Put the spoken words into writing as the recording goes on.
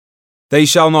They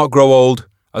shall not grow old,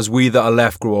 as we that are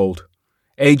left grow old.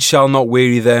 Age shall not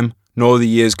weary them, nor the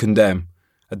years condemn.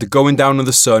 At the going down of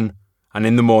the sun, and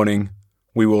in the morning,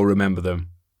 we will remember them.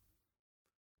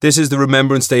 This is the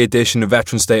Remembrance Day edition of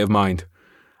Veteran State of Mind.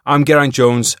 I'm Geraint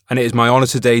Jones, and it is my honour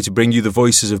today to bring you the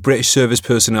voices of British service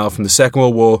personnel from the Second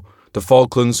World War, the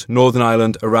Falklands, Northern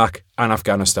Ireland, Iraq and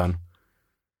Afghanistan.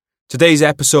 Today's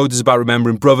episode is about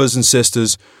remembering brothers and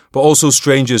sisters, but also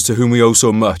strangers to whom we owe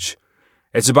so much.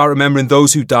 It's about remembering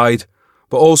those who died,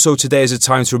 but also today is a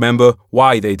time to remember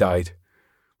why they died.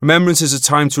 Remembrance is a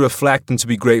time to reflect and to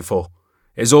be grateful.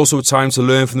 It is also a time to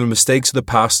learn from the mistakes of the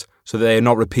past so that they are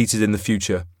not repeated in the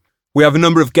future. We have a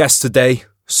number of guests today.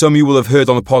 Some you will have heard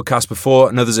on the podcast before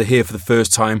and others are here for the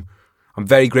first time. I'm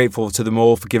very grateful to them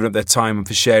all for giving up their time and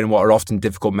for sharing what are often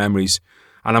difficult memories.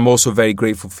 And I'm also very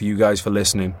grateful for you guys for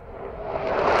listening.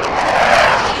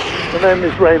 My name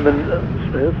is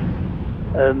Raymond Smith,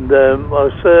 and I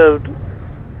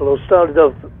started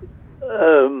off,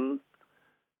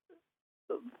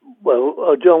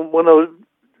 when I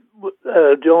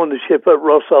joined the ship at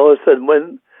Ross Ice and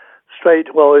went straight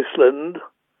to Iceland.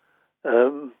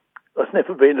 I've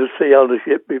never been to sea on a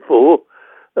ship before,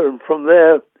 and from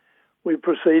there we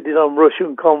proceeded on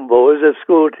Russian convoys,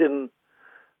 escorting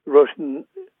Russian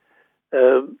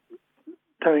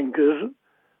tankers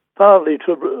partly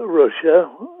to Russia,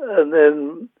 and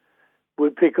then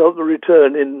we'd pick up the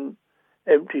returning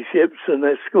empty ships and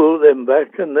escort them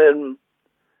back, and then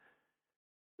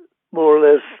more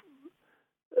or less,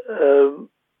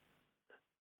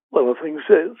 I think as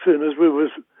soon as we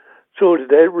was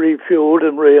sorted out, refueled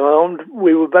and rearmed,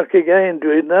 we were back again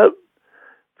doing that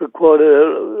for quite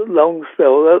a long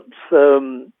spell.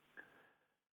 And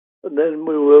then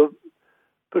we were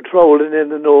patrolling in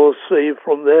the North Sea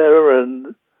from there,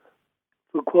 and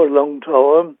for quite a long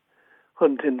time,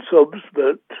 hunting subs,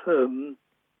 but I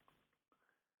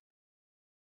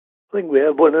think we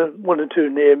had one or two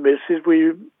near misses.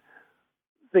 We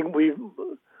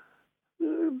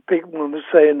picked one was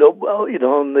saying up,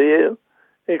 on the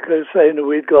Echo saying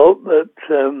we'd got that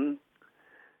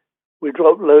we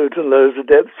dropped loads and loads of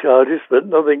depth charges, but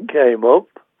nothing came up.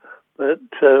 But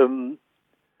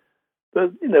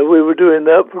we were doing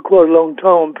that for quite a long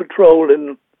time,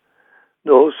 patrolling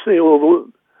North Sea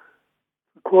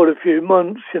quite a few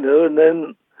months, and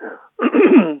then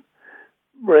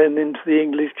ran into the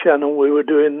English Channel. We were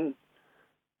doing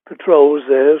patrols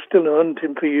there, still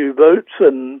hunting for U-boats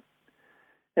and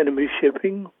enemy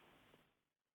shipping.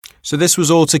 So this was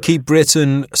all to keep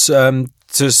Britain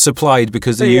supplied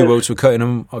because the U-boats were cutting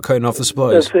off the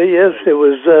supplies? That's it, yes. It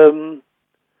was,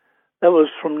 that was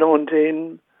from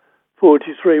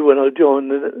 1943 when I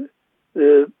joined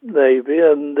the Navy,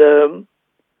 and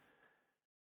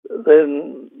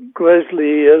then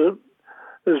gradually, as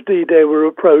D-Day were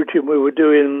approaching, we were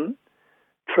doing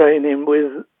training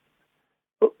with,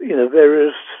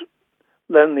 various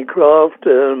landing craft.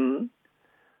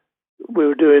 We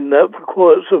were doing that for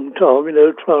quite some time,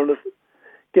 trying to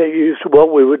get used to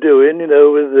what we were doing,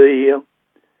 with the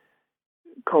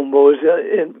convoys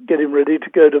getting ready to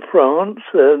go to France.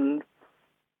 And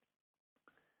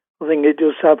I think it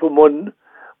just happened one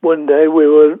day we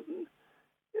were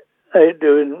out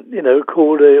doing,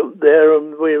 called out there,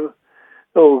 and we were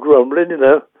all grumbling,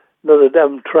 another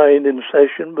damn training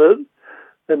session, but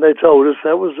then they told us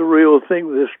that was the real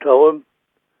thing this time.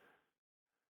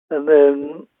 And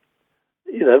then,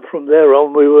 from there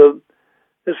on, we were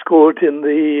escorting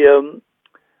the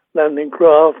landing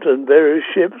craft and various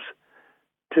ships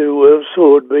to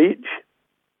Sword Beach.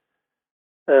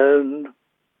 And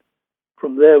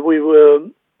from there, we were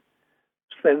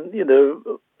spent, a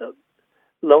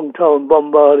long time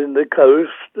bombarding the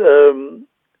coast.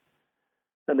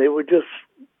 And they were just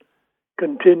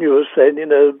continuous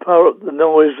then, power up the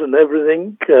noise and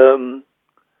everything.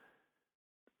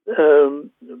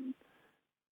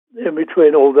 In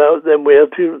between all that, then we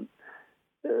had to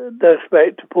dash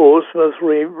back to Portsmouth,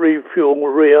 refuel,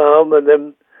 rearm, and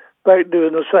then back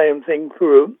doing the same thing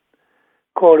for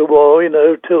quite a while,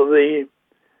 till the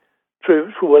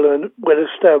troops were well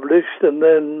established. And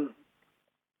then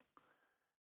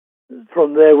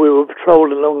from there we were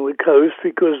patrolling along the coast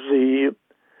because the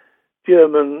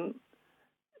German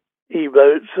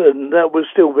E-boats, and that was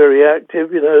still very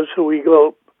active, so we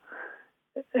got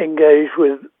engaged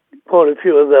with quite a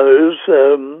few of those.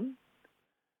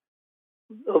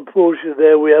 Unfortunately,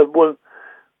 there we had one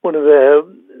of our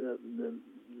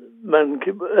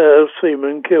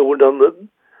seamen killed on the,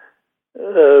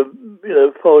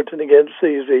 fighting against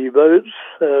these E-boats.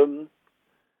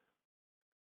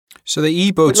 So the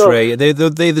E-boats, Ray, they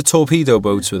the torpedo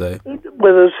boats, were they?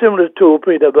 Well, they're similar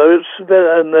torpedo boats,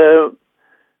 and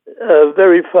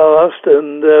very fast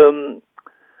and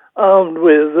armed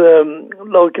with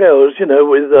locales,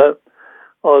 with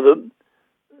either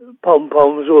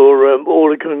pom-poms or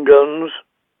Orlican guns,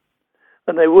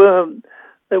 and they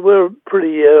were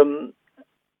pretty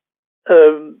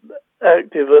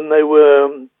active, and they were,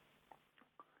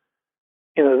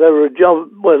 they were a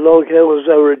job. Well, locales,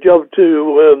 they were a job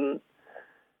to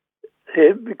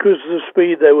hit because of the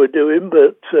speed they were doing,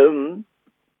 but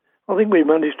I think we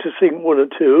managed to sink one or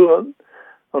two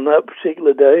on that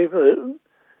particular day, but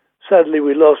sadly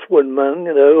we lost one man,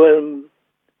 and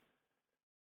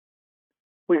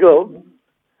we got,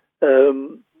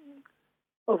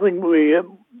 I think we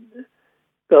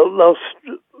got lost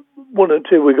one or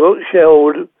two. We got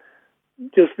shelled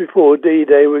just before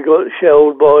D-Day. We got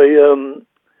shelled by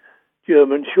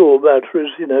German shore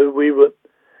batteries. We were,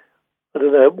 I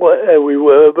don't know where we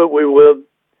were, but we were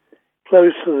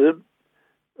close to the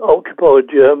occupied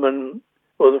German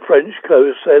or the French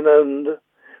coast then, and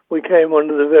we came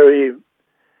under the very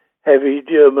heavy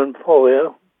German fire.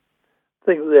 I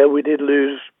think there we did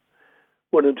lose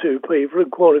one or two people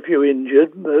and quite a few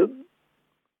injured. But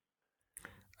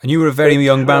and you were a very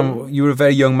young man. You were a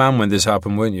very young man when this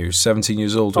happened, weren't you? 17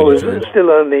 years old. I was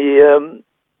still only,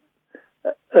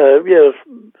 yes.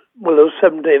 Well, I was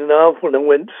 17 and a half when I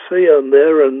went to sea on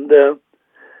there, and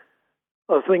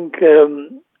I think I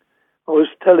was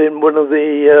telling one of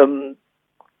the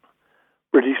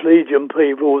British Legion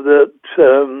people that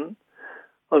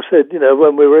I said,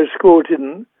 when we were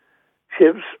escorting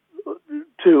ships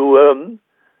to,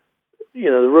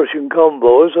 the Russian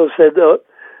convoys, I said,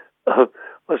 I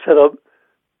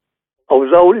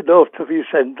was old enough to be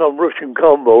sent on Russian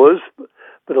convoys,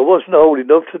 but I wasn't old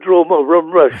enough to draw my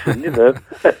rum Russian,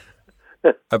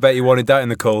 I bet you wanted that in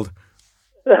the cold.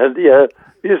 And yeah,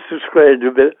 used to scratch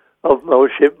a bit of my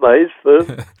shipmates,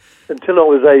 but until I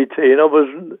was 18, I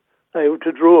wasn't able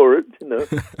to draw it,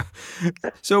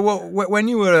 So when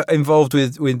you were involved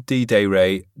with D-Day,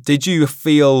 Ray, did you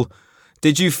feel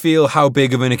how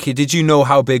big of did you know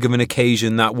how big of an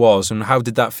occasion that was, and how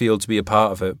did that feel to be a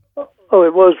part of it? Oh,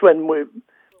 it was when we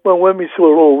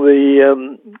saw all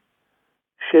the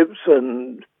ships,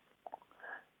 and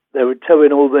they were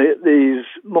towing all these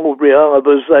Mulberry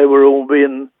Harbours, they were all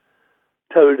being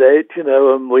towed out,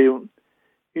 and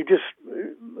you just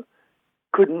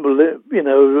couldn't believe,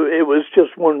 it was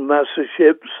just one mass of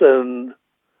ships, and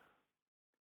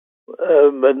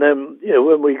then,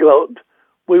 when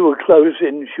we were close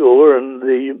inshore, and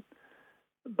the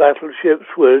battleships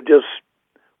were just,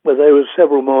 they were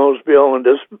several miles behind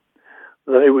us.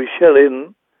 They were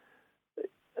shelling,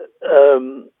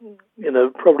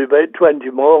 probably about 20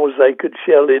 miles they could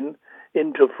shell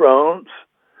into France.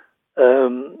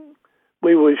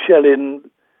 We were shelling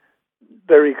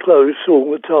very close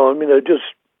all the time,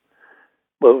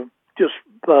 just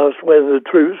past where the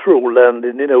troops were all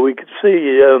landing. We could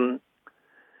see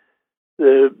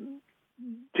the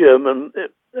German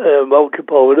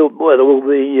occupied all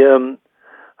the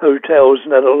hotels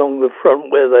and that along the front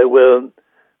where they were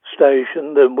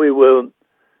stationed, and we were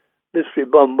literally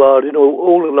bombarding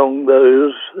all along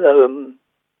those.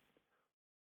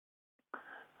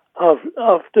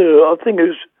 After, I think it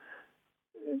was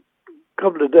a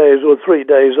couple of days or 3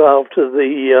 days after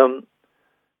the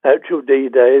actual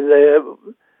D-Day,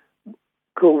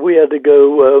 we had to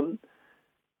go,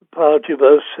 part of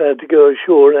us had to go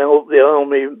ashore and help the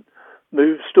army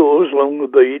move stores along the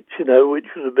beach,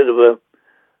 which was a bit of a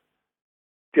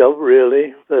job,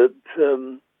 really. But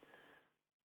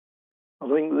I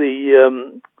think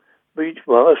the beach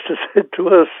master said to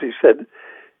us, he said,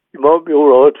 "You might be all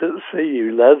right at sea,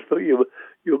 you lads, but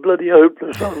you're bloody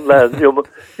hopeless on land.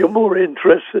 You're more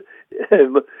interested.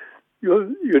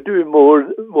 You're doing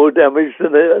more damage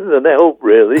than help,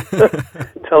 really."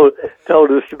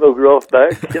 told us to bugger off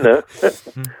back. That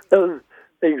was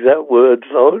exact words,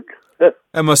 like.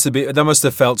 That must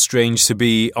have felt strange to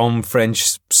be on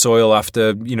French soil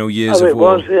after years of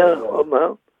war. It was, yeah.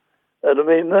 Well, and I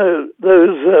mean those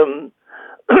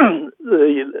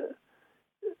the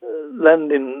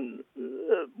landing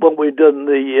when we'd done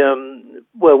the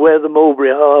where the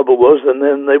Mulberry Harbour was, and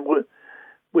then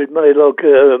we'd made like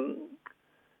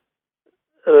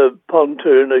a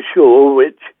pontoon ashore,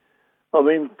 which, I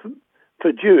mean,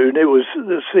 for June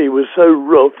the sea was so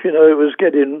rough, it was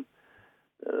getting.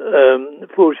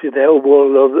 Fortunately, the hell while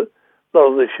a lot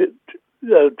of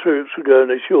the troops were going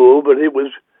ashore, but it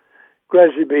was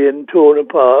gradually being torn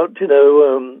apart. It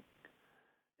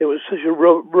was such a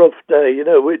rough day,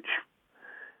 which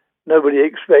nobody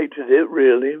expected it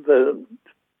really. But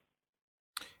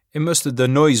the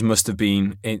noise must have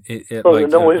been. The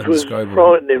noise was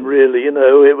frightening, really.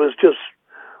 It was just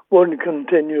one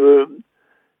continual,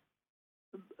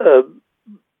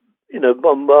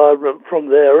 bombardment from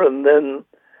there, and then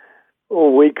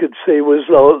all we could see was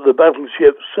like the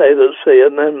battleships sail at sea,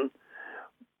 and then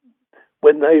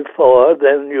when they fired,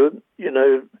 then you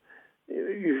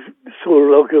saw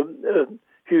like a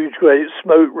huge great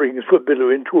smoke rings were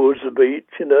billowing towards the beach,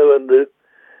 and the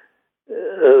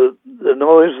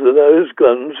noise of those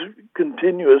guns,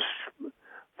 continuous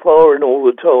firing all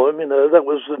the time, that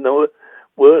was the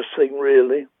worst thing,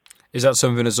 really. Is that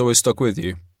something that's always stuck with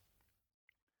you?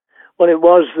 Well, it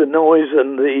was the noise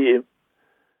and to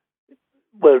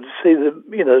see the,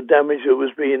 damage that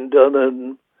was being done,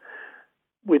 and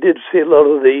we did see a lot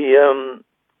of the,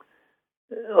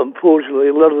 unfortunately,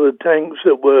 a lot of the tanks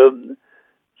that were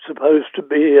supposed to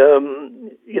be,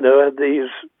 had these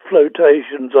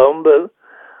flotations on, but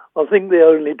I think they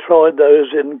only tried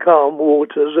those in calm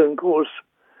waters, and of course,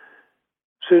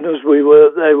 as soon as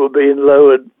they were being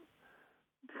lowered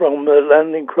from the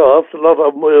landing craft, a lot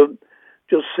of them were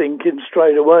just sinking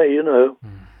straight away,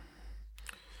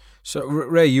 So,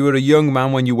 Ray, you were a young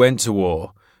man when you went to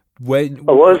war. I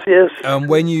was, yes.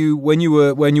 When you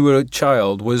were a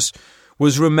child, was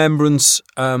Remembrance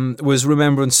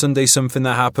Sunday something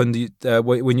that happened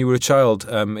when you were a child,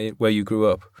 where you grew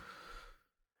up?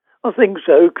 I think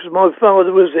so, because my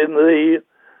father was in the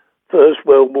First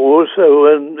World War, so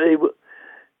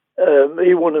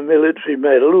he won a military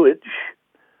medal, which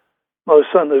my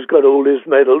son has got all his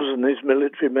medals and his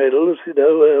military medals. He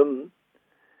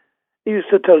used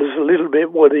to tell us a little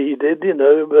bit what he did,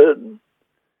 but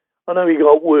I know he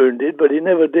got wounded, but he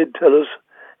never did tell us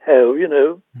how,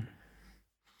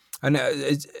 And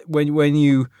when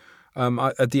you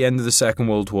at the end of the Second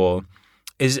World War,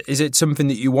 is it something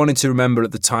that you wanted to remember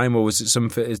at the time, or was it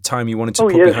a time you wanted to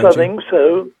put behind you? Oh, yes, I think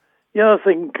so. Yeah, I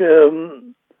think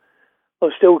I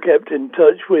still kept in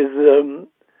touch with the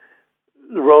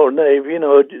Royal Navy.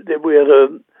 We had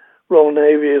a Royal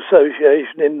Navy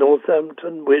Association in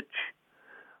Northampton, which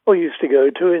I used to go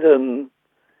to it, and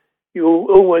you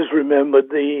always remembered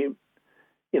the,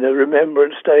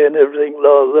 Remembrance Day and everything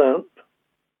like that.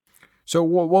 So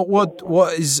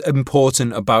what is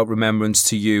important about Remembrance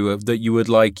to you that you would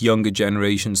like younger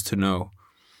generations to know?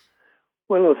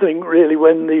 Well, I think really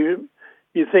when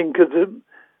you think of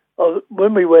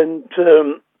when we went,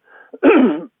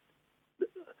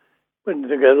 when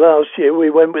did I go last year? We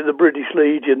went with the British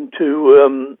Legion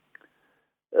to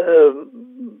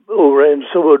all around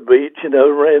Sword Beach,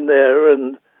 around there,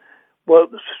 and what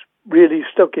really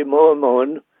stuck in my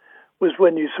mind was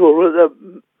when you saw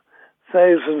the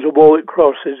thousands of white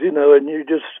crosses, and you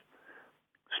just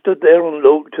stood there and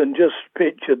looked and just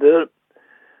pictured that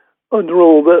under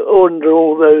all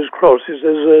those crosses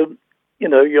there's a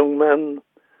young man,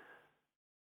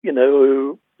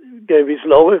 who gave his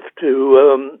life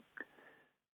to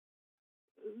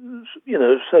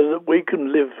so that we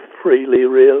can live freely,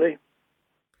 really.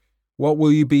 What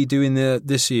will you be doing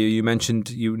this year? You mentioned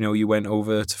you went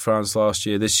over to France last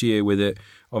year. This year, with it,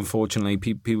 unfortunately,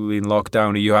 people being locked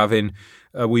down. Are you having?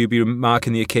 Will you be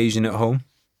marking the occasion at home?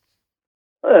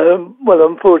 Well,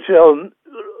 unfortunately,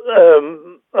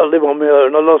 I live on my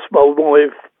own. I lost my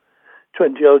wife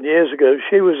 20 odd years ago.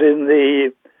 She was in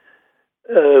the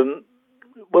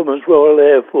Women's Royal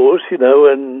Air Force,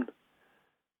 and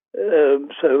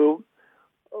so.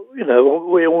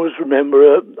 We always remember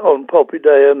her on Poppy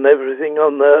Day and everything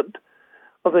on that.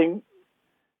 I think,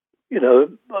 I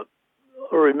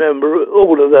remember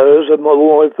all of those, and my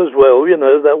wife as well.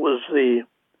 That was the,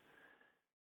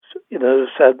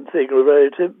 sad thing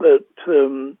about it. But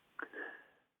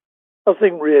I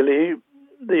think really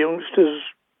the youngsters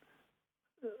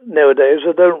nowadays,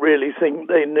 I don't really think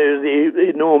they knew the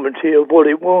enormity of what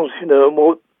it was, and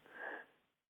what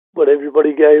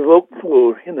everybody gave up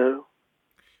for,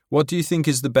 What do you think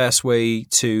is the best way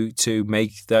to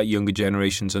make that younger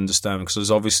generations understand? Because there's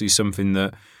obviously something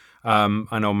that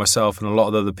I know myself and a lot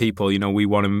of other people, we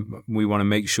want to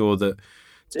make sure that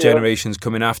generations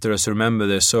coming after us remember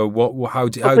this. So how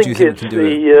do you think we can do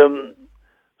it? The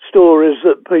stories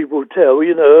that people tell,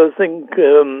 I think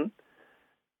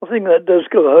that does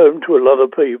go home to a lot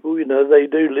of people. They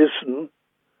do listen.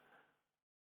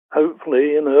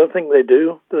 Hopefully, I think they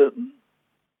do.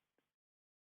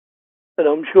 And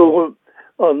I'm sure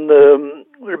on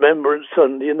Remembrance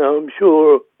Sunday, I'm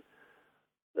sure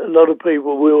a lot of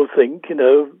people will think,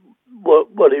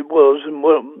 what it was and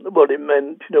what it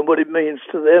meant, what it means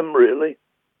to them, really.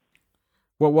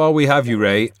 Well, while we have you,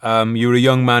 Ray, you're a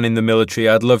young man in the military.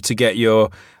 I'd love to get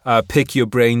pick your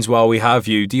brains while we have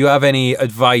you. Do you have any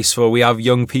advice we have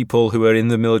young people who are in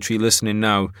the military listening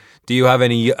now? Do you have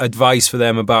any advice for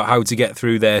them about how to get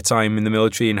through their time in the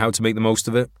military and how to make the most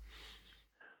of it?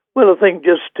 Well, I think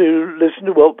just to listen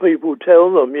to what people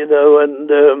tell them, and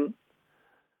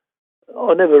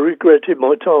I never regretted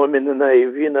my time in the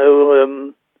Navy,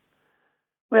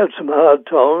 we had some hard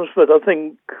times, but I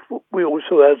think we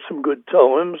also had some good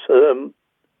times.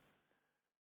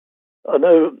 I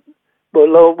know,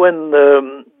 well, when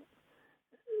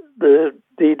the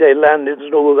D-Day landings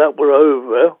and all of that were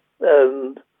over,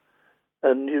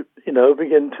 and you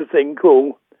begin to think,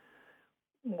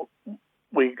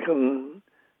 we can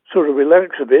sort of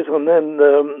relax a bit, and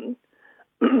then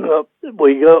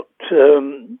we got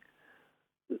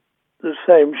the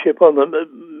same ship on the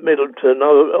Middleton.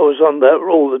 I was on that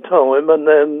all the time, and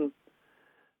then,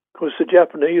 of course, the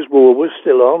Japanese war was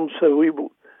still on, so we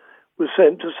were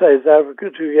sent to South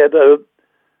Africa to get a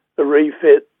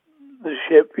refit the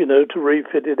ship, to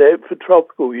refit it out for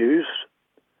tropical use,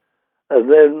 and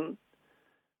then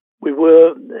we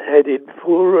were headed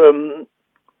for,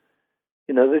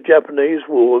 the Japanese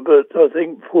war. But I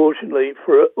think, fortunately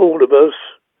for all of us,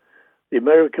 the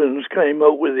Americans came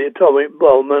up with the atomic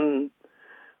bomb, and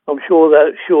I'm sure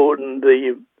that shortened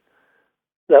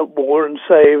that war and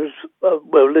saves,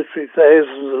 literally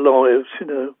thousands of lives,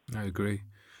 I agree.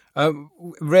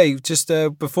 Ray, just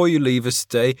before you leave us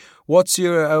today, what's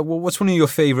one of your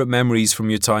favourite memories from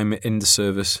your time in the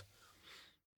service?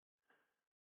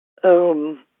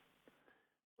 I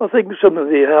think some of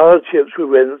the hardships we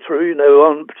went through,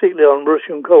 particularly on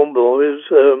Russian convoys.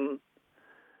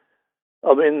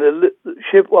 The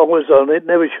ship I was on, it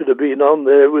never should have been on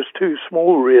there. It was too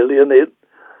small, really, and it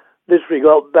literally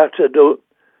got battered.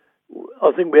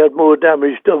 I think we had more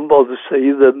damage done by the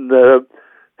sea than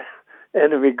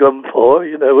enemy gunfire.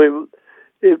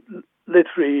 It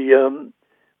literally.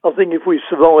 I think if we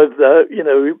survived that,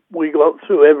 we got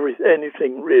through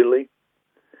anything really.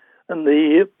 And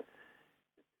the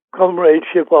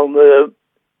comradeship on the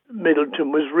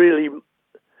Middleton was really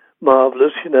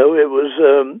marvellous. It was.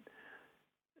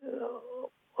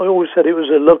 I always said it was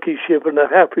a lucky ship and a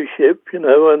happy ship,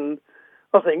 and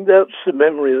I think that's the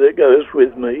memory that goes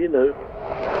with me,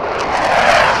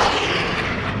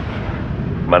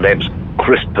 My name's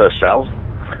Chris Purcell.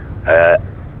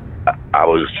 I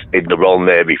was in the Royal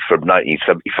Navy from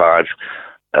 1975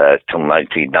 till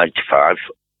 1995,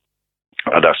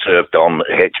 and I served on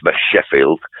HMS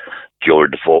Sheffield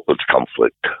during the Falklands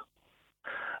conflict,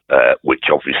 which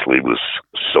obviously was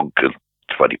sunk and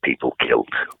 20 people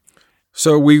killed.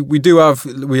 So we have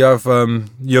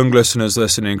young listeners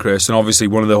listening, Chris, and obviously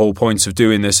one of the whole points of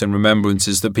doing this and remembrance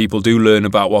is that people do learn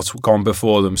about what's gone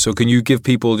before them. So can you give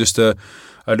people just a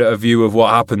view of what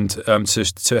happened to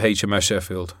HMS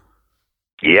Sheffield?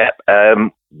 Yeah,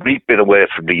 we've been away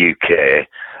from the UK.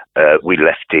 We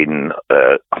left in,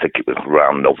 I think it was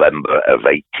around November of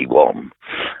 81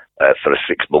 for a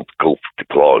 6-month Gulf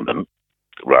deployment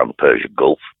around the Persian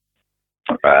Gulf.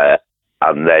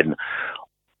 And then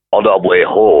on our way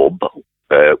home,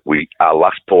 our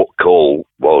last port call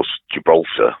was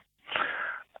Gibraltar,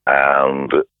 and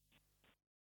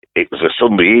it was a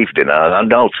Sunday evening, and I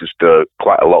noticed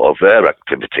quite a lot of air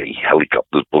activity,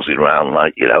 helicopters buzzing around,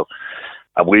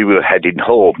 and we were heading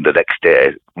home the next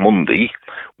day, Monday.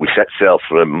 We set sail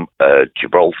from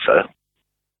Gibraltar,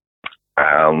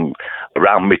 and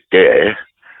around midday,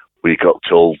 we got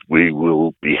told we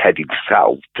will be heading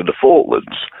south to the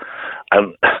Falklands.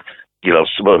 And,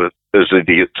 some of us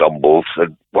idiots on board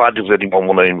said, why does anyone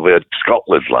want to invade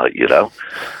Scotland,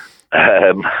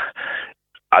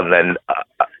 and then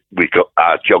we got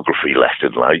our geography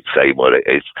lesson, saying what it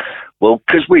is. Well,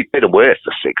 because we'd been away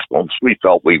for 6 months, we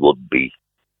thought we wouldn't be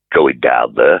going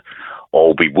down there,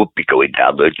 or we would be going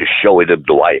down there, just showing them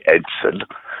the white ensign,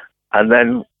 and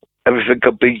then everything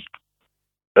could be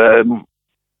done,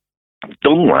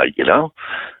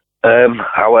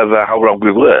 however, how wrong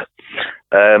we were.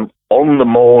 On the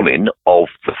morning of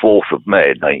the 4th of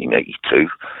May, 1982,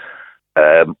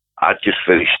 I just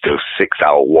finished a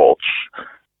 6-hour watch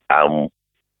and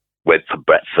went for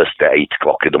breakfast at 8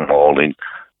 o'clock in the morning,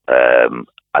 and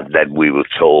then we were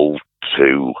told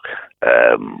to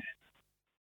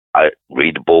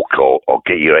read a book or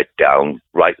get your head down,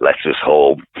 write letters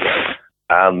home,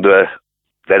 and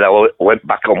then I went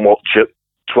back on watch at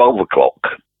 12 o'clock.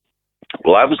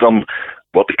 Well, I was on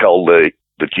what they call the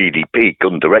GDP,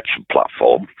 gun direction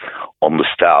platform, on the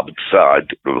starboard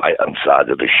side, the right-hand side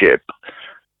of the ship,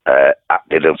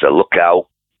 acting as a lookout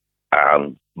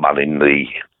and manning the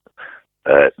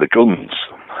guns.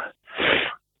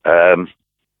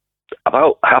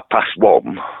 About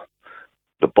 1:30,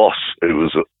 the boss, who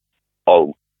was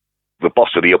the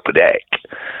boss of the upper deck,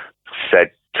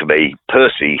 said to me,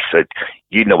 Percy, he said,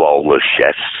 you know all the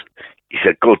chefs. He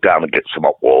said, go down and get some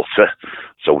hot water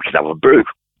so we can have a brew.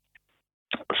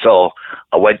 So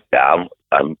I went down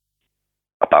and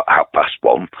about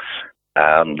 1:30,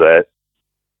 and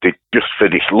they'd just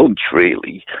finished lunch,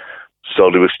 really.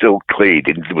 So they were still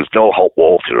cleaning. There was no hot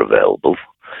water available.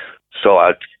 So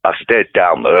I stayed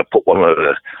down there. I put one of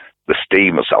the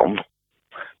steamers on,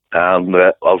 and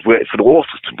I was waiting for the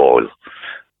water to boil.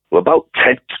 Well, about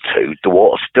 1:50, the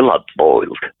water still hadn't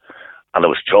boiled. And I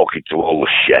was talking to all the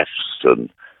chefs, and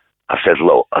I said,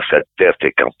 look, they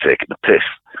think I'm taking the piss,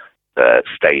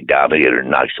 staying down here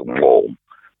and nice and warm.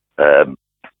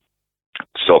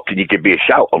 So can you give me a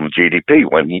shout on the GDP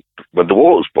when the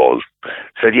water's boiled?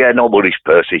 I said, yeah, no worries,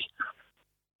 Percy.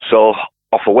 So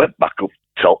off I went back up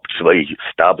top to the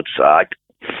starboard side,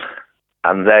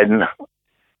 and then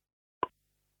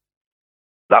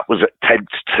that was at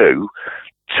 1:50.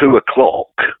 2:00,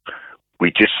 we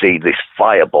just see this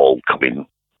fireball coming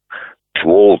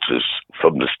towards us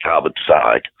from the starboard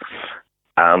side,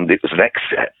 and it was an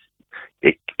exit.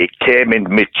 It came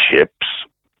in midships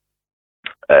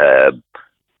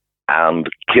and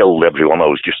killed everyone I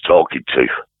was just talking to.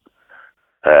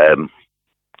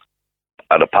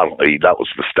 And apparently that was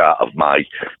the start of my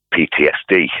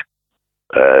PTSD,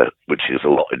 which is a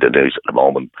lot in the news at the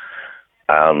moment.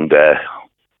 And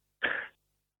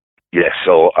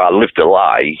so I lived a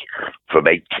lie from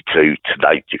 82 to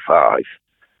 95,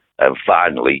 and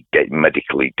finally getting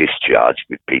medically discharged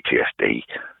with PTSD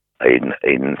in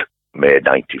May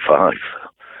 95.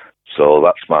 So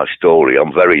that's my story.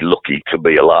 I'm very lucky to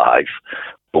be alive,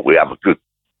 but we have a good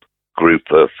group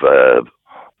of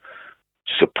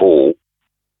support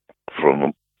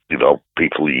from,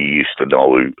 people you used to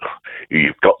know who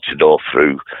you've got to know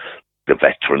through the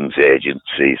veterans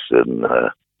agencies. And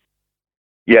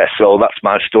so that's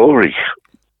my story.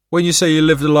 When you say you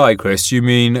lived a lie, Chris, you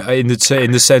mean in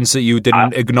the sense that you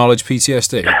didn't acknowledge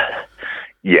PTSD?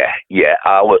 Yeah.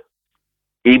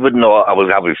 Even though I was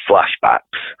having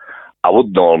flashbacks, I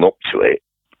wouldn't own up to it.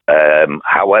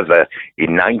 However,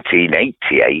 in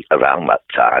 1988, around that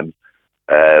time,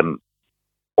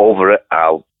 over at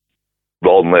our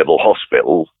Royal Naval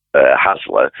Hospital,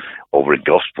 Hasler, over in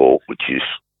Gosport, which is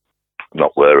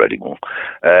not there anymore,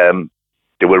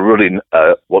 they were running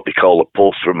what they call a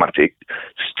post-traumatic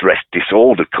stress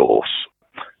disorder course.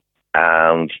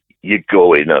 And you'd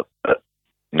go in at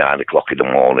 9 o'clock in the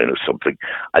morning or something,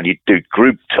 and you'd do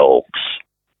group talks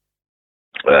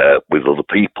with other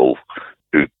people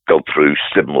who've gone through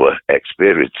similar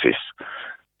experiences.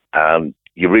 And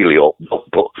you really open up.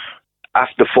 But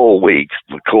after 4 weeks,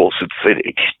 the course had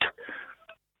finished,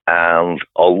 and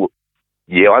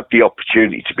you had the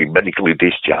opportunity to be medically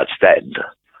discharged then,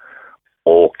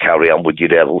 or carry on with your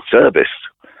naval service.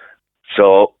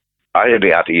 So I had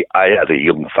a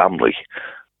young family,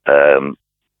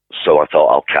 so I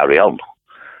thought I'll carry on.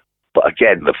 But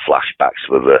again, the flashbacks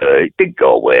were there. It did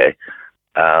go away,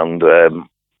 and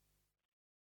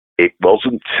it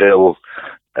wasn't till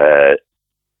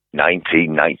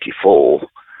 1994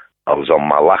 I was on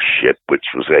my last ship,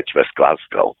 which was HMS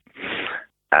Glasgow,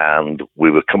 and we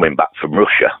were coming back from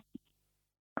Russia,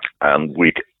 and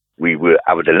we were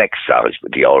having an exercise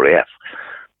with the RAF,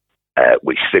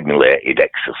 which simulated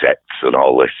exocets and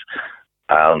all this,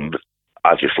 and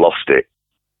I just lost it.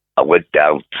 I went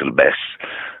down to the mess,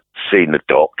 seen the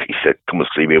doc. He said, come and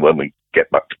see me when we get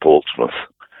back to Portsmouth.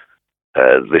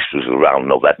 This was around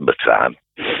November time.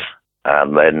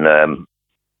 And then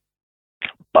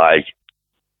by,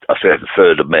 I say the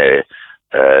 3rd of May,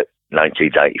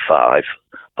 1995,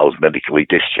 I was medically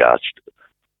discharged.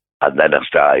 And then I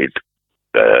started,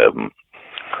 I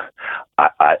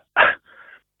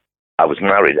was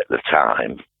married at the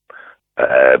time.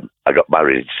 I got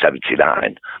married in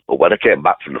 79, but when I came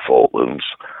back from the Falklands,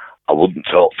 I wouldn't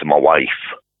talk to my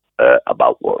wife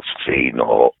about what's seen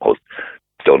or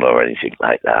done or anything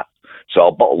like that. So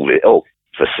I bottled it up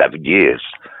for 7 years,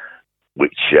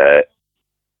 which the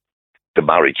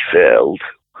marriage failed.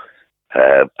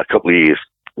 A couple of years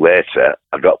later,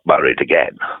 I got married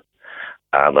again,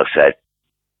 and I said,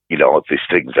 there's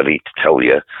things I need to tell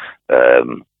you,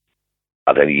 and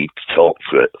I need to talk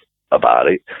to her about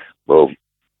it. Well,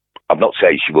 I'm not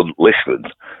saying she wouldn't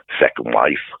listen, second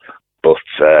wife, but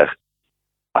I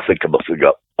think I must have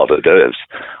got on her nerves.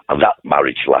 And that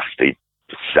marriage lasted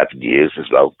 7 years as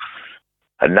well.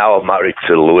 And now I'm married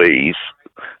to Louise.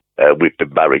 We've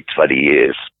been married 20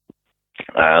 years.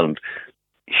 And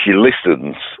she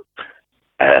listens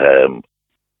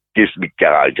gives me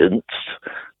guidance.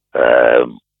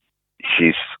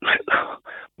 She's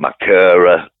my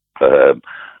carer.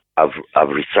 I've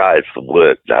retired from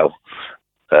work now.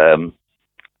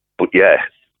 But yeah,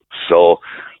 so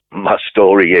my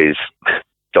story is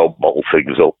don't bottle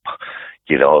things up.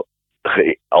 You know,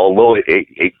 although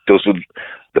it doesn't,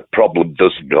 the problem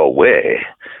doesn't go away,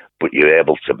 but you're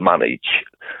able to manage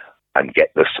and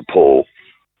get the support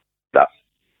that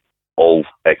all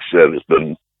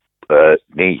ex-servicemen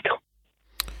need.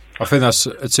 I think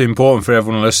it's important for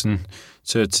everyone to listen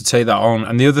to take that on.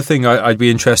 And the other thing I'd be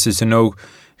interested to know,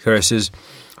 Chris, is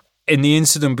in the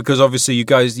incident, because obviously you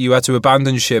had to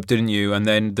abandon ship, didn't you? And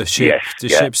then the ship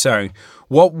sank.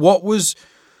 What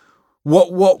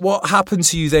happened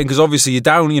to you then? Because obviously you're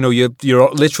down. You know, you're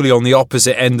literally on the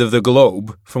opposite end of the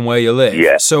globe from where you live.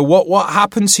 Yeah. So what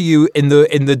happened to you in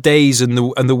the days and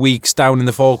the weeks down in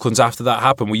the Falklands after that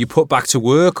happened? Were you put back to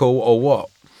work or what?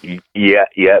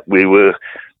 Yeah. We were.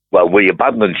 Well, we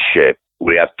abandoned ship.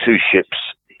 We had two ships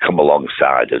come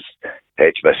alongside us,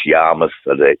 HMS Yarmouth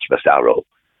and HMS Arrow.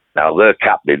 Now, their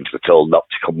captains were told not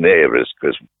to come near us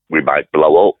because we might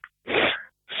blow up.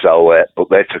 So, but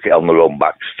they took it on their own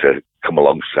backs to come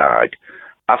alongside.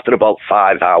 After about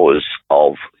 5 hours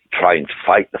of trying to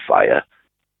fight the fire,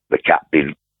 the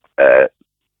captain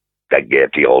then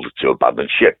gave the order to abandon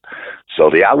ship. So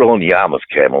the Arrow and Yarmouth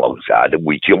came alongside, and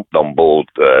we jumped on board.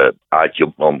 I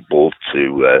jumped on board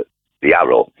to the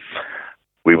Arrow.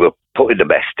 We were put in the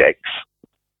mess decks,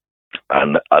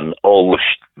 and all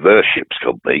their ship's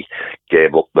company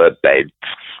gave up their beds.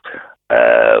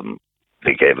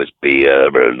 They gave us beer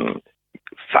and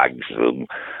fags and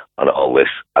all this.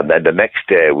 And then the next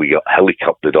day we got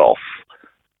helicoptered off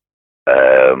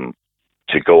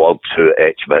to go on to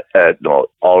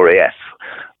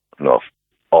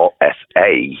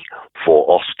RFA for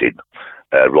Austin,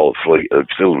 Royal Fleet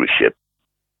Auxiliary ship.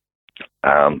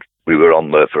 And we were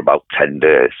on there for about 10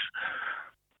 days.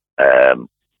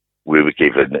 We were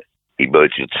given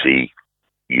emergency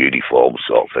uniform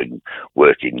sort of thing,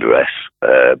 working dress,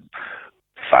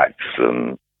 fags,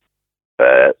 and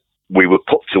we were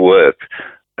put to work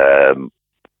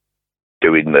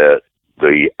doing the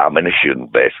ammunition,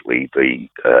 basically,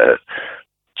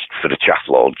 for the chaff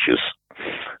launchers.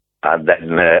 And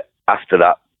then after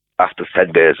that, after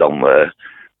 10 days on there,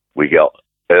 we got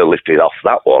airlifted off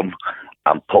that one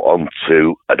and put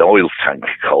onto an oil tank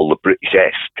called the British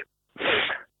Esk,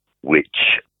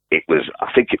 which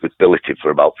I think it was billeted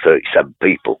for about 37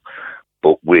 people,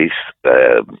 but with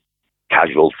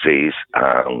casualties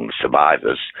and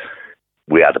survivors,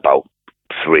 we had about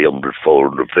 300,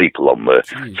 400 people on there.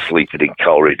 Jeez. Sleeping in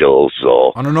corridors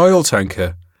or on an oil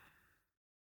tanker.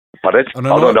 Pardon? On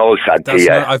an oil tanker,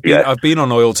 yeah. I've been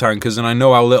on oil tankers, and I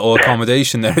know how little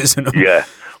accommodation there is in them. Yeah.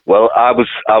 Well, I was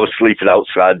sleeping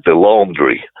outside the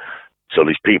laundry, so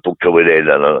there's people coming in,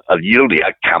 and you only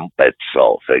had camp beds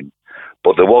sort of thing.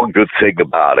 But the one good thing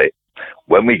about it,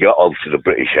 when we got onto the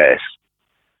British Air,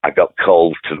 I got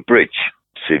called to the bridge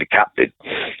to see the captain,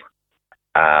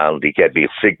 and he gave me a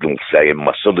signal saying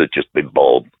my son had just been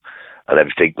born, and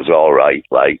everything was all right.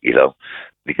 Like, you know,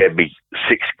 they gave me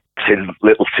 6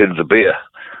 little tins of beer,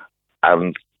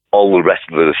 and all the rest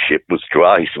of the ship was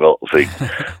dry, sort of thing.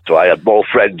 So I had more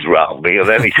friends around me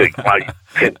than anything.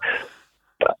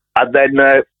 And then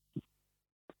the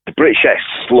British Air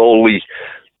slowly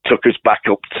took us back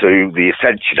up to the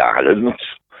Ascension Islands.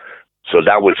 So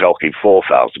now we're talking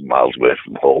 4,000 miles away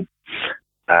from home.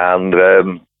 And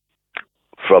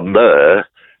from there,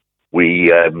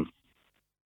 we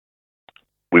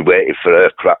waited for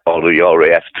aircraft or the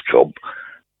RAF to come,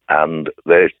 and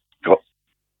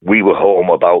we were home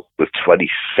about the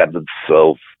 27th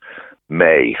of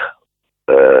May.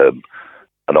 And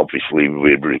obviously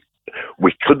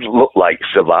we couldn't look like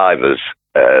survivors,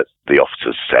 the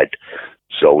officers said.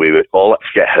 So we were all had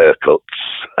to get haircuts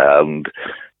and,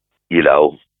 you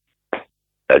know,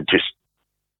 and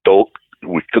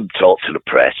we couldn't talk to the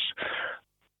press.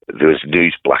 There was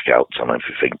news blackouts on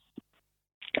everything.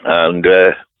 And,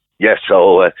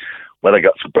 so when I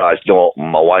got to Bryce Norton,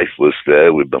 my wife was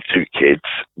there with my 2 kids,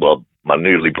 well, my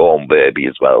newly born baby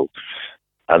as well.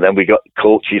 And then we got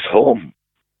coaches home.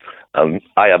 And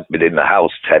I hadn't been in the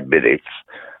house 10 minutes.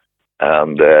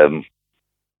 And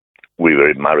we were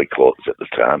in married quarters at the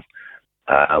time.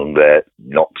 And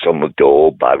knocked on the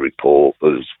door by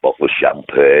reporters, bottle of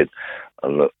champagne.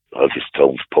 And I just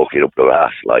told them to poke it up their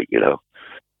ass, like, you know.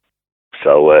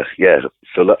 So,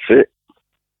 so that's it.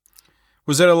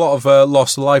 Was there a lot of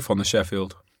lost life on the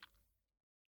Sheffield?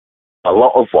 A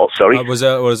lot of what? Sorry. Was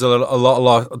there a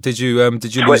lot? Did you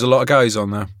lose a lot of guys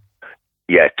on there?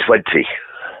 Yeah, 20.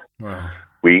 Wow.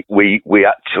 we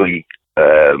actually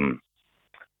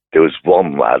there was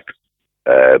one lad.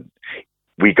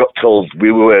 We got told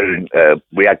we were wearing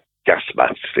we had gas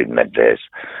masks in them days,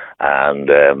 and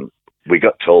we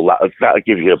got told that'll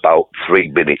give you about 3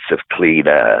 minutes of clean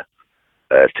air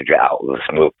to get out of the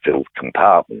smoke-filled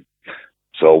compartment.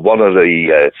 So one of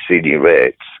the senior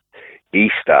rates,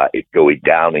 he started going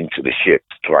down into the ship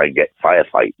to try and get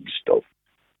firefighting stuff.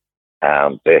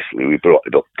 And basically we brought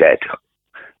it up dead.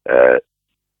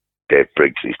 Dave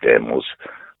Briggs, his name was.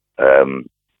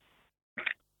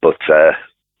 But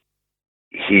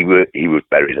he was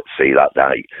buried at sea that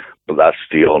night. But that's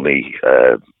the only...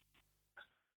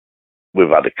 we've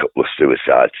had a couple of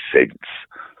suicides since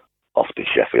off the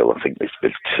Sheffield. I think there's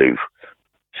been 2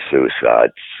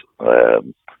 suicides.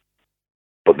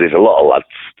 But there's a lot of lads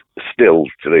still,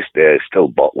 to this day, still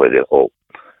bottling it up.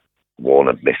 Won't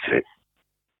admit it.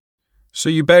 So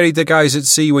you buried the guys at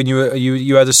sea when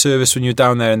you had a service when you were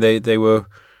down there, and they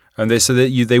said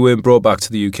that they weren't brought back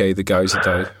to the UK. The guys that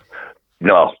died.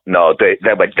 No,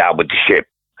 they went down with the ship.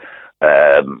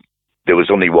 There was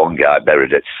only one guy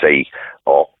buried at sea,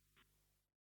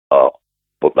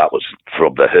 but that was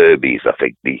from the Herbies. I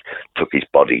think they took his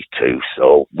body too,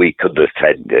 so we could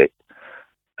attend it.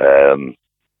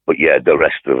 But yeah, the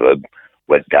rest of them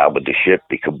went down with the ship.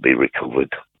 They couldn't be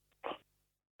recovered.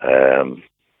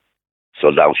 So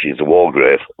now she's a war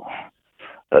grave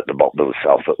at the bottom of the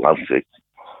South Atlantic.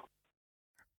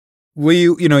 Were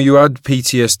you had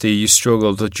PTSD, you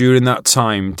struggled. During that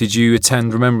time, did you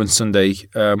attend Remembrance Sunday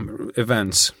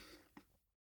events?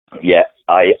 Yeah,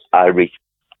 I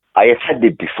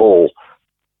attended before.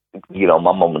 My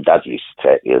mum and dad used to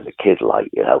take me as a kid,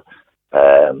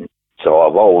 so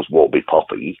I've always worn my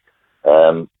poppy.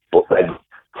 But then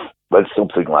when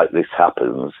something like this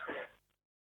happens,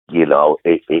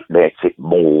 it makes it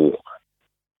more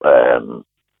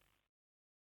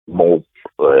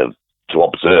to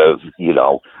observe,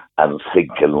 and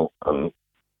think and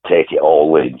take it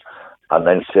all in, and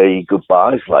then say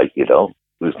goodbyes.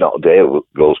 There's not a day that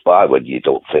goes by when you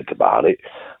don't think about it.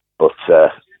 But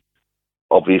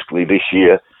obviously this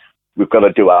year we've got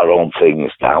to do our own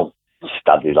things now,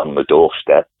 standing on the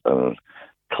doorstep and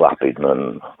clapping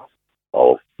and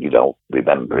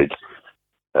remembering.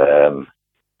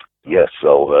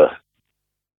 So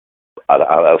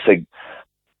I think,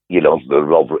 the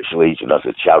Royal British Legion as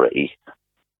a charity,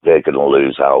 they're going to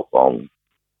lose out on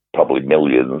probably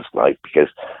millions, because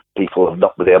people have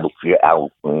not been able to get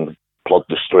out and plod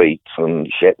the streets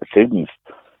and shake the tins,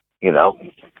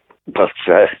 But,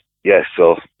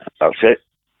 so that's it.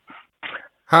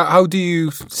 How do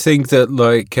you think that,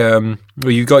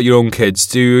 you've got your own kids,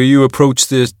 do you approach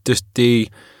the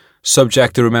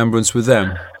subject of remembrance with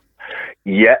them?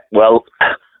 Yeah, well,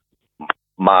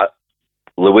 my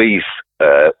Louise,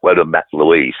 when I met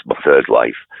Louise, my third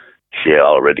wife, she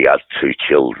already had 2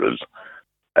 children,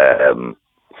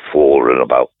 4 and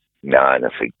about 9, I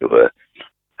think they were.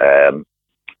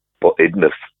 But in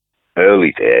the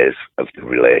early days of the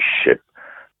relationship,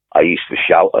 I used to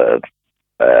shout at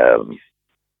her,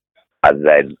 and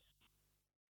then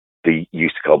they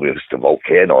used to call me Mr.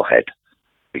 Volcano Head,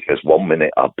 because one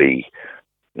minute I'd be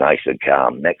nice and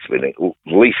calm, next minute, the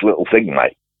least little thing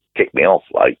might kick me off,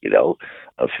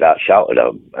 and start shouting at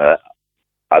them.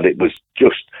 And it was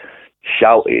just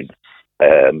shouting.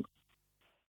 And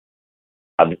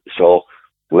so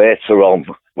later on,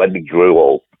 when they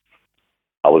grew up,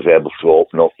 I was able to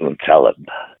open up and tell them.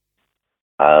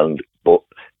 But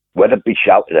when I'd be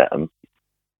shouting at them,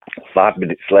 5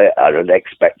 minutes later, I'd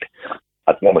expect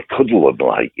I'd want to cuddle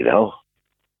them,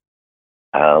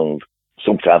 And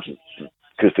sometimes,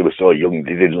 because they were so young,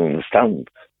 they didn't understand.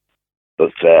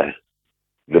 But they're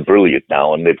brilliant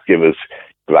now, and they've given us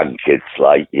grandkids,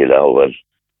 and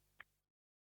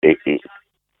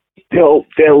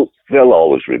they'll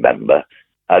always remember.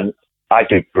 And I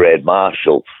do parade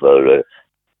marshal for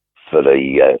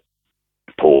the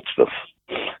Portsmouth,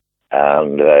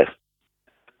 and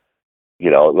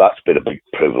that's been a big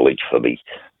privilege for me,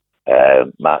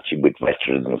 marching with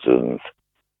veterans, and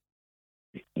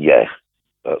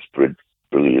that's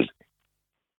brilliant.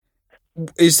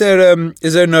 Is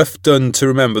there enough done to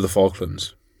remember the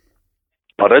Falklands?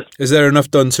 Pardon? Is there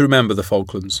enough done to remember the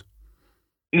Falklands?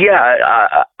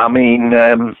 Yeah, I mean,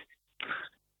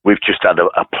 we've just had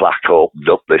a plaque opened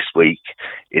up this week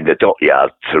in the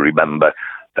dockyard to remember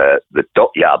the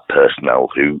dockyard personnel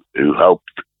who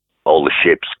helped all the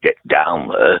ships get down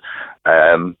there.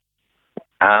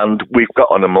 And we've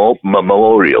got a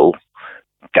memorial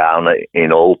down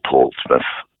in Old Portsmouth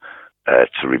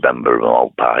to remember them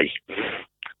all by.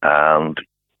 And,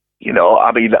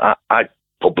 I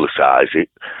publicise it,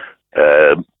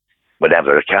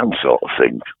 whenever I can, sort of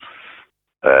thing.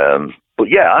 But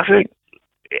yeah, I think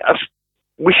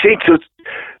we seem to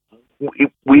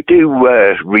we do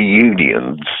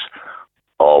reunions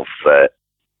of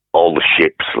all the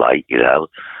ships, like, you know,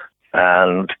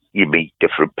 and you meet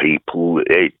different people,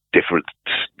 different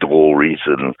stories,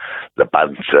 and the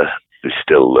banter is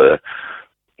still there.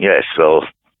 Yeah, so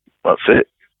that's it.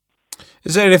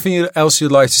 Is there anything else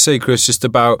you'd like to say, Chris, just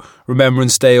about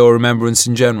Remembrance Day or Remembrance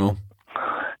in general?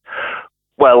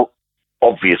 Well,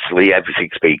 obviously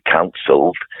everything's been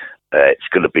cancelled. It's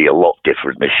going to be a lot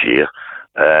different this year.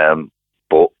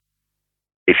 But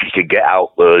if you can get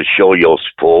out there and show your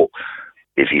support,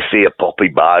 if you see a poppy,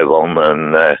 buy one,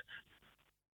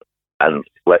 and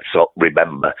let's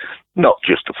remember, not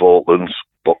just the Falklands,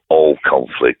 but all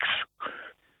conflicts.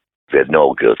 They're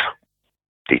no good.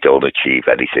 They don't achieve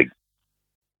anything.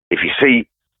 If you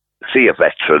see a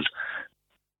veteran,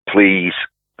 please,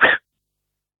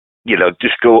 you know,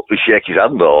 just go up and shake his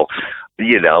hand, or,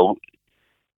 you know,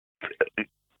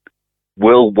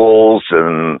 world wars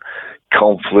and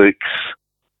conflicts,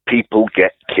 people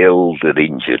get killed and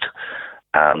injured,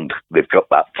 and they've got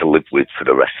that to live with for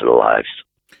the rest of their lives.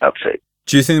 That's it.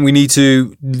 Do you think we need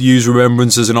to use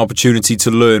remembrance as an opportunity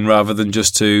to learn rather than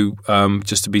just to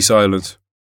be silent?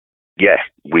 Yeah,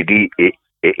 we need it.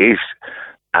 It is,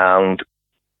 and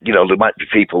you know, there might be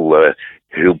people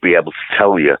who'll be able to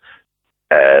tell you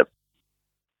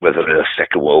whether they're a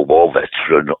Second World War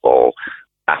veteran or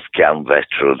Afghan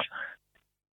veteran.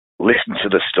 Listen to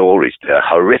the stories; they're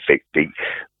horrific. They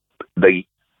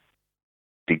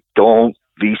don't.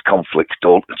 These conflicts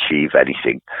don't achieve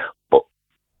anything but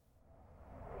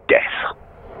death.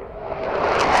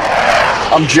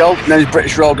 I'm Joe, name's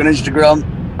British Rogue on Instagram.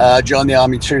 Joined the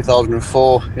Army in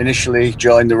 2004. Initially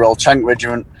joined the Royal Tank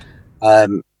Regiment.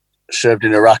 Served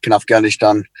in Iraq and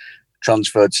Afghanistan.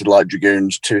 Transferred to the Light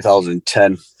Dragoons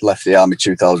 2010. Left the Army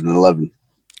 2011.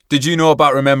 Did you know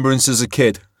about Remembrance as a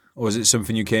kid? Or was it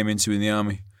something you came into in the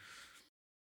Army?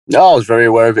 No, I was very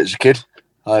aware of it as a kid.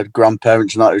 I had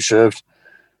grandparents and that who served.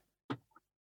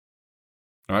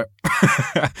 All right.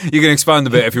 You can expand a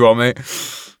bit if you want, mate.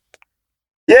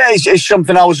 Yeah, it's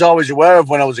something I was always aware of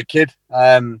when I was a kid.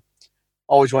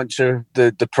 Always went to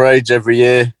the parades every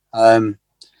year.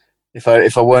 If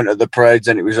I weren't at the parades,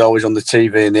 then it was always on the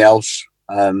TV in the house.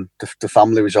 The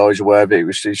family was always aware of it.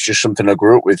 It's just something I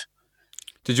grew up with.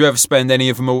 Did you ever spend any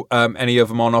of them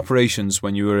on operations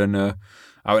when you were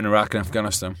out in Iraq and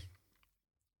Afghanistan?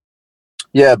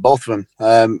 Yeah, both of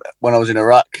them. When I was in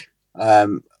Iraq,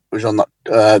 was on that.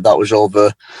 That was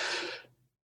over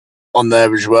on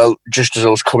there as well. Just as I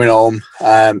was coming home,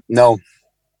 no,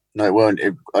 it weren't.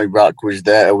 Iraq was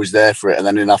there. I was there for it, and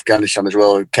then in Afghanistan as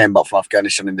well. I came back from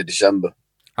Afghanistan in the December.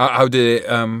 How did it?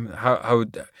 How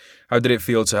did it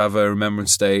feel to have a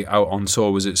Remembrance Day out on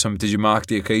tour? Was it some? Did you mark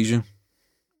the occasion?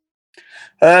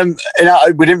 We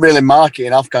didn't really mark it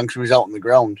in Afghan because we was out on the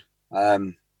ground.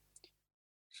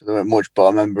 So there weren't much, but I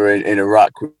remember in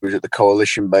Iraq we was at the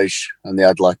coalition base and they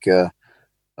had like a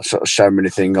sort of ceremony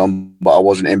thing on, but I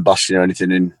wasn't in Bastion or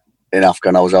anything in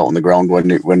Afghan. I was out on the ground when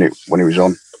it was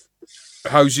on.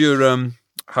 How's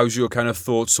your kind of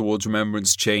thoughts towards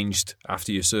remembrance changed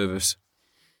after your service?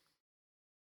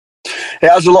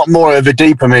 It has a lot more of a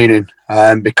deeper meaning,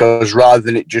 because rather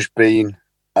than it just being,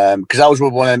 because I was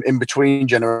with one of them in between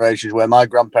generations where my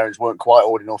grandparents weren't quite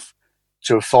old enough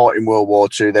to have fought in World War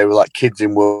II. They were like kids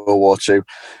in World War II.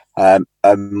 And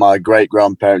my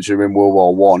great-grandparents who were in World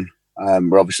War One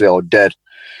were obviously all dead.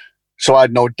 So I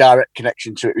had no direct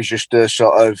connection to it. It was just a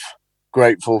sort of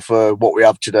grateful for what we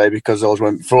have today because those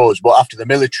went before us. But after the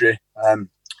military,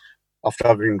 after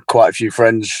having quite a few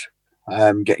friends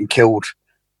getting killed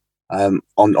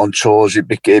on tours, it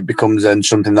becomes then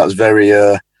something that's very,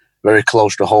 very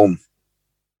close to home.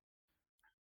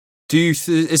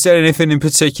 Is there anything in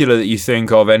particular that you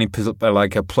think of,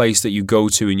 like a place that you go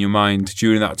to in your mind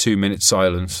during that 2-minute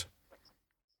silence?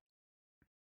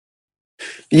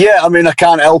 Yeah, I mean, I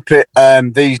can't help it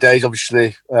these days,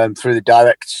 obviously, through the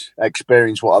direct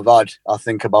experience, what I've had. I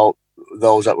think about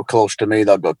those that were close to me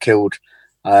that got killed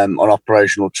on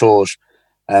operational tours.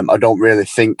 I don't really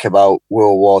think about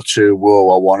World War II, World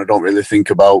War One. I don't really think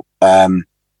about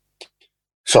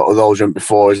sort of those went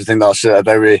before. I think that's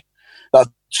that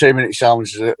 2-minute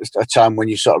silence is a time when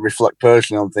you sort of reflect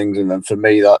personally on things, and then for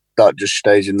me, that just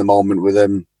stays in the moment with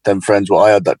them friends what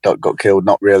I had that got killed,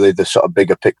 not really the sort of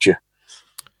bigger picture.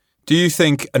 Do you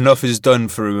think enough is done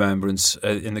for remembrance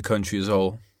in the country as a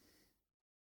whole?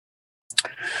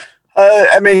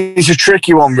 I mean, it's a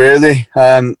tricky one, really.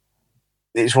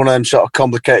 It's one of them sort of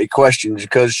complicated questions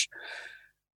because,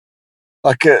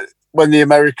 like, when the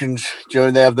Americans,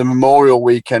 they have the Memorial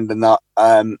Weekend and that,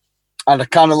 and I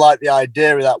kind of like the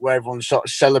idea of that, where everyone sort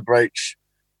of celebrates,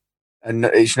 and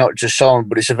it's not just song,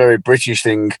 but it's a very British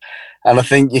thing, and I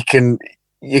think you can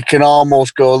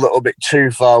almost go a little bit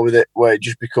too far with it, where it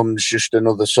just becomes just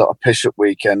another sort of piss up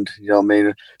weekend. You know what I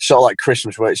mean? Sort of like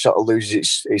Christmas, where it sort of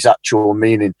loses its actual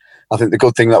meaning. I think the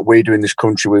good thing that we do in this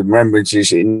country with Remembrance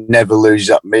is it never loses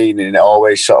that meaning. It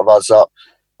always sort of has that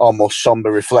almost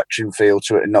somber reflection feel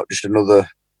to it, and not just another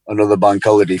bank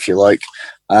holiday, if you like.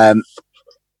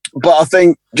 But I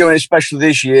think, especially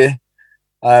this year,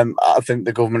 I think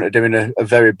the government are doing a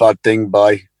very bad thing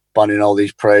by banning all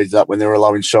these parades, that when they're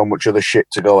allowing so much other shit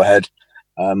to go ahead.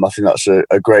 I think that's a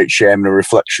great shame and a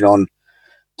reflection on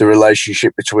the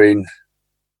relationship between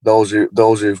those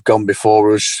who've gone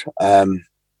before us,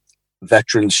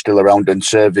 veterans still around and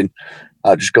serving.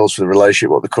 Just goes for the relationship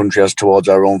what the country has towards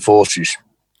our own forces.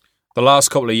 The last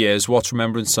couple of years, what's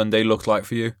Remembrance Sunday looked like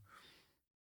for you?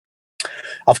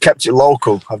 I've kept it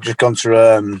local. I've just gone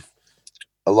to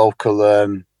a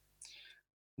local,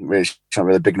 it's not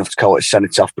really big enough to call it a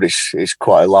cenotaph, but it's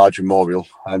quite a large memorial.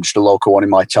 Just a local one in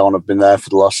my town. I've been there for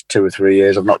the last 2 or 3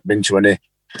 years. I've not been to any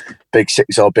big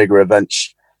cities or bigger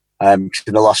events. In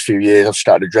the last few years, I've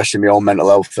started addressing my own mental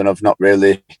health, and I've not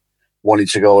really wanted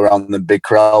to go around the big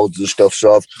crowds and stuff.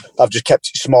 So I've just kept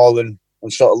it small and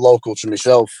sort of local to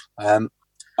myself. And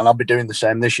I'll be doing the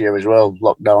same this year as well,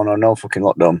 lockdown or no fucking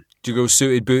lockdown. Do you go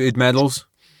suited, booted medals?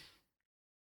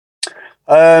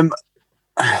 Last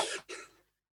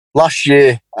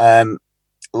year I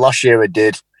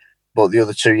did, but the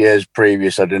other 2 years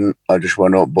previous I didn't. I just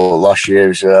went up. But last year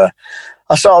was, I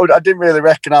didn't really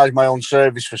recognise my own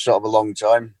service for sort of a long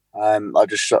time. It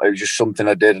was just something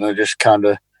I did, and I just kind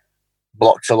of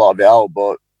blocked a lot of it out.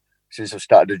 But since I've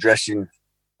started addressing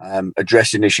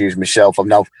issues myself,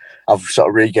 I've sort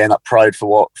of regained that pride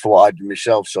for what I did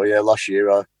myself. So yeah, last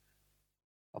year I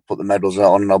put the medals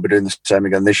on, and I'll be doing the same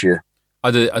again this year. I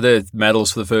did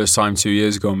medals for the first time 2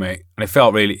 years ago, mate, and it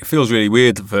feels really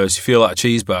weird at first. You feel like a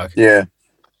cheese bag. Yeah.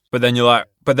 But then you're like,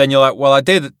 well, I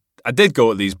did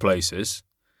go to these places,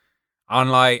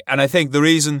 and I think the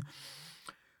reason,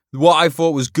 what I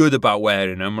thought was good about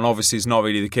wearing them, and obviously it's not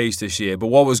really the case this year, but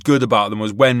what was good about them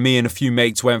was when me and a few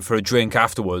mates went for a drink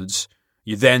afterwards,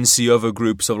 you then see other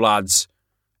groups of lads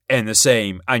in the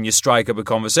same, and you strike up a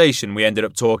conversation. We ended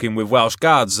up talking with Welsh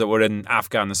Guards that were in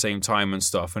Afghan the same time and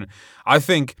stuff, and I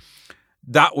think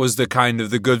that was the kind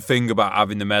of the good thing about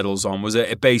having the medals on, was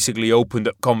it basically opened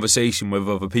up conversation with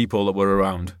other people that were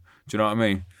around. Do you know what I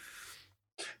mean?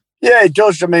 Yeah, it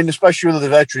does. I mean, especially with the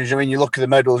veterans. I mean, you look at the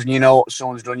medals and you know what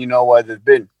someone's done, you know where they've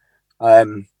been.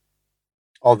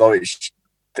 Although it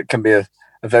can be a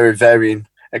very varying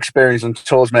experience, and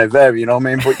tours may vary, you know what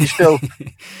I mean? But you still,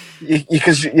 you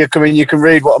can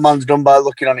read what a man's done by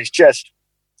looking on his chest,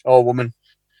 or woman.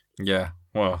 Yeah,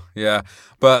 well, yeah.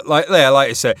 But like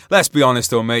I say, let's be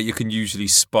honest though, mate, you can usually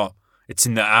spot. It's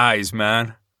in the eyes,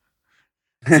 man.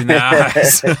 It's in the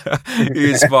eyes. You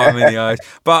can spot them in the eyes.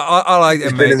 But I like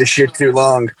it, mate. Been in the shit too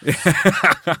long.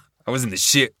 I was in the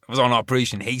shit. I was on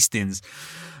Operation Hastings.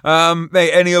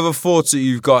 Mate, any other thoughts that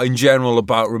you've got in general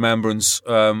about Remembrance,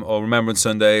 or Remembrance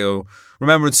Sunday, or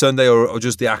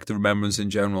just the act of remembrance in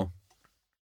general?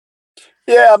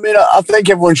 Yeah, I mean, I think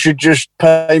everyone should just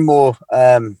pay more,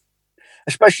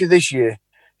 especially this year.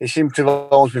 It seems to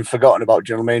have always been forgotten about.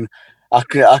 Do you know what I mean? I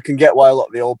can get why a lot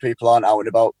of the old people aren't out and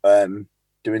about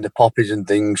doing the poppies and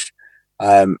things,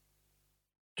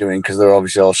 because they're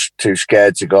obviously all too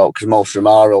scared to go out, because most of them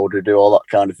are older to do all that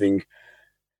kind of thing.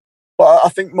 But I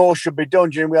think more should be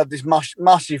done. We had this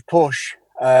massive push,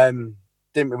 didn't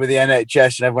we, with the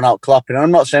NHS and everyone out clapping. And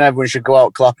I'm not saying everyone should go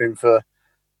out clapping for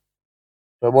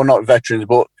well, not veterans,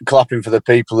 but clapping for the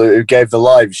people who gave their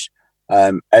lives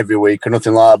every week or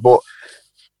nothing like that. But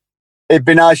it'd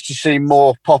be nice to see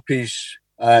more poppies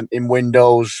in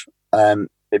windows.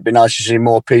 It'd be nice to see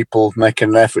more people making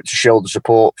an effort to show the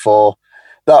support for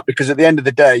that, because at the end of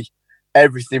the day,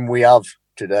 everything we have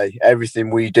today,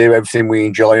 everything we do, everything we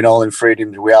enjoy, and all the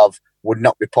freedoms we have would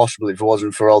not be possible if it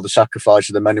wasn't for all the sacrifice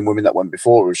of the men and women that went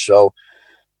before us. So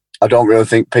I don't really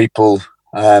think people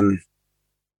have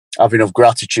enough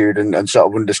gratitude and sort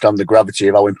of understand the gravity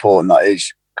of how important that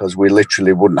is, because we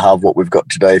literally wouldn't have what we've got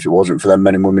today if it wasn't for them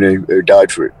men and women who died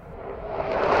for it.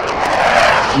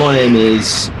 My name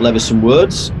is Levison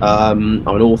Woods. I'm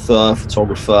an author,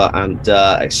 photographer and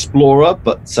explorer,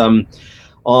 but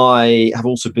I have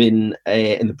also been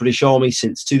in the British Army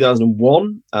since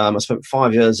 2001. I spent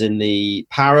 5 years in the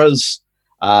Paras,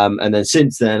 and then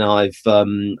since then I've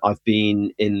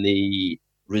been in the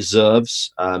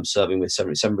reserves, serving with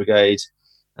 77 Brigade,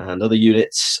 and other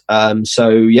units. So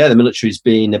yeah, the military's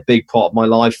been a big part of my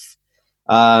life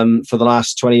for the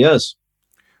last 20 years.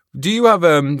 Do you have,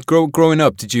 growing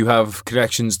up, did you have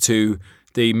connections to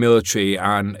the military?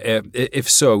 And if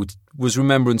so, was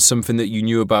remembrance something that you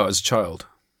knew about as a child?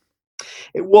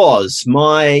 It was.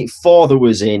 My father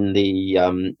was in the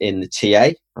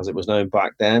TA, as it was known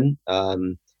back then,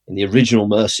 in the original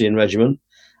Mercian Regiment.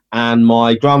 And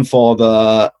my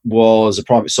grandfather was a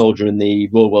private soldier in the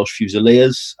Royal Welsh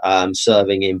Fusiliers,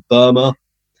 serving in Burma.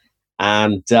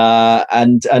 And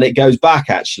it goes back,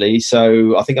 actually.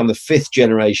 So I think I'm the 5th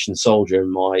generation soldier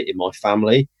in my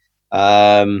family.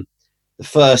 The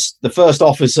first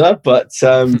officer, but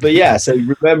yeah. So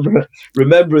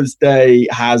Remembrance Day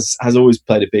has always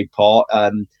played a big part.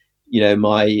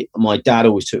 My dad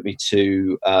always took me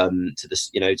to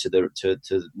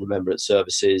Remembrance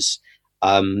services.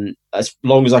 As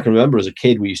long as I can remember, as a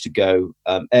kid, we used to go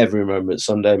every Remembrance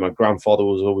Sunday. My grandfather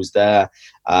was always there.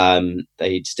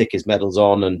 They'd stick his medals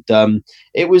on, and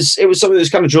it was something that was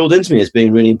kind of drilled into me as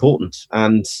being really important.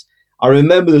 And I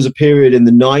remember there was a period in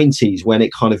the 90s when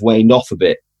it kind of waned off a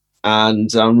bit,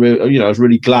 and I was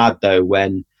really glad though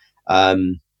when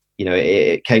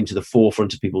it came to the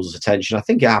forefront of people's attention. I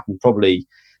think it happened probably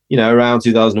around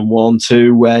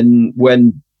 2001-2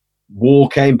 when war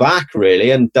came back,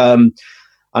 really, and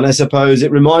I suppose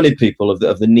it reminded people of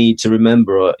the need to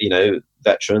remember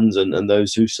veterans and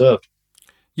those who served.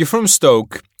 You're from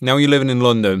Stoke, now you're living in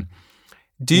London.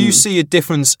 Do you see a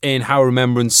difference in how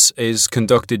remembrance is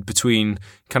conducted between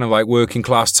kind of like working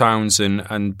class towns and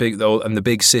the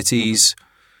big cities?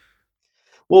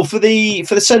 Well, for the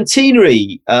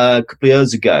centenary a couple of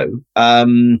years ago,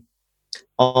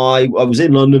 I was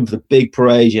in London for the big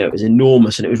parade. It was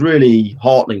enormous, and it was really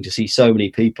heartening to see so many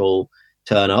people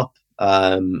turn up.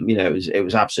 It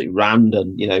was absolutely rammed,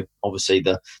 and obviously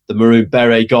the maroon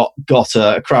beret got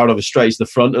a crowd of us straight to the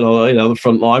front and the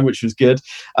front line, which was good.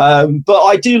 But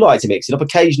I do like to mix it up.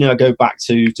 Occasionally, I go back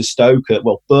to Stoke,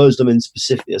 Burslem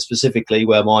specifically,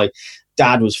 where my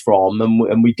dad was from,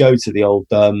 and we go to the old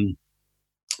the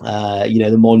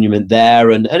monument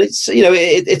there, and it's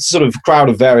it's sort of a crowd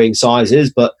of varying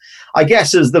sizes. But I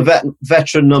guess as the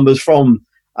veteran numbers from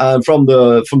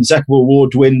the Second World War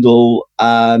dwindle,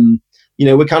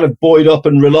 we're kind of buoyed up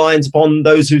and reliant upon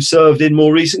those who served in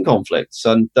more recent conflicts,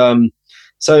 and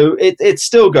so it's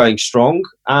still going strong,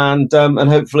 and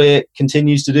hopefully it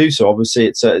continues to do so. Obviously,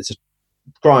 it's a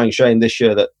crying shame this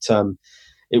year that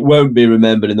it won't be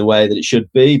remembered in the way that it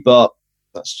should be, but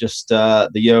that's just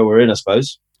the year we're in, I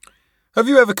suppose. Have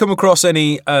you ever come across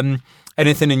anything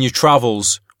in your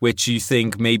travels which you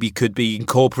think maybe could be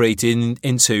incorporated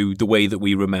into the way that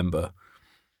we remember?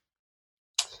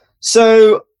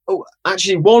 So,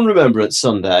 actually, one Remembrance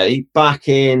Sunday back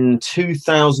in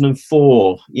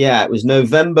 2004. Yeah, it was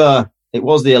November. It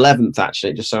was the 11th,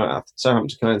 actually. It just so happened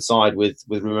to coincide with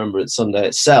Remembrance Sunday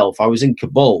itself. I was in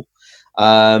Kabul,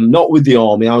 not with the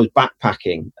army. I was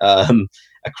backpacking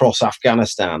across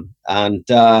Afghanistan,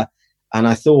 and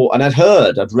I thought, and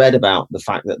I'd read about the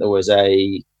fact that there was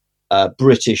a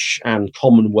British and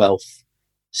Commonwealth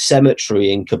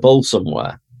cemetery in Kabul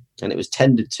somewhere, and it was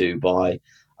tended to by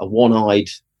a one-eyed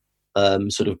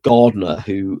sort of gardener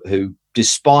who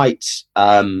despite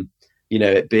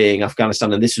it being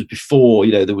Afghanistan, and this was before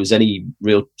there was any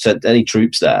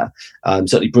troops there,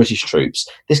 certainly British troops.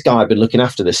 This guy had been looking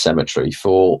after this cemetery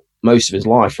for most of his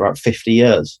life, for about 50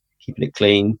 years, keeping it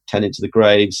clean, tending to the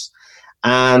graves,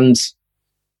 and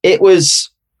it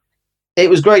was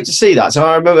great to see that. So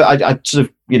I remember I sort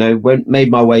of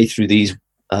made my way through these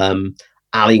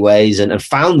alleyways and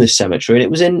found this cemetery, and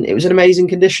it was in amazing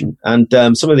condition. And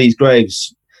some of these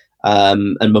graves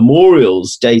and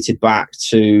memorials dated back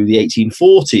to the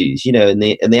 1840s. In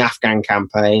the Afghan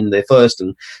campaign, the first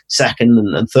and second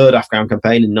and third Afghan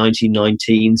campaign in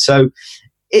 1919. So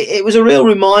it was a real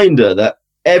reminder that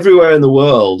everywhere in the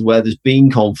world where there's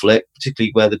been conflict, particularly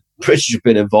where the British have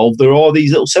been involved, there are these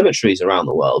little cemeteries around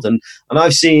the world, and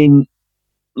I've seen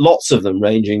lots of them,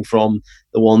 ranging from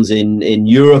the ones in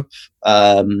Europe,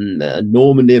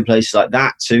 Normandy and places like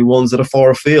that, to ones that are far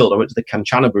afield. I went to the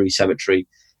Kanchanaburi Cemetery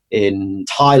in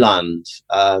Thailand,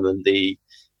 and the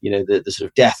sort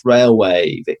of death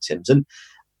railway victims, and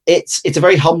it's a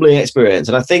very humbling experience.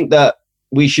 And I think that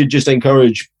we should just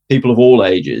encourage people of all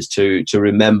ages to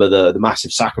remember the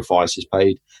massive sacrifices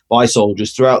paid by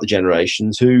soldiers throughout the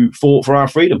generations who fought for our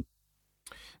freedom.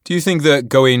 Do you think that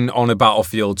going on a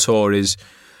battlefield tour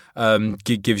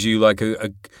gives you like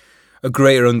a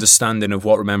greater understanding of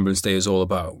what Remembrance Day is all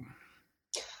about?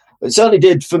 It certainly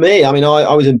did for me. I mean,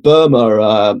 I was in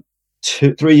Burma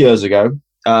 3 years ago,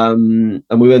 and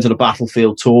we went on a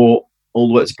battlefield tour. all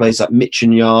the way to places like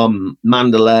Michigan,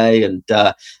 Mandalay, and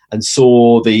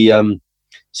saw the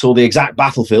exact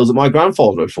battlefields that my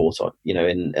grandfather had fought on,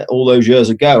 in all those years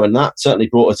ago. And that certainly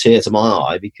brought a tear to my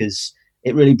eye, because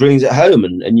it really brings it home.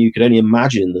 And you can only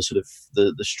imagine the sort of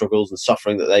the struggles and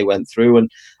suffering that they went through.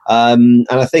 And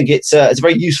I think it's a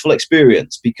very useful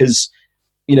experience, because,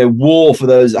 war, for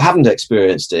those that haven't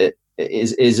experienced it,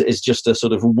 is just a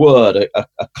sort of word,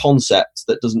 a concept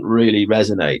that doesn't really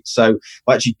resonate. So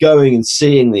by actually going and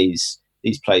seeing these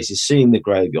places, seeing the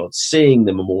graveyards, seeing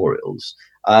the memorials,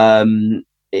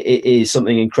 it is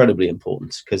something incredibly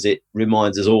important, because it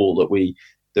reminds us all that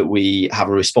we have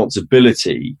a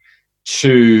responsibility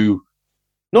to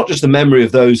not just the memory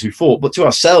of those who fought, but to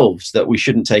ourselves, that we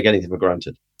shouldn't take anything for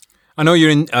granted. I know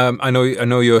you're in. I know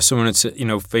you're someone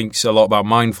that thinks a lot about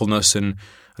mindfulness and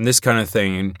this kind of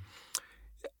thing. And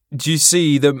do you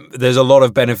see that there's a lot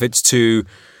of benefits to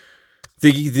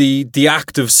the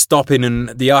act of stopping, and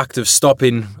the act of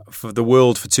stopping for the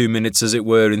world for 2 minutes, as it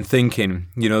were, and thinking?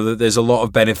 That there's a lot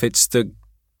of benefits to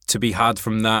be had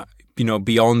from that.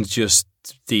 Beyond just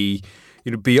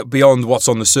beyond what's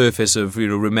on the surface of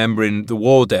remembering the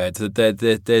war dead.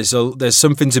 That there's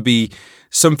something to be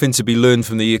learned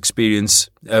from the experience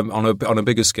on a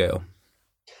bigger scale.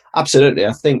 Absolutely,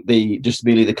 I think just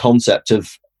merely the concept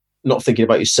of not thinking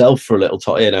about yourself for a little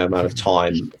amount of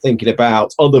time, thinking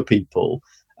about other people,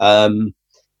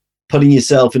 putting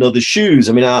yourself in other shoes.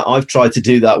 I mean, I've tried to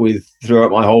do that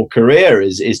throughout my whole career,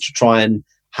 is to try and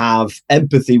have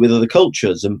empathy with other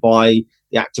cultures, and by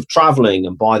the act of traveling,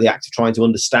 and by the act of trying to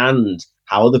understand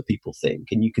how other people think.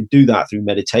 And you can do that through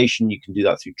meditation, you can do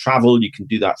that through travel, you can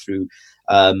do that through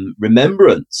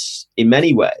remembrance in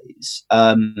many ways.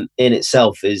 In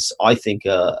itself is, I think,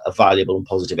 a valuable and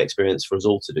positive experience for us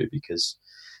all to do, because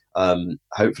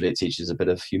hopefully it teaches a bit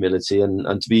of humility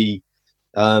and to be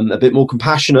a bit more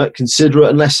compassionate, considerate,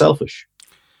 and less selfish.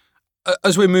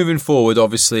 As we're moving forward,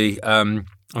 obviously,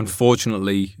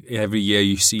 unfortunately, every year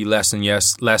you see less and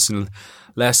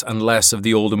less of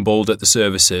the old and bold at the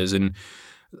services, and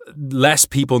less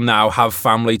people now have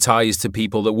family ties to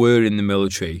people that were in the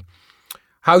military.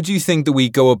 How do you think that we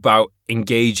go about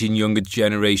engaging younger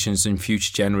generations and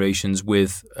future generations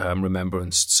with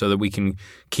remembrance, so that we can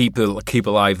keep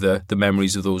alive the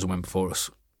memories of those who went before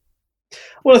us?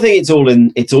 Well, I think it's all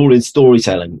in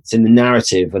storytelling. It's in the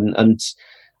narrative, and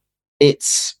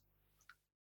it's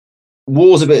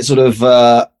war's a bit sort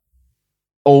of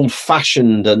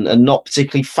old-fashioned and not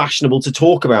particularly fashionable to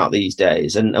talk about these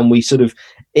days, and we sort of,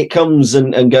 it comes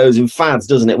and goes in fads,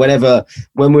 doesn't it? When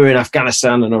we were in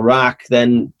Afghanistan and Iraq,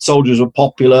 then soldiers were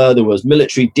popular, there was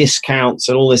military discounts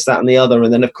and all this, that and the other,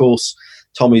 and then of course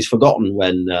Tommy's forgotten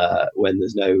when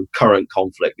there's no current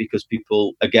conflict, because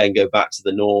people again go back to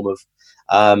the norm of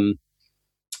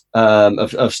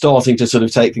starting to sort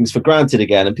of take things for granted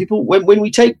again. And people, when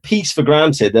we take peace for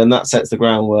granted, then that sets the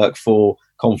groundwork for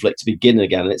conflict to begin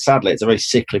again. And sadly, it's a very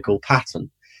cyclical pattern.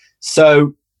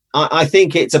 So I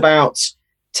think it's about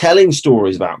telling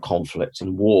stories about conflict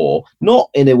and war, not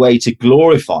in a way to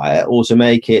glorify it or to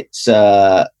make it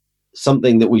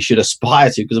something that we should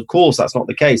aspire to, because of course that's not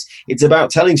the case. It's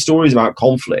about telling stories about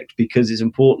conflict, because it's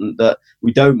important that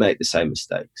we don't make the same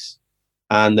mistakes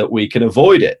and that we can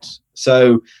avoid it.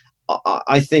 So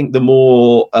I think the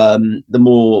more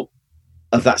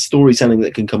of that storytelling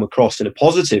that can come across in a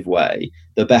positive way,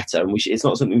 the better. And it's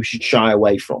not something we should shy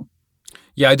away from.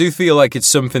 Yeah, I do feel like it's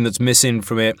something that's missing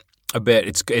from it a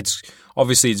bit. It's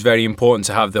obviously it's very important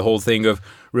to have the whole thing of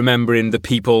remembering the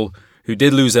people who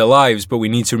did lose their lives, but we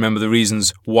need to remember the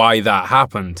reasons why that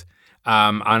happened.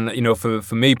 And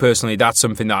for me personally, that's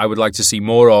something that I would like to see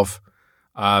more of,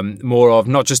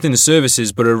 not just in the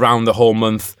services, but around the whole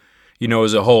month.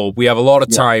 As a whole, we have a lot of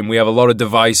time, we have a lot of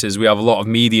devices, we have a lot of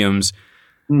mediums.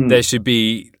 There should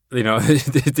be,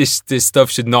 this stuff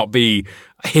should not be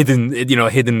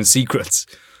hidden secrets.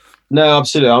 No,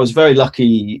 absolutely. I was very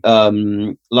lucky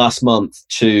last month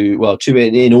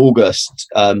in August.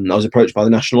 I was approached by the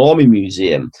National Army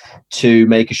Museum to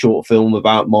make a short film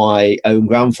about my own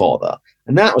grandfather.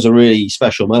 And that was a really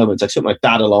special moment. I took my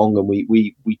dad along, and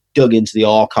we dug into the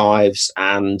archives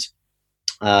and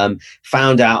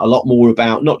found out a lot more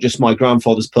about not just my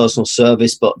grandfather's personal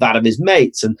service, but that of his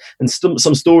mates, and some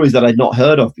stories that I'd not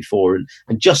heard of before,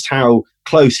 and just how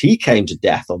close he came to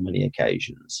death on many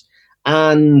occasions.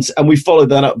 And we followed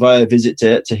that up by a visit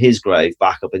to his grave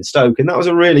back up in Stoke. And that was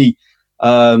a really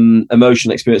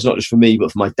emotional experience, not just for me,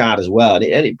 but for my dad as well. And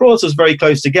it brought us very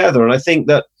close together. And I think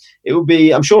that it would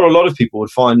be, I'm sure a lot of people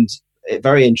would find it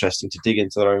very interesting to dig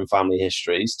into their own family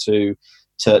histories, to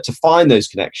find those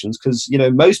connections, because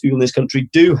most people in this country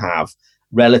do have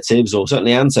relatives or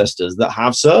certainly ancestors that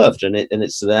have served, and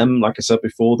it's to them, like I said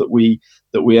before, that we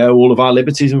owe all of our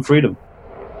liberties and freedom.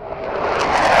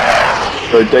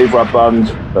 So Dave Radband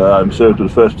served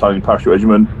with the 1st Battalion Parachute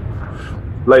Regiment.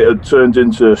 Later turned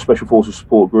into Special Forces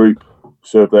Support Group.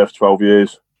 Served there for 12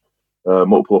 years.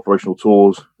 Multiple operational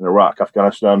tours in Iraq,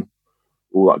 Afghanistan,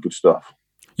 all that good stuff.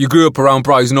 You grew up around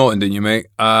Brize Norton, didn't you, mate?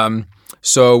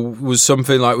 So was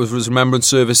Remembrance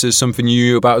Services something you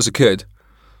knew about as a kid?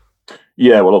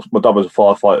 Yeah, well, my dad was a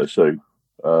firefighter, so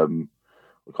I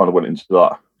kind of went into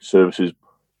that services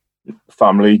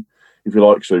family, if you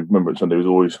like. So Remembrance Sunday was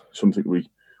always something we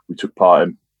took part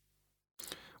in.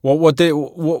 What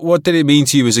did it mean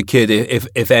to you as a kid,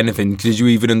 if anything? Did you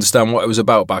even understand what it was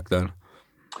about back then?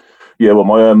 Yeah,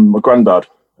 well, my granddad,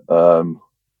 well,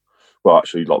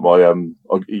 actually, like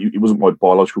he wasn't my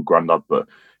biological granddad, but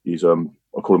he's I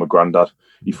call him a granddad.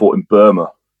 He fought in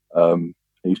Burma.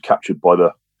 He was captured by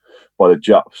the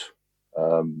Japs.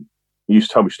 He used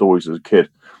to tell me stories as a kid.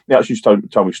 He actually used to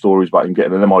tell me stories about him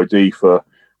getting an MID for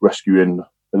rescuing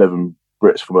 11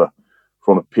 Brits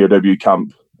from a POW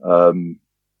camp.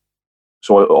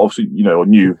 So I obviously, I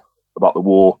knew about the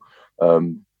war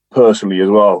personally as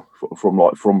well from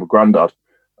a granddad.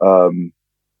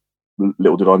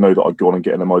 Little did I know that I'd go on and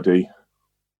get an MID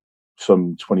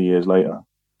some 20 years later.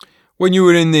 When you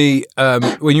were in the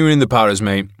Paras,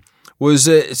 mate, was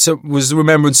the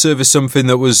Remembrance Service something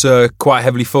that was quite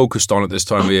heavily focused on at this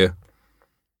time of year?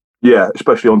 Yeah,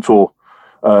 especially on tour.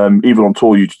 Even on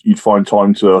tour, you'd find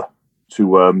time to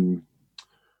do a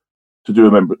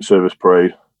Remembrance Service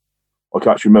parade. I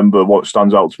can actually remember what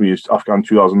stands out to me is Afghan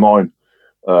 2009.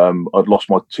 I'd lost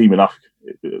my team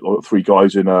in 3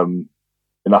 guys in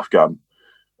Afghan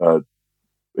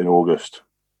in August.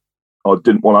 I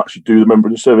didn't want to actually do the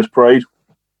Remembrance Service parade,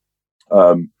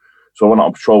 so I went out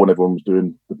on patrol when everyone was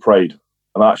doing the parade,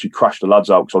 and I actually crashed the lads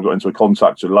out because I got into a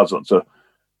contact. So the lads had to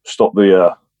stop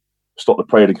the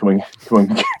parade and come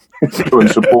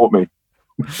and support me.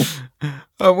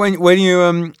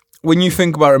 When you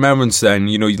think about Remembrance, then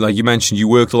like you mentioned, you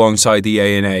worked alongside the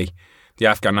ANA, the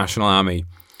Afghan National Army.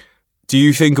 Do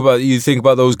you think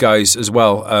about those guys as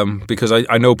well? Because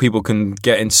I know people can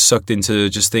get sucked into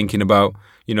just thinking about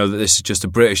that this is just a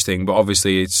British thing, but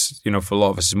obviously it's for a lot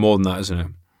of us it's more than that, isn't it?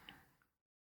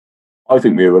 I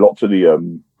think we owe a lot to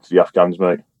the Afghans,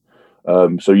 mate.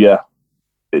 So yeah,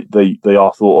 they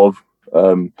are thought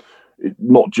of,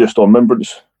 not just on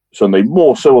Remembrance Sunday,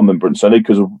 more so on Remembrance Sunday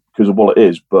because of what it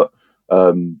is, but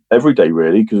every day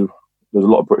really, because there's a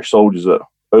lot of British soldiers that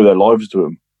owe their lives to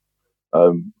them.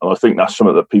 And I think that's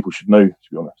something that people should know, to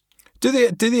be honest. Do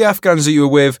the Afghans that you were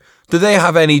with, do they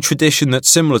have any tradition that's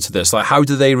similar to this? Like, how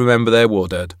do they remember their war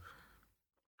dead?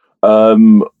 I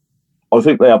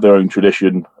think they have their own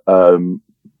tradition,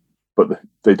 but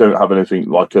they don't have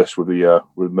anything like us with the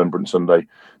Remembrance Sunday.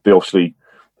 They obviously,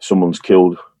 someone's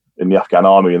killed in the Afghan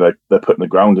army and they're put in the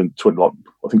ground in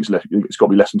I think it's got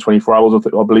to be less than 24 hours.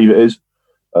 I believe it is,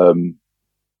 and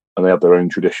they have their own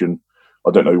tradition. I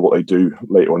don't know what they do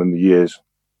later on in the years.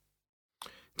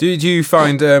 Do you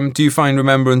find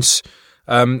Remembrance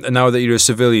now that you're a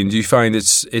civilian? Do you find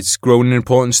it's grown in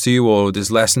importance to you, or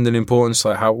there's lessened in importance?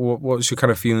 Like what's your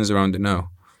kind of feelings around it now?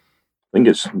 I think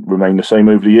it's remained the same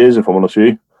over the years. If I'm honest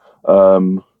with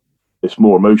you, it's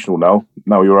more emotional now.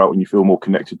 Now you're out and you feel more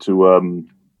connected to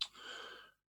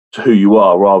who you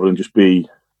are, rather than just being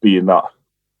that,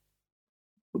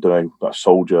 I don't know, that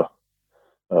soldier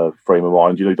frame of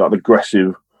mind. That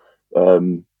aggressive.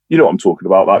 You know what I'm talking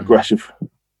about? That aggressive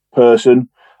person.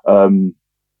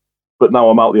 But now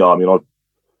I'm out of the army and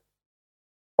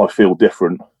I feel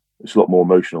different. It's a lot more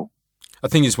emotional. I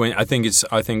think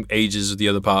age is the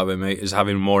other part of it, mate, is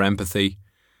having more empathy,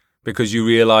 because you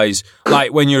realise,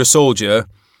 like, when you're a soldier,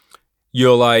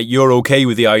 you're okay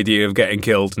with the idea of getting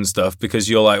killed and stuff, because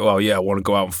you're like, well, yeah, I want to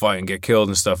go out and fight and get killed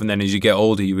and stuff. And then as you get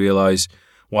older, you realise,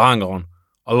 well, hang on,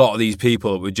 a lot of these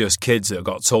people were just kids that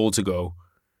got told to go.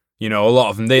 A lot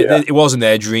of them, it wasn't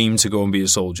their dream to go and be a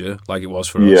soldier like it was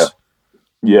for us.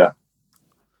 Yeah.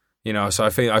 So I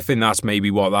think that's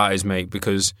maybe what that is, mate,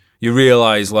 because you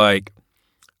realise, like,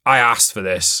 I asked for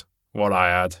this, what I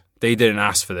had. They didn't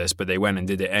ask for this, but they went and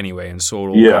did it anyway and saw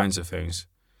all kinds of things.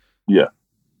 Yeah.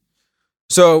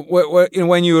 So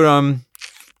when you were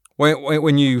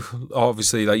when you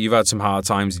obviously, like, you've had some hard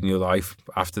times in your life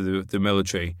after the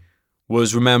military,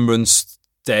 was Remembrance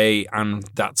Day and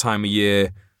that time of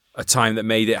year a time that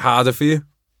made it harder for you?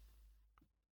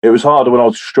 It was harder when I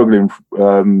was struggling,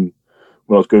 when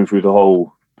I was going through the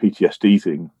whole PTSD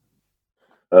thing.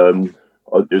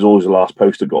 It was always the last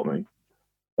post that got me.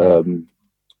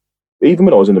 Even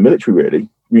when I was in the military, really,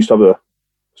 we used to have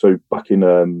So back in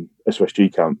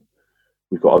SOSG camp,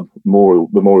 we've got a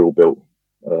memorial built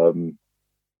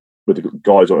with the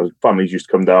guys on it. Families used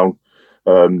to come down,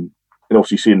 and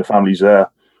obviously seeing the families there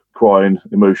crying,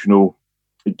 emotional,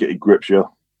 it grips you.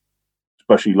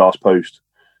 Especially last post.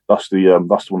 That's the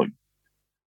one that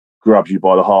grabs you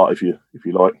by the heart, if you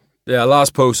like. Yeah,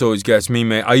 last post always gets me,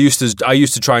 mate. I used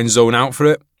to try and zone out for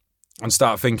it and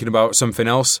start thinking about something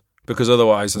else, because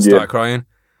otherwise I'd start crying.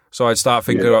 So I'd start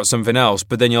thinking about something else,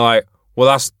 but then you're like, well,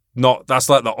 that's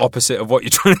like the opposite of what you're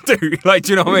trying to do. Like,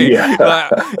 do you know what I mean? Yeah.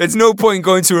 Like, it's no point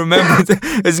going to remembrance.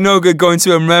 It's no good going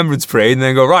to a remembrance parade and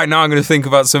then go, right, now I'm going to think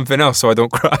about something else so I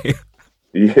don't cry.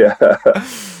 Yeah.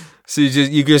 So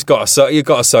you just gotta suck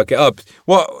it up.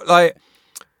 What, like,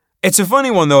 it's a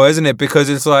funny one though, isn't it? Because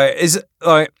it's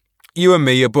like you and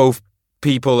me are both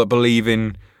people that believe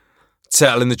in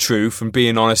telling the truth and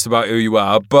being honest about who you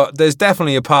are, but there's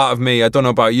definitely a part of me, I don't know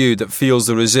about you, that feels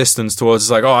the resistance towards,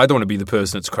 it's like, oh, I don't want to be the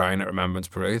person that's crying at Remembrance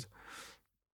Parade.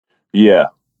 Yeah.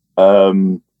 I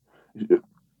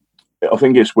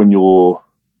think it's when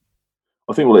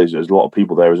I think what it is, there's a lot of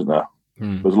people there, isn't there?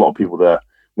 There's a lot of people there.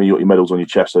 When you got your medals on your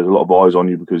chest, there's a lot of eyes on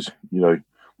you because, well,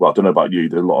 I don't know about you,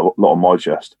 there's a lot on my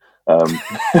chest.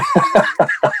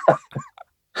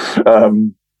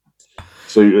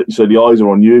 So the eyes are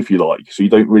on you, if you like. So you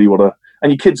don't really want to,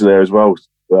 and your kids are there as well.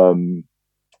 And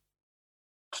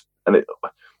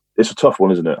it's a tough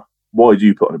one, isn't it? Why do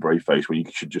you put on a brave face when you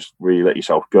should just really let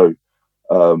yourself go?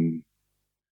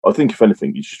 I think if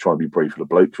anything, you just try and be brave for the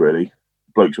blokes. Really,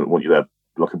 blokes don't want you there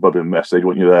like a bubbling mess. They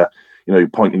want you there,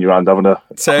 pointing your hand, having a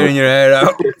tearing your hair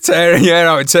out,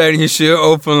 tearing your shirt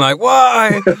open. Like,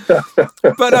 why?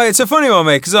 But it's a funny one,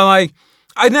 mate, because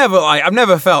I've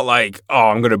never felt like, oh,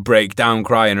 I'm going to break down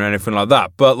crying or anything like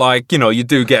that. But you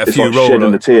do get a few like rollers.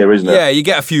 Shedding the tear, isn't it? Yeah, you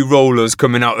get a few rollers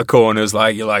coming out the corners.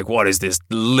 Like, you're like, what is this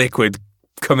liquid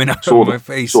coming out of my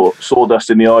face? Sawdust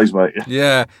in the eyes, mate.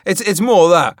 Yeah, it's more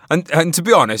that. And to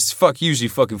be honest, usually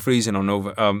fucking freezing on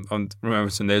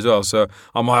Remembrance Day as well. So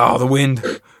I'm like, oh, the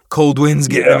wind, cold winds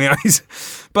getting in my eyes.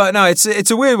 But no,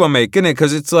 it's a weird one, mate, isn't it?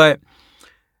 Because it's like,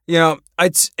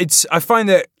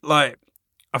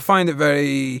 I find it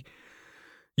very,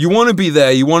 you want to be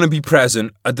there, you want to be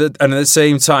present, and at the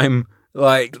same time,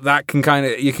 like,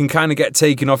 you can kind of get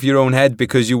taken off your own head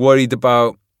because you're worried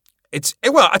about,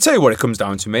 well, I tell you what it comes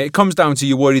down to, mate. It comes down to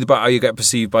you're worried about how you get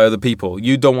perceived by other people.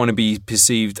 You don't want to be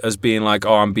perceived as being like,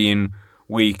 oh, I'm being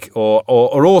weak, or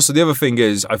also the other thing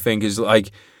is, I think, is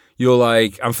like, you're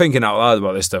like, I'm thinking out loud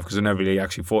about this stuff because I never really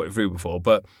actually thought it through before,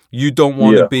 but you don't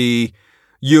want to be,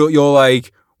 you're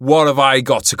like, what have I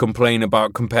got to complain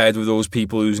about compared with those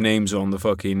people whose names are on the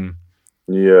fucking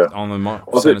on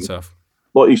the cenotaph?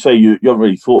 Like you say, you haven't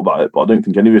really thought about it, but I don't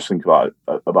think any of us think about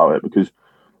it because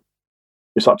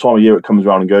it's that time of year it comes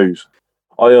around and goes.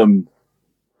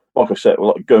 Like I said,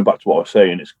 going back to what I was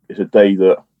saying, it's a day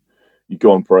that you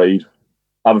go on parade,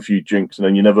 have a few drinks, and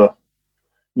then you never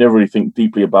really think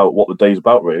deeply about what the day's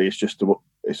about. Really, it's just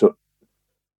as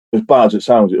bad as it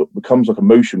sounds, it becomes like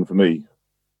emotion for me.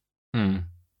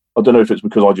 I don't know if it's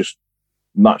because I just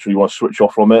naturally want to switch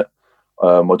off from it.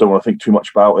 I don't want to think too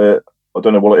much about it. I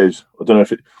don't know what it is. I don't know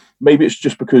if maybe it's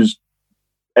just because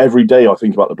every day I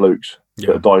think about the blokes that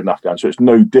have died in Afghan, so it's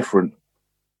no different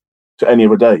to any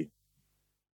other day.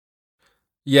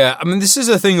 Yeah, I mean, this is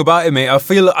the thing about it, mate. I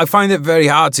find it very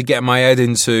hard to get my head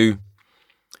into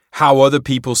how other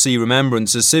people see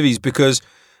Remembrance as civvies, because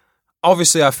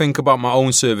obviously, I think about my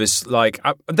own service. Like,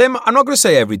 I'm not going to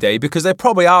say every day because there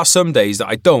probably are some days that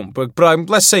I don't. But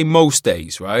let's say most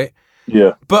days, right?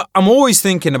 Yeah. But I'm always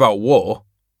thinking about war.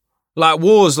 Like,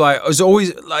 war's like, as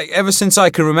always, like, ever since I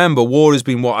can remember, war has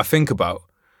been what I think about.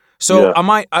 So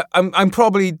I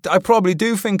probably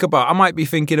do think about. I might be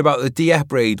thinking about the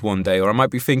Dieppe raid one day, or I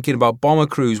might be thinking about bomber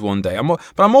crews one day.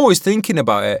 But I'm always thinking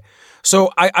about it.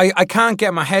 So I can't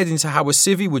get my head into how a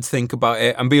civvy would think about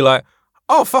it and be like,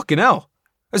 oh, fucking hell.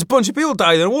 There's a bunch of people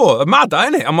died in a war. They're mad,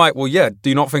 isn't it? I'm like, well, yeah, do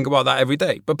you not think about that every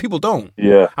day? But people don't.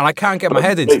 Yeah. And I can't get my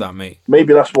head into that, mate.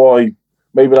 Maybe that's why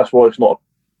it's not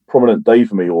a prominent day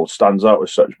for me or stands out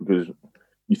as such, because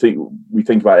we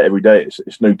think about it every day.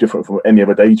 It's no different from any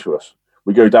other day to us.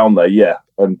 We go down there,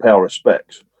 and pay our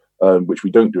respects, which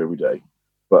we don't do every day.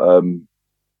 But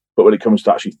when it comes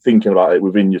to actually thinking about it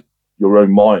within your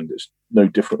own mind, it's no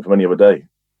different from any other day.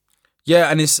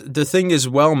 Yeah, and it's the thing as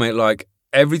well, mate, like,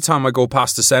 every time I go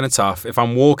past the cenotaph, if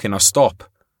I'm walking, I stop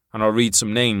and I'll read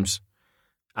some names.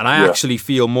 And I actually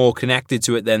feel more connected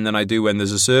to it then than I do when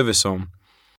there's a service on.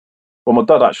 Well, my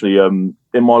dad actually, in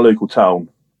my local town,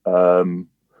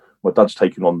 my dad's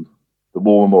taken on the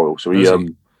war memorial. So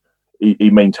he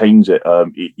maintains it.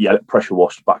 He had it pressure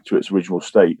washed back to its original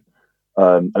state,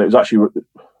 and it was actually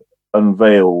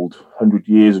unveiled 100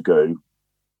 years ago,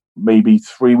 maybe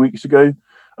 3 weeks ago,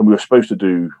 and we were supposed to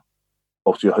do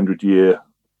obviously a 100-year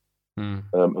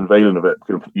unveiling of it. We're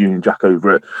going to put Union Jack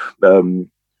over it,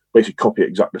 basically copy it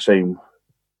exactly the same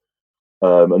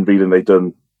unveiling they'd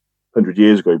done 100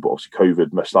 years ago, but obviously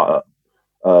COVID messed that up.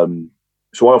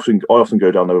 So I often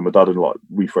go down there with my dad and like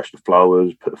refresh the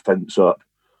flowers, put the fence up,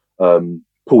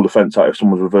 pull the fence out if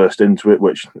someone's reversed into it,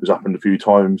 which has happened a few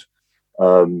times.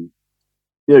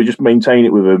 Just maintain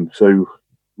it with him. So,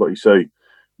 like you say,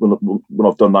 when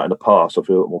I've done that in the past, I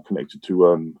feel a lot more connected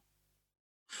to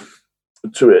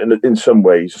it in some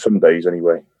ways, some days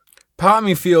anyway. Part of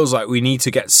me feels like we need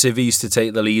to get civvies to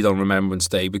take the lead on Remembrance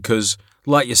Day because,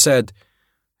 like you said,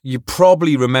 you're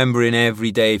probably remembering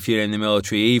every day if you're in the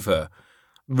military either.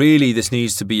 Really, this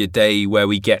needs to be a day where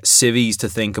we get civvies to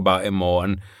think about it more.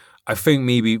 And I think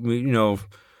maybe,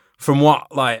 from what,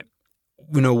 I've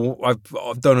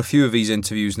done a few of these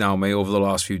interviews now, mate, over the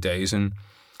last few days, and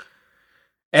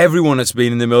everyone that's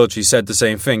been in the military said the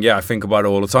same thing. Yeah, I think about it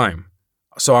all the time.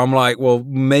 So I'm like, well,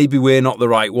 maybe we're not the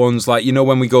right ones. Like,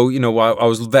 when we go, I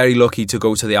was very lucky to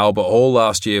go to the Albert Hall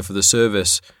last year for the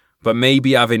service, but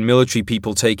maybe having military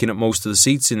people taking up most of the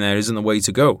seats in there isn't the way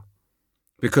to go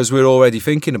because we're already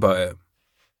thinking about it.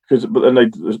 But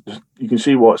then you can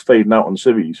see why it's fading out on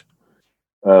civvies.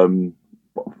 Probably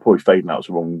fading out is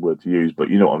the wrong word to use, but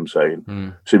you know what I'm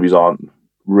saying. Civvies aren't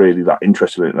really that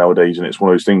interested in it nowadays, and it's one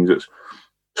of those things that's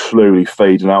slowly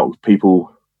fading out.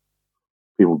 People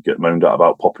get moaned at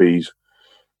about poppies,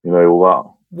 all that.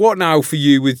 What now for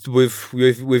you with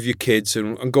your kids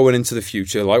and going into the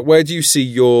future? Like, where do you see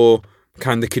your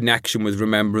kind of connection with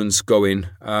remembrance going?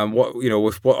 What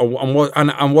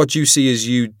do you see as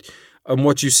you, and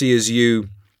what do you see as you,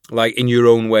 like in your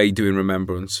own way doing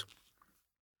remembrance?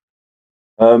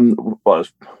 Well, I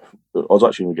was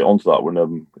actually going to get onto that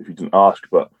when if you didn't ask,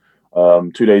 but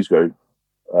 2 days ago,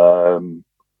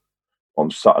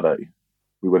 on Saturday,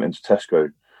 we went into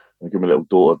Tesco and gave my little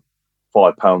daughter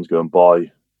 £5 go and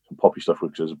buy some poppy stuff,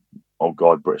 which is old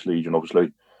guide British Legion,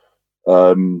 obviously.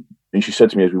 And she said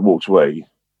to me as we walked away,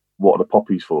 "What are the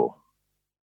poppies for?"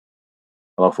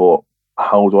 And I thought,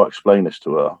 how do I explain this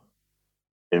to her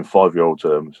in 5-year-old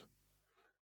terms?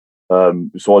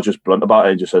 So I just blunt about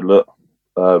it and just said, look,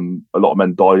 a lot of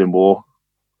men died in war.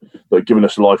 They're giving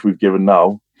us the life we've given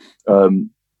now.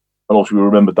 And also we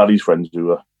remember Daddy's friends who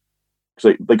were,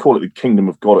 because they call it the Kingdom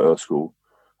of God at her school,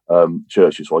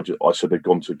 churches. So I said they'd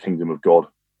gone to the Kingdom of God,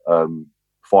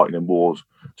 fighting in wars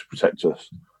to protect us.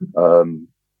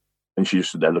 And she just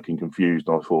stood there looking confused.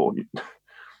 And I thought,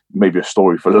 maybe a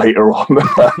story for later on.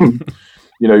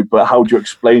 But how do you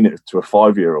explain it to a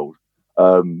 5-year-old?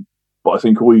 But I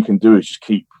think all you can do is just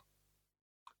keep,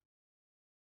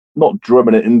 not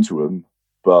drumming it into them,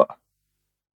 but,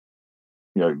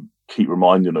 keep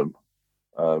reminding them.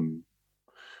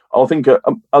 I think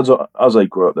as they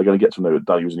grow up, they're going to get to know that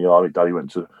Daddy was in the army. Daddy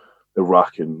went to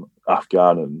Iraq and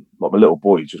Afghan, and like my little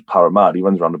boy, he's just para mad. He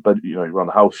runs around the bed, around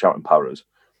the house shouting paras.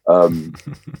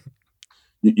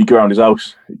 You go around his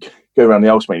house, go around the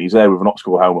house, mate. He's there with an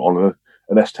Oxcore helmet on,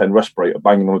 an S10 respirator,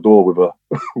 banging on the door with a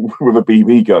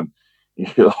BB gun.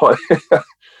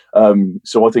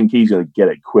 So I think he's going to get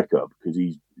it quicker because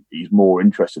he's more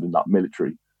interested in that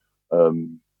military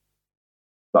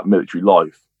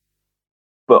life.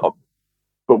 But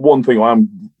one thing I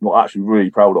am not actually really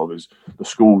proud of is the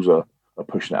schools are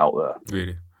pushing it out there.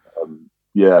 Really?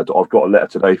 I've got a letter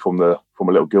today from a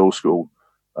little girls' school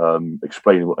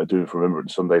explaining what they're doing for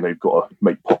Remembrance Sunday. And they've got to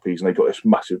make poppies, and they've got this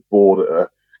massive board that they're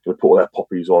going to put all their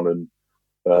poppies on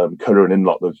and colouring in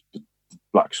like the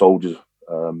black soldiers,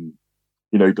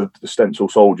 the stencil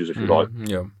soldiers, if you like.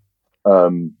 Yeah.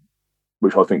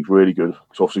 Which I think is really good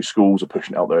because obviously schools are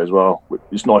pushing it out there as well.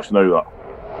 It's nice to know that.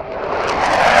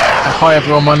 Hi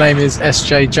everyone, my name is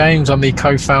SJ James. I'm the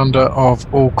co-founder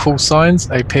of All Call Signs,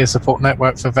 a peer support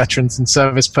network for veterans and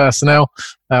service personnel.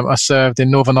 I served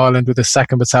in Northern Ireland with the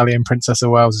 2nd Battalion, Princess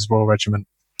of Wales's Royal Regiment.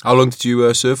 How long did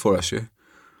you serve for, SJ?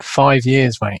 5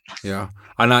 years, mate. Yeah.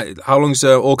 And how long's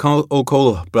All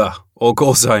Call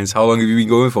Signs? How long have you been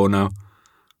going for now?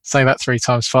 Say that 3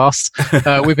 times fast.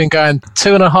 We've been going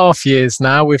 2.5 years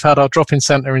now. We've had our drop-in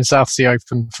centre in Southsea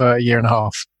open for 1.5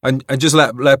 years. And just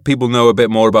let people know a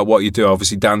bit more about what you do.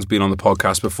 Obviously, Dan's been on the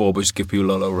podcast before, but just give people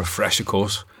a little refresher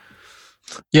course.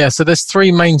 Yeah, so there's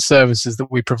 3 main services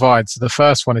that we provide. So the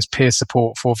first one is peer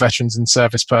support for veterans and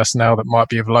service personnel that might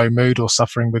be of low mood or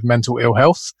suffering with mental ill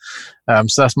health.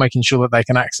 So that's making sure that they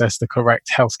can access the correct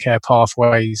healthcare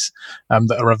pathways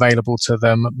that are available to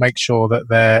them, make sure that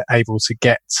they're able to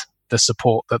get the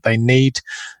support that they need.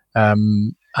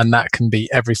 And that can be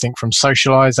everything from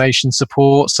socialization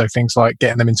support, so things like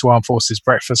getting them into armed forces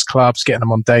breakfast clubs, getting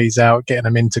them on days out, getting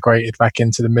them integrated back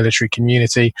into the military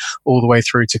community, all the way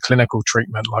through to clinical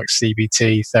treatment like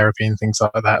CBT therapy and things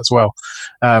like that as well.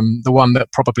 The one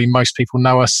that probably most people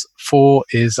know us for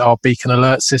is our beacon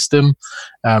alert system.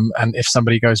 And if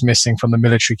somebody goes missing from the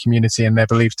military community and they're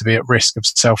believed to be at risk of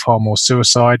self-harm or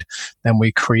suicide, then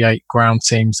we create ground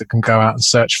teams that can go out and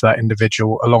search for that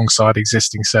individual alongside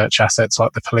existing search assets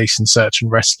like the police and search and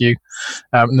rescue.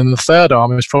 And then the third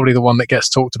arm is probably the one that gets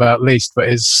talked about least, but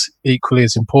is equally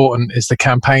as important, is the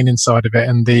campaigning side of it,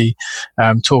 and the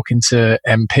talking to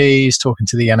MPs, talking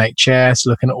to the NHS,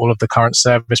 looking at all of the current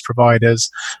service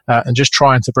providers, and just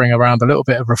trying to bring around a little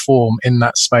bit of reform in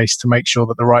that space to make sure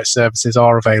that the right services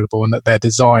are available and that they're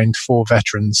designed for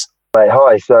veterans.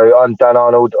 Hi, so I'm Dan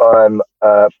Arnold. I'm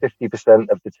 50%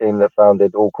 of the team that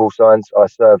founded All Call Signs. I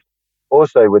served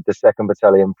also with the 2nd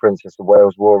Battalion Princess of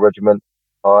Wales War Regiment.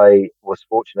 I was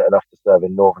fortunate enough to serve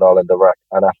in Northern Ireland, Iraq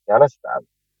and Afghanistan.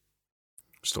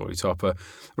 Story topper.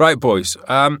 Right, boys.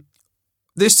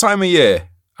 This time of year,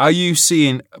 are you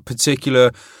seeing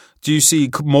do you see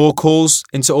more calls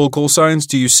into All Call Signs?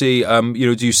 Do you see,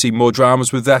 do you see more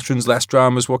dramas with veterans, less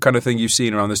dramas? What kind of thing you've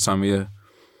seen around this time of year?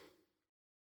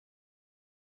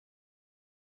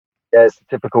 Yeah, it's a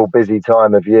typical busy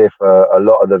time of year for a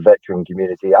lot of the veteran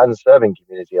community and serving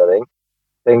community, I think.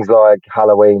 Things like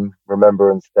Halloween,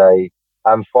 Remembrance Day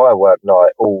and Firework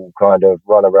Night all kind of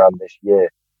run around this year,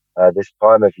 this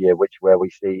time of year, where we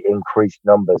see increased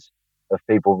numbers of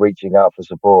people reaching out for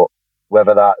support,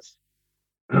 whether that's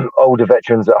older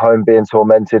veterans at home being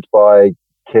tormented by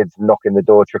kids knocking the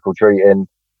door trick-or-treating,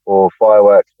 or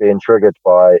fireworks being triggered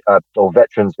by, or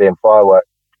veterans being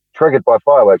triggered by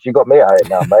fireworks. You got me at it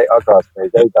now, mate. I can't say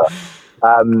it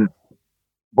either.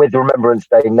 With Remembrance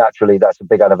Day, naturally, that's a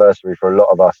big anniversary for a lot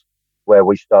of us, where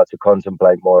we start to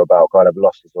contemplate more about kind of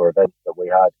losses or events that we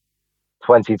had.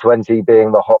 2020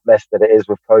 being the hot mess that it is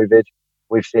with COVID,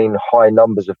 we've seen high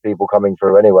numbers of people coming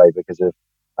through anyway because of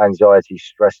anxiety,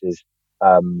 stresses,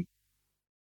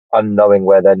 unknowing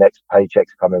where their next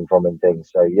paycheck's coming from and things.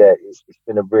 So yeah, it's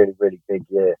been a really, really big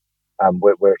year, and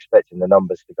we're expecting the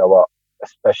numbers to go up,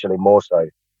 especially more so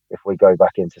if we go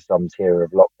back into some tier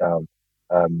of lockdown.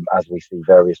 As we see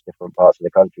various different parts of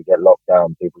the country get locked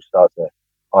down, people start to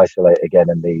isolate again,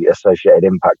 and the associated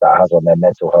impact that has on their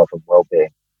mental health and well-being.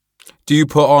 Do you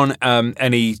put on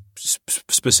any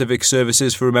specific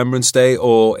services for Remembrance Day,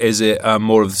 or is it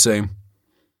more of the same?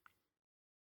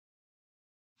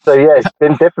 So yeah, it's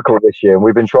been difficult this year, and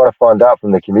we've been trying to find out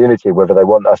from the community whether they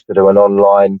want us to do an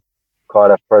online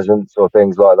kind of presence or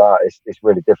things like that. It's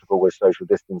really difficult with social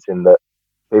distancing that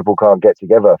people can't get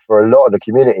together. For a lot of the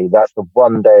community, that's the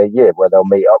one day a year where they'll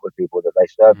meet up with people that they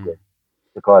serve with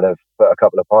to kind of put a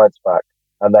couple of pints back,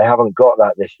 and they haven't got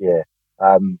that this year.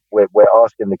 We're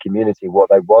asking the community what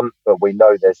they want, but we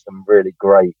know there's some really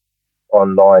great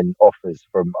online offers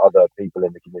from other people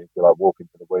in the community, like Walking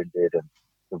for the Wounded and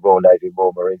the Royal Navy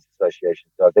Royal Marines Association.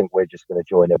 So I think we're just going to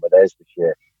join in with theirs this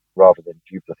year rather than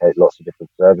duplicate lots of different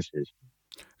services.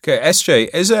 Okay,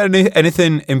 SJ, is there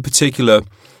anything in particular,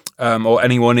 or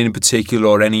anyone in particular,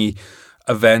 or any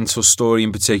event or story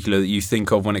in particular that you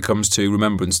think of when it comes to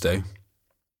Remembrance Day?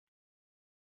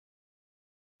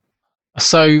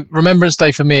 So Remembrance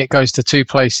Day for me, it goes to two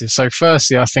places. So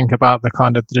firstly, I think about the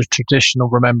kind of the traditional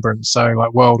remembrance, so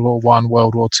like World War I,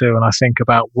 World War II, and I think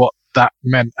about what that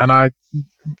meant. And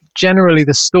generally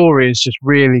the story is just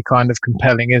really kind of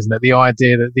compelling, isn't it? The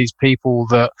idea that these people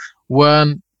that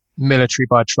weren't military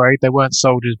by trade, they weren't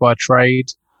soldiers by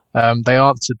trade, they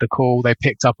answered the call, they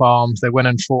picked up arms, they went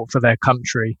and fought for their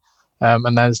country.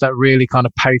 And there's that really kind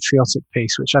of patriotic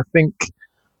piece, which I think,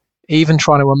 even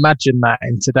trying to imagine that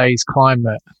in today's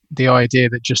climate, the idea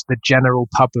that just the general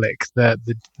public, the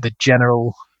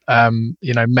general,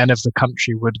 men of the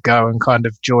country would go and kind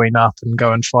of join up and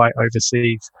go and fight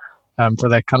overseas for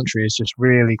their country is just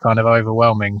really kind of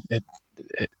overwhelming.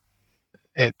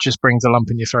 It just brings a lump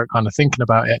in your throat kind of thinking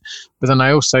about it. But then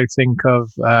I also think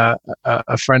of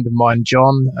a friend of mine,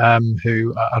 John,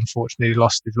 who unfortunately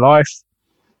lost his life.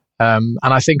 And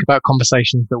I think about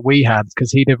conversations that we had,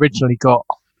 because he'd originally got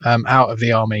out of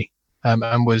the army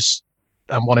and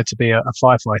wanted to be a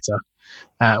firefighter.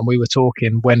 And we were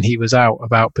talking when he was out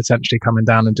about potentially coming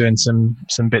down and doing some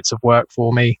bits of work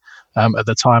for me. At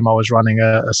the time, I was running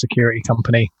a security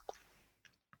company.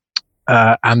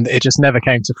 And it just never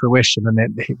came to fruition,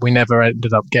 and we never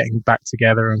ended up getting back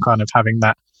together and kind of having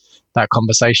that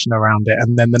conversation around it.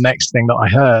 And then the next thing that I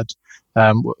heard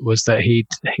was that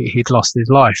he'd lost his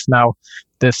life. Now,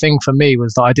 the thing for me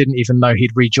was that I didn't even know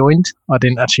he'd rejoined. I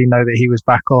didn't actually know that he was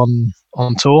back on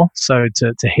tour. So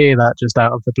to hear that just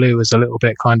out of the blue was a little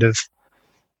bit kind of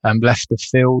left of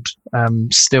field.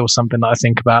 Still something that I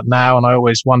think about now, and I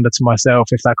always wonder to myself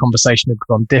if that conversation had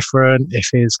gone different, if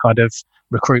his kind of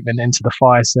recruitment into the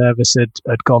fire service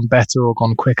had gone better or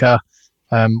gone quicker,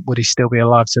 would he still be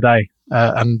alive today?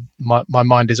 And my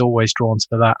mind is always drawn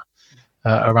to that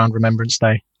around Remembrance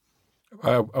Day.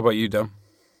 How about you, Dan?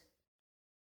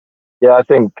 Yeah, I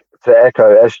think to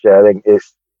echo SJ, I think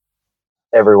it's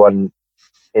everyone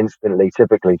instantly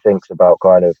typically thinks about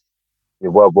kind of your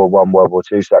World War I, World War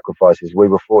II sacrifices. We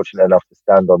were fortunate enough to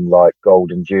stand on like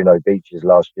Gold and Juno beaches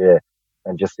last year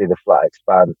and just see the flat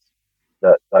expanse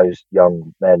that those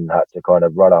young men had to kind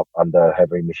of run up under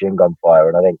heavy machine gun fire.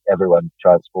 And I think everyone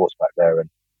transports back there and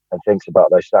thinks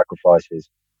about those sacrifices.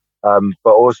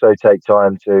 But also take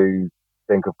time to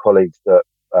think of colleagues that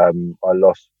I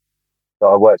lost, that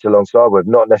I worked alongside with,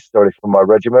 not necessarily from my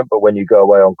regiment, but when you go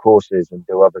away on courses and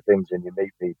do other things and you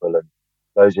meet people, and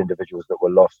those individuals that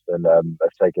were lost and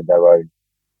have taken their own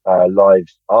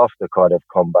lives after kind of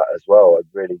combat as well.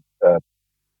 Really a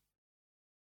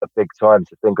big time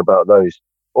to think about those.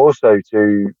 Also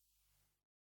to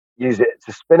use it,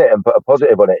 to spin it and put a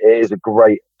positive on it. It is a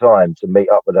great time to meet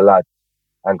up with a lad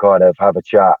and kind of have a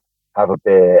chat, have a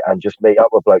beer, and just meet up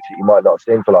with blokes that you might not have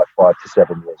seen for like 5 to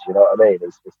 7 years. You know what I mean?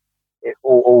 It's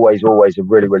always a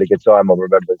really, really good time on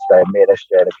Remembrance Day. And me and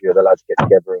SJ and a few of the lads get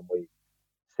together and we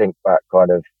think back kind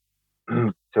of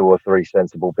 2 or 3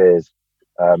 sensible beers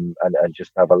and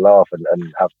just have a laugh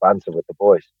and have banter with the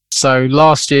boys. So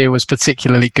last year was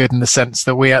particularly good in the sense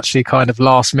that we actually kind of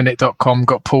lastminute.com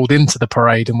got pulled into the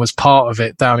parade and was part of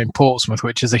it down in Portsmouth,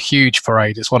 which is a huge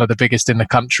parade. It's one of the biggest in the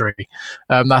country.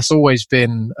 That's always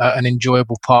been an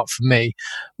enjoyable part for me,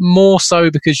 more so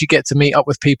because you get to meet up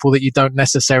with people that you don't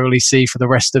necessarily see for the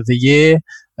rest of the year,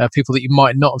 people that you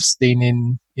might not have seen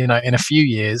in a few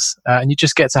years, and you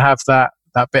just get to have that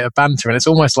bit of banter, and it's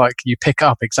almost like you pick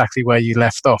up exactly where you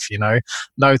left off.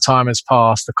 No time has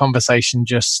passed, the conversation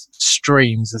just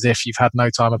streams as if you've had no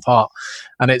time apart,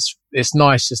 and it's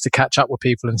nice just to catch up with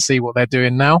people and see what they're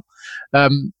doing now.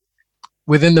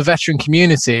 Within the veteran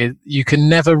community, you can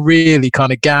never really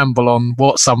kind of gamble on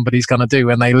what somebody's going to do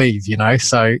when they leave,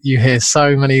 so you hear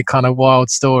so many kind of wild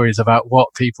stories about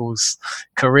what people's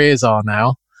careers are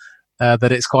now,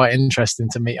 that it's quite interesting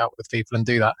to meet up with people and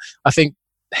do that. I think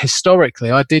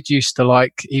historically, I did used to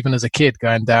like, even as a kid,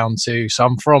 going down to, so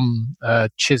I'm from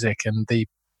Chiswick, and the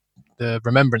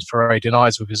Remembrance Parade in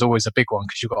Isleworth is always a big one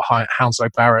because you've got Hounslow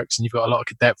Barracks and you've got a lot of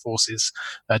cadet forces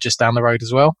just down the road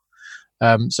as well.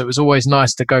 So it was always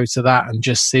nice to go to that and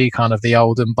just see kind of the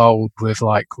old and bold with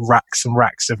like racks and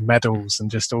racks of medals and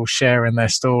just all sharing their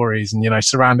stories and,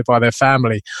 surrounded by their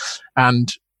family.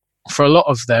 And for a lot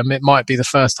of them, it might be the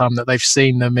first time that they've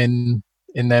seen them in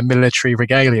their military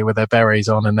regalia with their berets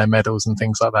on and their medals and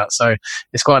things like that. So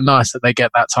it's quite nice that they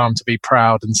get that time to be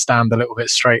proud and stand a little bit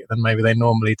straighter than maybe they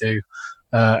normally do,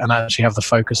 and actually have the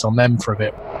focus on them for a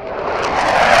bit.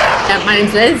 My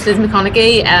name's Liz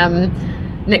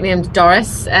McConaughey, nicknamed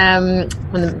Doris, from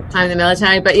the time in the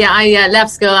military. But yeah, I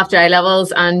left school after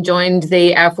A-levels and joined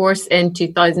the Air Force in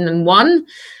 2001.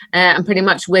 And pretty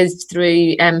much whizzed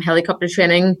through helicopter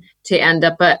training to end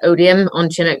up at Odium on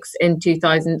Chinooks in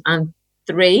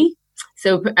 2003.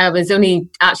 So I was only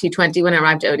actually 20 when I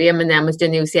arrived at Odium, and then was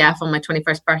doing the OCF on my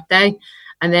 21st birthday.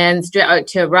 And then straight out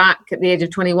to Iraq at the age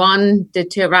of 21,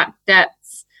 did 2 Iraq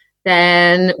debts.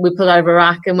 Then we pulled out of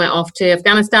Iraq and went off to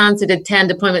Afghanistan. So did 10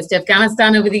 deployments to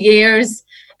Afghanistan over the years,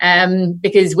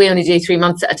 because we only do 3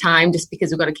 months at a time, just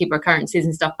because we've got to keep our currencies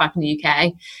and stuff back in the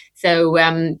UK. So,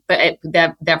 but it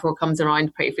therefore comes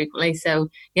around pretty frequently. So,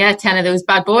 yeah, 10 of those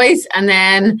bad boys. And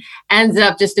then ended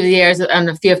up just over the years on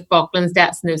a few of Falklands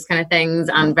debts and those kind of things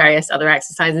and various other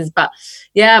exercises. But,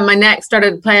 yeah, my neck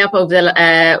started to play up over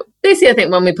the, basically, I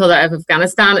think when we pulled out of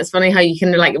Afghanistan, it's funny how you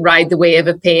can like ride the wave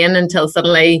of pain until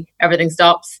suddenly everything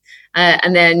stops.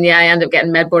 And then, yeah, I ended up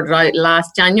getting med-boarded out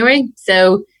last January.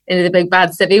 So, into the big bad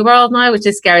civvy world now, which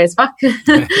is scary as fuck.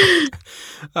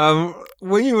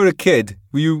 When you were a kid,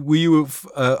 were you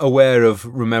aware of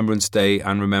Remembrance Day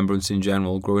and remembrance in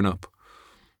general growing up?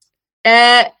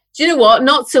 Do you know what?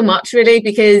 Not so much really,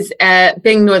 because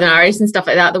being Northern Irish and stuff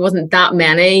like that, there wasn't that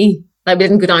many. Like, we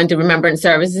didn't go down to remembrance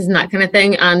services and that kind of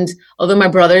thing. And although my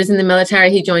brother's in the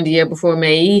military, he joined a year before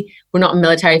me. We're not a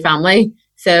military family,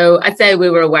 so I'd say we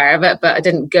were aware of it, but I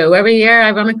didn't go every year,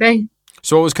 ironically.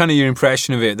 So what was kind of your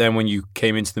impression of it then when you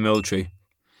came into the military?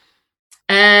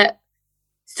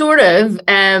 Sort of.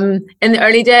 In the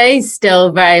early days,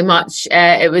 still very much,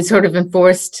 it was sort of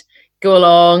enforced, go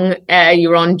along, you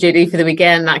were on duty for the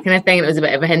weekend, that kind of thing. It was a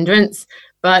bit of a hindrance.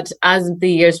 But as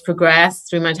the years progressed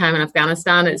through my time in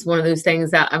Afghanistan, it's one of those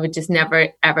things that I would just never,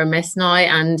 ever miss now.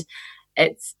 And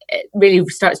it really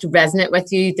starts to resonate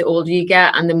with you the older you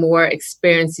get and the more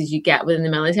experiences you get within the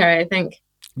military, I think.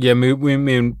 Yeah, me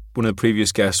and one of the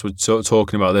previous guests were sort of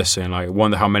talking about this, saying, like, I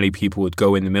wonder how many people would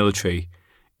go in the military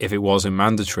if it wasn't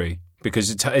mandatory. Because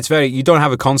it's very, you don't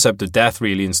have a concept of death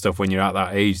really and stuff when you're at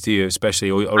that age, do you? Especially,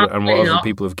 and what other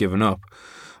people have given up.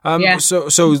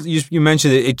 So you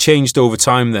mentioned it changed over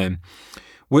time then.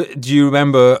 Do you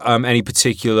remember any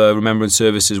particular remembrance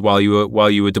services while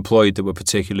you were deployed that were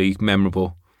particularly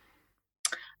memorable?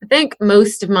 I think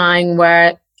most of mine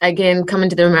were, again, coming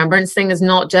to the remembrance thing, is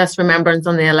not just remembrance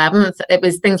on the 11th. It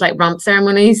was things like ramp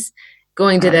ceremonies,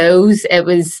 going to those.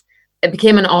 It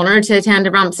became an honour to attend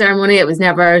a ramp ceremony. It was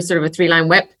never sort of a 3-line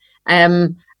whip.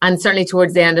 And certainly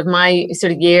towards the end of my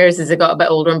sort of years, as I got a bit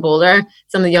older and bolder,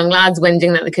 some of the young lads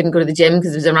whinging that they couldn't go to the gym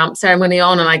because there was a ramp ceremony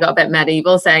on, and I got a bit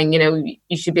medieval saying,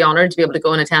 you should be honoured to be able to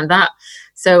go and attend that.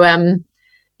 So,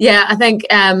 I think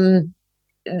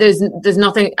there's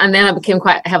nothing. And then I became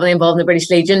quite heavily involved in the British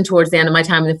Legion towards the end of my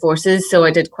time in the forces. So I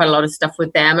did quite a lot of stuff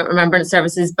with them at remembrance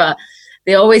services, but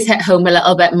they always hit home a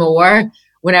little bit more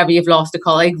whenever you've lost a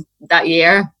colleague that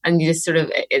year, and you just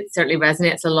it certainly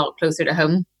resonates a lot closer to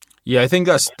home. Yeah, I think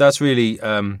that's really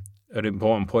an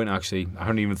important point. Actually, I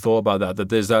hadn't even thought about that. That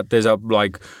there's that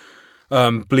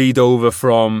bleed over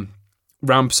from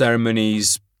ramp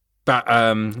ceremonies,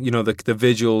 the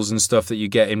vigils and stuff that you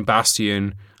get in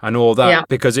Bastion and all that,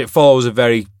 because it follows a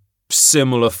very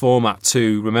similar format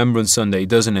to Remembrance Sunday,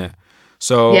 doesn't it?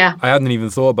 So I hadn't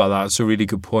even thought about that. It's a really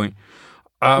good point.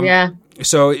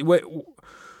 So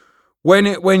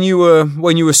when you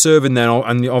were serving then,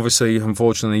 and obviously,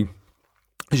 unfortunately,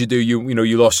 as you do,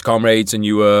 you lost comrades, and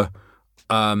you were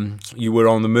on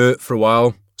the MIRT for a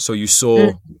while, so you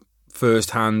saw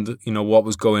firsthand, what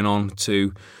was going on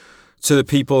to the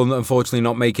people, unfortunately,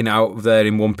 not making it out of there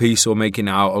in one piece or making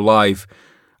it out alive.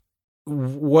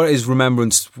 What is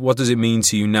remembrance? What does it mean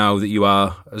to you now that you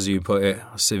are, as you put it,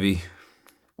 a civvy?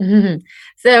 Mm-hmm.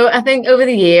 So I think over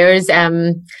the years,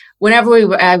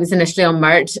 whenever I was initially on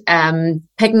MIRT,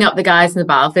 picking up the guys in the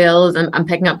battlefield and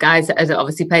picking up guys that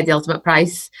obviously paid the ultimate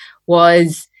price,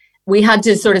 we had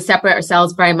to sort of separate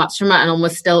ourselves very much from it and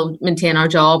almost still maintain our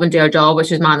job and do our job, which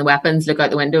was man the weapons, look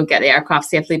out the window, get the aircraft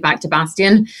safely back to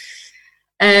Bastion.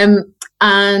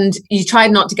 And you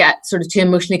tried not to get sort of too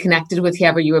emotionally connected with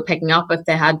whoever you were picking up. If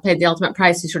they had paid the ultimate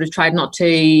price, you sort of tried not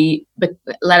to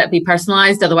let it be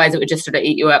personalised. Otherwise, it would just sort of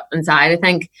eat you up inside, I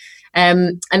think.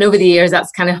 And over the years,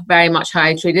 that's kind of very much how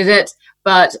I treated it.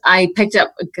 But I picked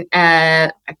up,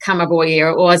 I can't remember what year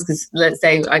it was, because let's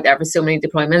say out there for so many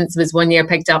deployments, it was one year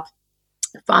picked up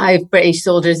 5 British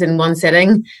soldiers in one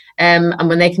sitting. And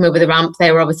when they came over the ramp,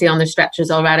 they were obviously on their stretchers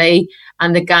already.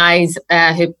 And the guys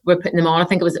who were putting them on, I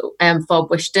think it was Fob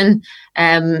Wishton,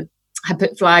 had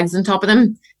put flags on top of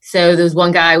them. So there was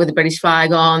one guy with a British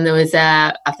flag on. There was,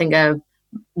 I think, a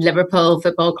Liverpool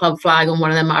Football Club flag on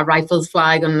one of them, a Rifles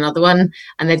flag on another one,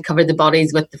 and they'd covered the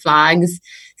bodies with the flags.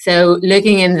 So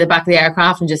looking into the back of the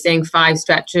aircraft and just seeing 5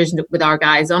 stretchers with our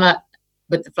guys on it,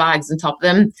 with the flags on top of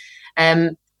them,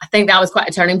 I think that was quite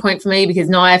a turning point for me, because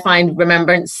now I find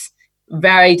remembrance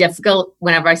very difficult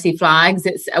whenever I see flags.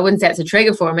 I wouldn't say it's a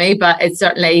trigger for me, but it's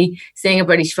certainly seeing a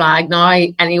British flag now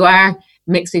anywhere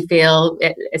makes me feel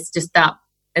it's just that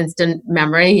instant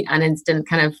memory and instant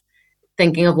kind of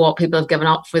thinking of what people have given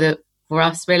up for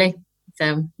us, really.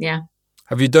 So yeah.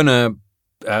 Have you done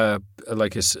have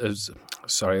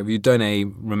you done a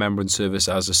remembrance service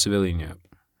as a civilian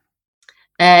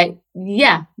yet?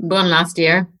 Yeah, one last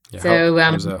year. Yeah, so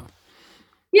how's that?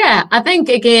 Yeah, I think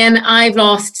again I've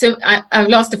lost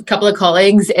a couple of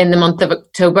colleagues in the month of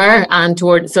October and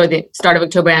the start of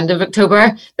October, end of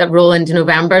October, that roll into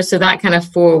November. So that kind of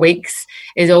 4 weeks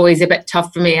is always a bit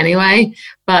tough for me anyway.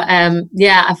 But I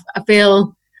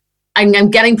feel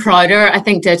I'm getting prouder, I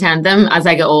think, to attend them as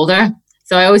I get older.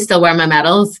 So I always still wear my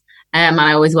medals, and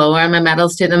I always will wear my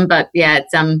medals to them. But yeah,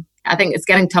 it's I think it's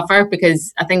getting tougher,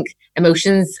 because I think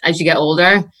emotions as you get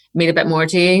older mean a bit more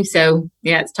to you. So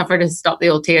yeah, it's tougher to stop the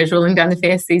old tears rolling down the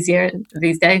face these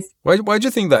days. Why do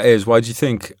you think that is? Why do you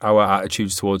think our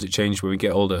attitudes towards it change when we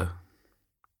get older?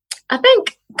 I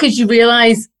think because you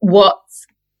realise what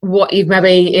you've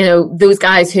maybe, those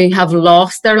guys who have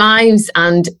lost their lives,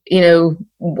 and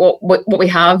what we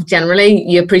have generally,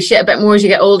 you appreciate a bit more as you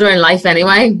get older in life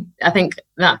anyway. I think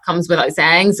that comes without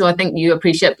saying. So I think you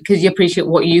appreciate, because you appreciate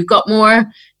what you've got more,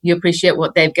 you appreciate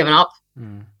what they've given up.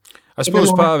 I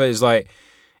suppose part of it is like,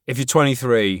 if you're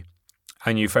 23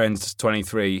 and your friend's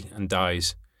 23 and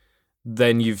dies,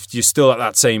 then you're still at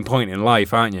that same point in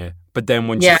life, aren't you? But then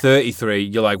once you're 33,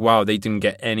 you're like, wow, they didn't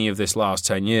get any of this last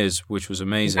 10 years, which was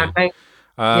amazing. Exactly.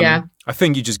 I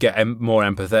think you just get more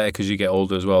empathetic as you get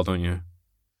older as well, don't you?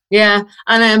 Yeah,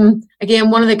 and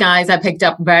again, one of the guys I picked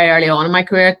up very early on in my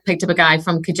career, picked up a guy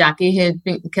from Kajaki who had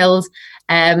been killed,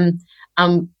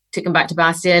 took him back to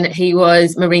Bastion. He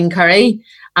was Maureen Curry,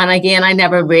 and again, I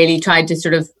never really tried to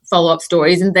sort of follow up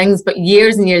stories and things, but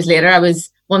years and years later, I was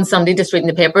one Sunday just reading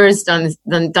the papers down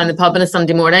the pub on a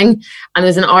Sunday morning, and there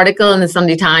was an article in the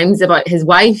Sunday Times about his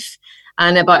wife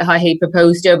and about how he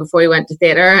proposed to her before he went to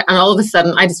theatre. And all of a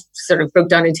sudden, I just sort of broke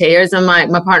down in tears. And my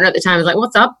partner at the time was like,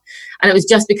 "What's up?" And it was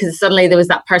just because suddenly there was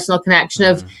that personal connection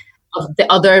of the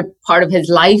other part of his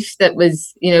life that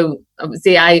was,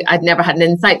 obviously I'd never had an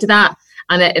insight to that.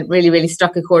 And it really, really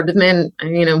struck a chord with me.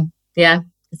 And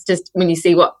it's just when you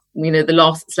see what, the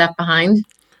loss that's left behind.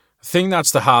 I think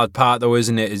that's the hard part, though,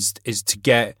 isn't it? Is to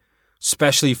get,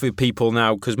 especially for people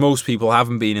now, because most people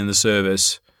haven't been in the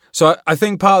service. So I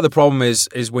think part of the problem is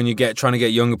when you trying to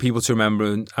get younger people to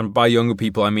remember, and by younger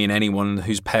people I mean anyone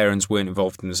whose parents weren't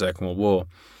involved in the Second World War.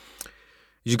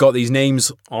 You got these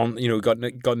names on,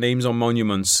 got names on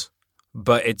monuments,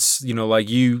 but it's like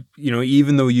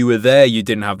even though you were there, you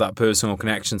didn't have that personal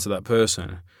connection to that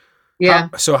person. Yeah.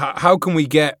 How can we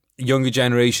get younger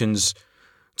generations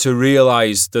to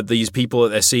realise that these people that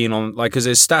they're seeing on, like, because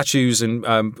there's statues and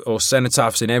or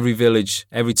cenotaphs in every village,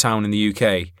 every town in the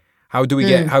UK. How do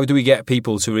we get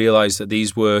people to realise that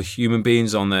these were human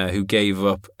beings on there who gave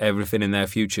up everything in their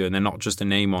future, and they're not just a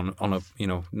name on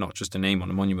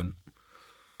a monument?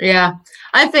 Yeah,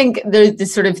 I think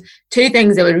there's sort of two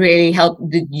things that would really help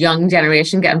the young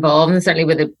generation get involved, and certainly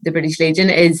with the British Legion,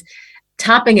 is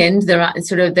tapping into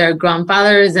their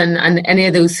grandfathers and any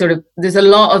of those sort of. There's a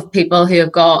lot of people who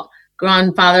have got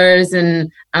grandfathers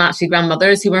and actually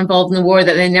grandmothers who were involved in the war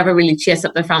that they never really chased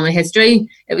up their family history.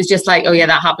 It was just like, oh yeah,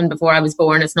 that happened before I was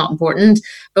born, it's not important.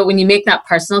 But when you make that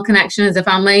personal connection as a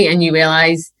family and you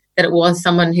realise that it was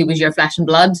someone who was your flesh and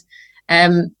blood,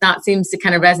 that seems to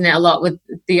kind of resonate a lot with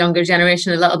the younger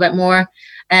generation a little bit more.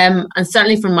 And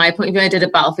certainly from my point of view, I did a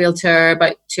battlefield tour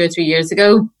about 2 or 3 years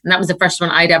ago, and that was the first one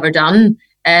I'd ever done.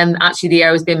 Actually, the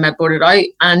air was being med-boarded out,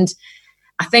 and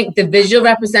I think the visual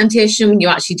representation, when you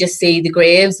actually just see the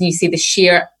graves and you see the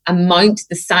sheer amount,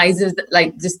 the sizes,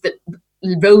 like just the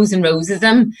rows and rows of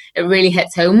them, it really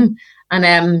hits home. And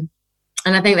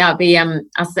I think that would be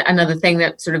another thing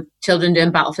that sort of children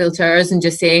doing battlefield tours and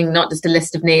just seeing not just a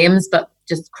list of names, but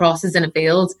just crosses in a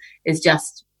field is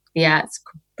just, it's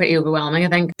pretty overwhelming, I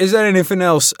think. Is there anything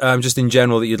else, just in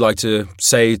general, that you'd like to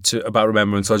say about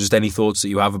Remembrance, or just any thoughts that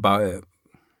you have about it?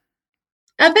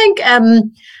 I think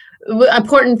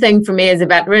important thing for me as a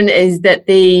veteran is that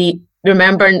the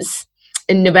Remembrance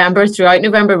in November, throughout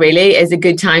November really, is a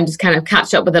good time to kind of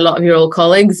catch up with a lot of your old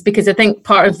colleagues, because I think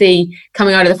part of the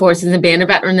coming out of the forces and being a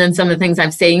veteran and some of the things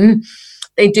I've seen,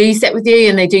 they do sit with you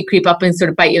and they do creep up and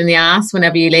sort of bite you in the ass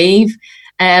whenever you leave.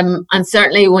 And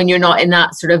certainly when you're not in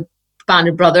that sort of band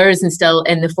of brothers and still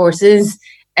in the forces,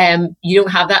 you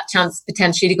don't have that chance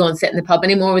potentially to go and sit in the pub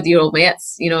anymore with your old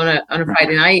mates, on a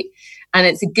Friday night. And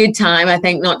it's a good time, I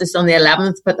think, not just on the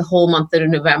 11th, but the whole month of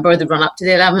November, the run up to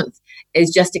the 11th, is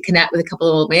just to connect with a couple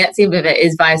of old mates, even if it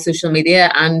is via social media.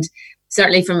 And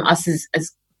certainly from us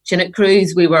as Chinook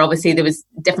crews, there was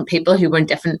different people who were in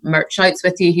different merch outs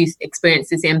with you who experienced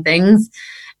the same things.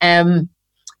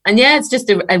 It's just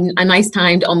a nice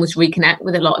time to almost reconnect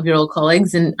with a lot of your old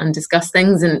colleagues and discuss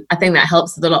things. And I think that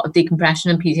helps with a lot of decompression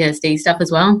and PTSD stuff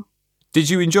as well. Did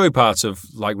you enjoy parts of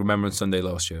Remembrance Sunday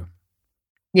last year?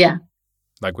 Yeah.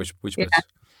 Like which bits?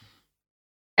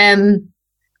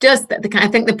 Just I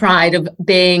think the pride of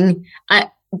being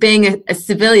a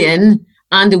civilian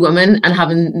and a woman and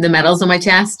having the medals on my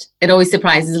chest. It always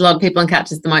surprises a lot of people and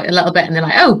catches them out a little bit, and they're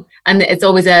like, oh, and it's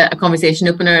always a conversation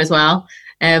opener as well.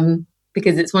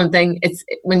 Because it's one thing, it's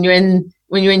when you're in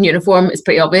uniform, it's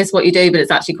pretty obvious what you do, but it's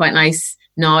actually quite nice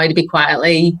now to be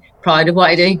quietly proud of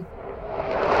what I do.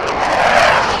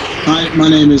 Hi, my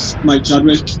name is Mike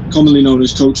Chadwick, commonly known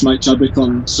as Coach Mike Chadwick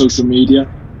on social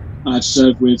media. I've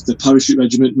served with the Parachute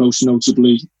Regiment, most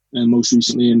notably and most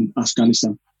recently in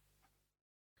Afghanistan.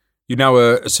 You're now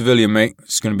a civilian, mate.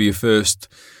 It's going to be your first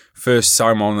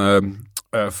time on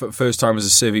first time as a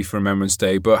civvy for Remembrance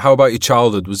Day. But how about your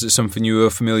childhood? Was it something you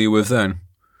were familiar with then?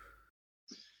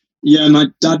 Yeah, my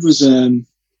dad was a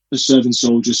serving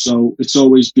soldier, so it's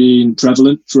always been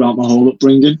prevalent throughout my whole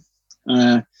upbringing.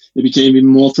 It became even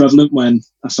more prevalent when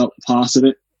I felt a part of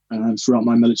it throughout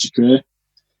my military career.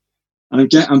 And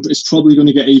it's probably going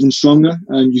to get even stronger.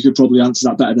 And you could probably answer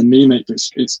that better than me, mate. But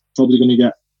it's probably going to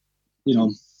get,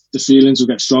 the feelings will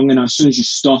get stronger. And as soon as you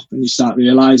stop and you start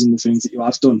realising the things that you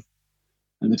have done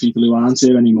and the people who aren't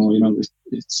here anymore, it'll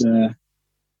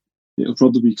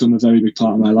probably become a very big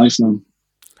part of my life now.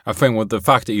 I think the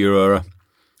fact that you're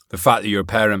a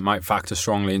parent might factor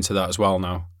strongly into that as well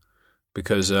now,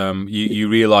 because you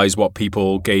realise what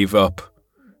people gave up.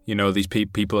 These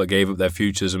people that gave up their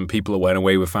futures and people that went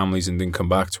away with families and didn't come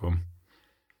back to them.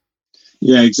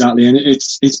 Yeah, exactly. And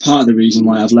it's part of the reason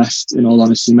why I've left, in all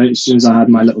honesty, mate. As soon as I had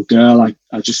my little girl, I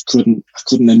just couldn't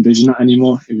envision that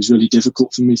anymore. It was really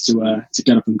difficult for me to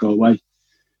get up and go away,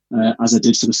 as I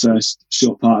did for the first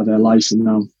short part of their life. And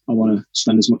now I want to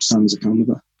spend as much time as I can with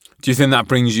her. Do you think that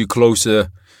brings you closer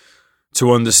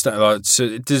to understand? Do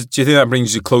you think that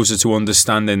brings you closer to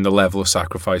understanding the level of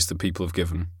sacrifice that people have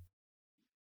given?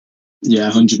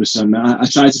 Yeah, 100%. I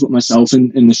try to put myself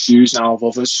in the shoes now of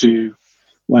others who,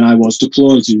 when I was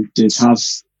deployed, who did have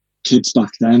kids back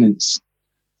then. It's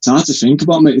hard to think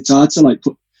about, mate. It's hard to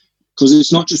put, because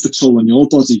it's not just a toll on your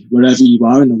body wherever you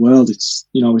are in the world. It's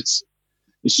your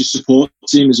support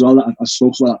team as well. I've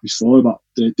spoken about that before, about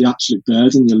the absolute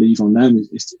burden you leave on them.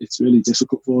 It's really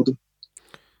difficult for them.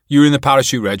 You were in the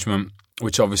parachute regiment,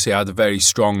 which obviously had a very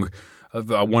strong,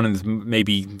 one of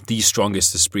maybe the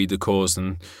strongest esprit de corps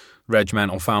and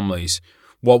regimental families.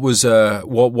 What was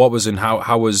and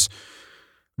how was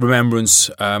remembrance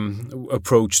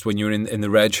approached when you were in the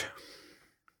reg?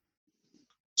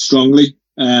 Strongly.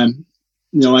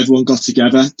 Everyone got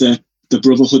together. The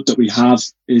brotherhood that we have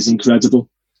is incredible,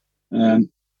 and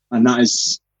that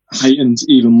is heightened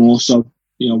even more so.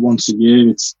 Once a year,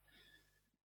 it's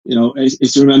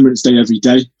a Remembrance Day every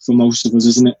day for most of us,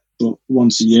 isn't it? But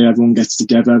once a year, everyone gets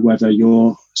together, whether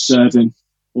you're serving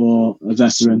or a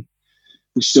veteran.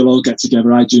 We still all get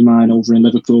together. I do mine over in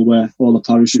Liverpool, where all the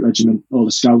parachute regiment, all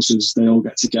the Scousers, they all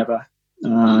get together.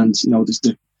 And,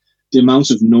 the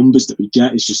amount of numbers that we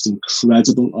get is just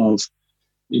incredible of,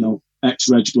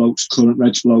 ex-reg blokes, current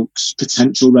reg blokes,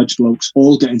 potential reg blokes,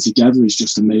 all getting together is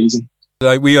just amazing.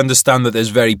 We understand that there's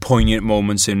very poignant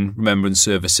moments in remembrance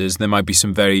services. There might be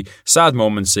some very sad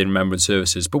moments in remembrance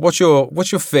services. But what's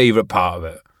your favourite part of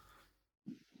it?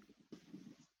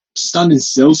 Standing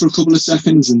still for a couple of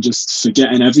seconds and just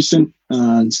forgetting everything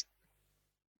and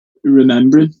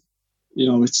remembering.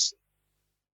 It's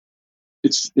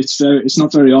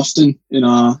not very often in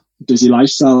our busy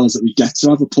lifestyles that we get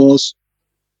to have a pause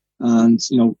and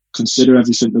consider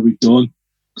everything that we've done,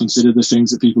 consider the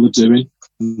things that people are doing,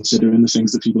 considering the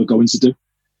things that people are going to do.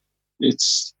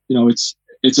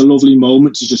 It's a lovely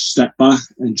moment to just step back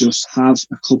and just have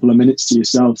a couple of minutes to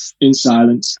yourself in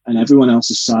silence, and everyone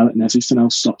else is silent and everything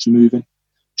else stops moving.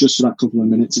 Just for that couple of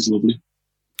minutes is lovely.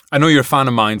 I know you're a fan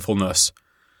of mindfulness.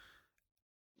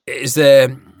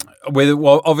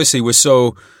 Obviously we're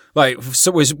so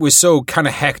kind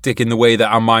of hectic in the way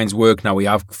that our minds work now. We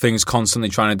have things constantly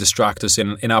trying to distract us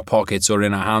in our pockets or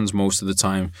in our hands most of the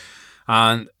time.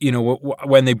 And,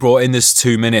 when they brought in this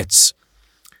 2 minutes,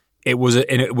 it was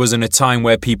in a time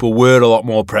where people were a lot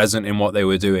more present in what they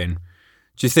were doing.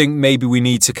 Do you think maybe we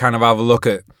need to kind of have a look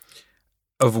at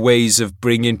ways of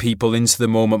bringing people into the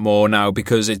moment more now?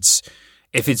 Because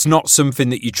if it's not something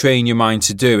that you train your mind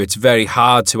to do, it's very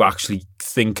hard to actually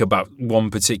think about one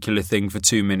particular thing for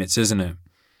 2 minutes, isn't it?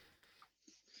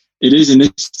 It is in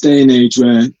this day and age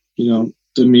where,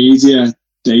 the media,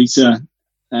 data,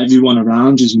 everyone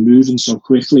around is moving so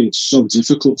quickly. It's so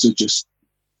difficult to just,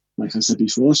 like I said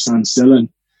before, stand still and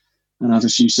have a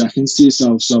few seconds to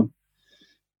yourself. So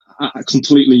I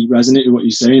completely resonate with what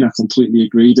you're saying. I completely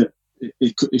agree that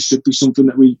it should be something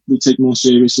that we take more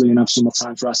seriously and have some more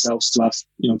time for ourselves to have,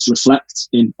 to reflect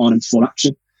on and for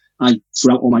action.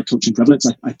 Throughout all my coaching prevalence,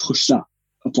 I push that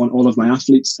upon all of my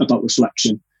athletes about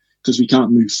reflection, because we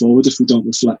can't move forward if we don't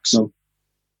reflect. So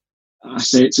I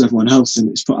say it to everyone else,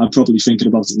 and I'm probably thinking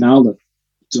about it now. That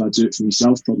do I do it for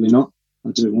myself? Probably not.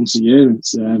 I do it once a year, and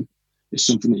it's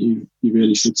something that you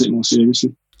really should take more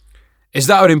seriously. Is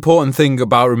that an important thing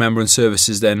about remembrance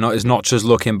services then? It's not just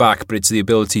looking back, but it's the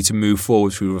ability to move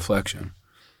forward through reflection?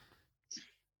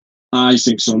 I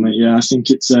think so, mate. Yeah, I think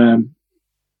it's, to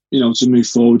move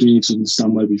forward, we need to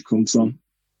understand where we've come from.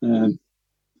 And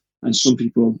some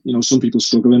people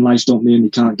struggle in life, don't they? And they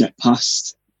can't get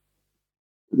past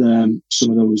some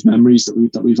of those memories that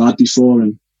we've had before.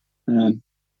 And I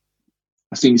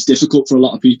think it's difficult for a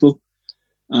lot of people.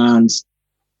 And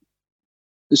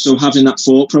so having that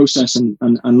thought process and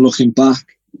looking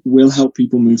back will help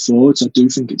people move forward. So I do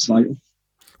think it's vital.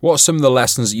 What are some of the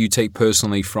lessons that you take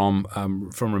personally from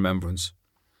remembrance?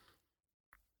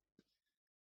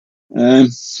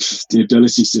 The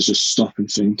ability to just stop and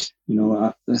think. You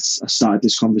know, I started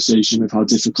this conversation with how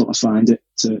difficult I find it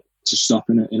to stop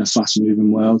in a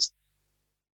fast-moving world.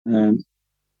 And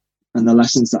the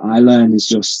lessons that I learn is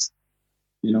just,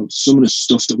 you know, some of the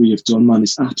stuff that we have done, man,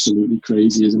 is absolutely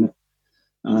crazy, isn't it?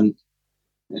 And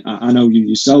I know you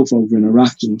yourself over in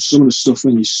Iraq, you know, some of the stuff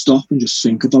when you stop and just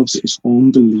think about it is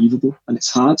unbelievable. And it's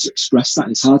hard to express that.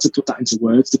 And it's hard to put that into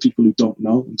words to people who don't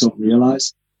know and don't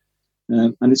realise.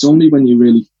 And it's only when you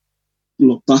really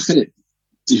look back at it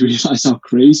do you realise how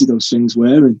crazy those things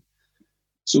were. And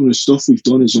some of the stuff we've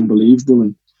done is unbelievable.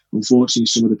 And unfortunately,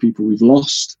 some of the people we've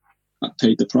lost that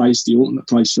paid the price, the ultimate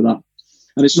price for that.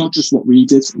 And it's not just what we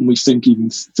did. And we think even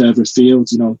further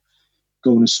afield, you know,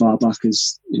 going as far back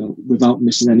as, you know, without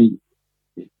missing any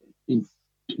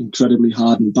incredibly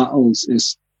hardened battles,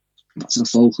 is back to the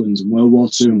Falklands and World War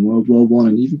II and World War I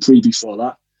and even before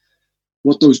that.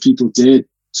 What those people did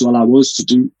to allow us to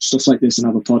do stuff like this and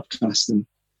have a podcast and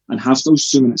have those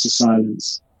 2 minutes of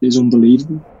silence is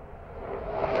unbelievable.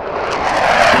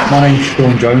 My name's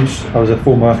Sean Jones. I was a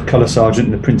former colour sergeant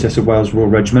in the Princess of Wales Royal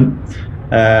Regiment.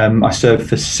 I served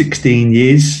for 16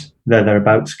 years,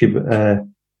 thereabouts,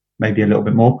 maybe a little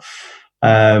bit more.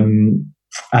 And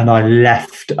I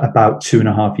left about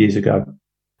 2.5 years ago.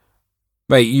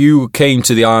 Mate, you came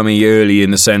to the army early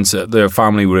in the sense that the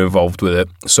family were involved with it.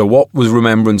 So what was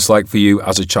remembrance like for you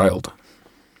as a child?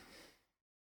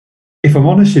 If I'm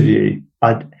honest with you,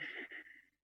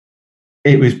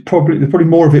 it was probably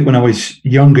more of it when I was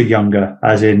younger,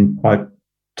 as in like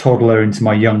toddler into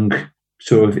my young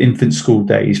sort of infant school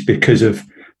days, because of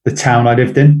the town I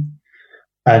lived in.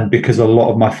 And because a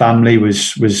lot of my family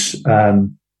was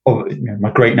you know,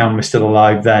 my great nan was still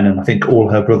alive then, and I think all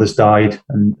her brothers died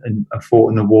and fought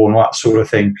in the war and all that sort of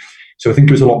thing. So I think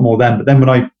it was a lot more then. But then when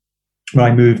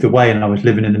I moved away and I was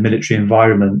living in the military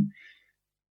environment,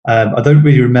 I don't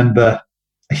really remember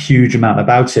a huge amount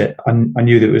about it. I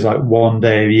knew that it was like one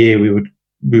day a year we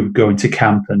would go into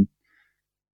camp and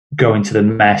go into the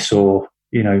mess, or,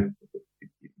 you know,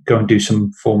 go and do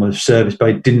some form of service, but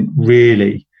I didn't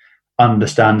really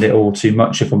understand it all too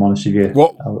much, if I'm honest with you. It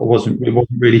wasn't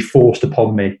really forced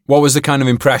upon me. What was the kind of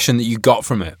impression that you got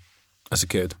from it as a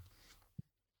kid?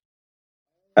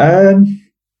 I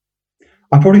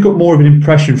probably got more of an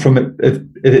impression from it of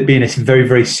it being a very,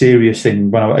 very serious thing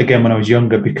when I was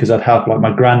younger, because I'd have like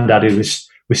my granddad, who was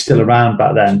still around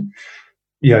back then,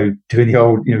 you know, doing the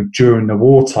old, you know, during the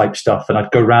war type stuff, and I'd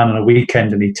go around on a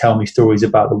weekend and he'd tell me stories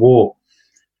about the war.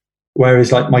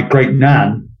 Whereas like my great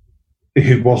nan,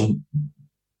 who wasn't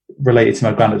related to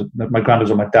my granddad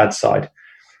was on my dad's side,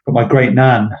 but my great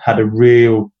nan had a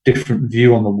real different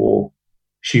view on the war.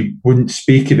 She wouldn't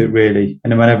speak of it really,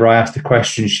 and then whenever I asked a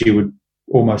question, she would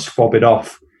almost fob it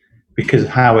off because of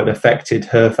how it affected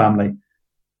her family.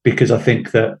 Because I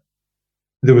think that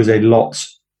there was a lot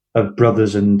of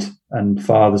brothers and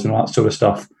fathers and all that sort of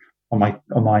stuff on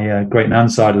my great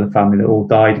nan's side of the family that all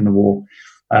died in the war.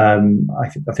 I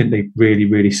think they really,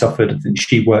 really suffered. I think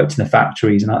she worked in the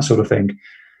factories and that sort of thing.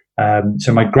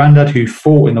 So my granddad, who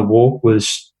fought in the war,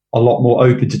 was a lot more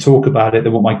open to talk about it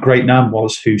than what my great nan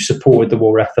was, who supported the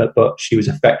war effort, but she was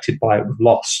affected by it with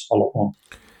loss a lot more.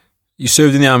 You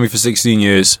served in the army for 16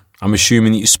 years. I'm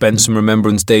assuming that you spent some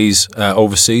remembrance days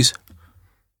overseas.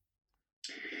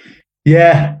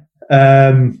 Yeah,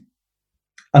 and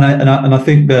I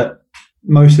think that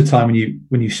most of the time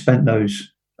when you spent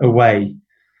those away,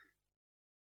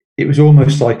 it was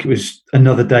almost like it was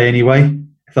another day anyway,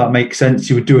 if that makes sense.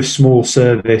 You would do a small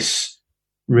service,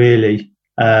 really,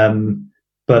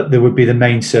 but there would be the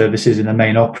main services and the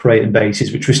main operating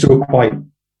bases, which were still quite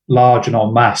large and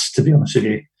en masse, to be honest with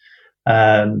you.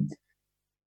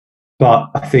 But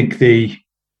I think the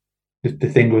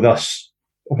thing with us,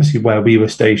 obviously where we were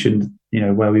stationed, you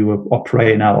know, where we were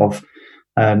operating out of,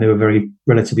 they were very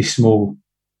relatively small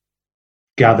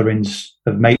gatherings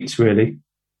of mates, really.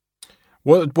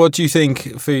 What do you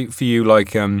think for you,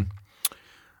 like,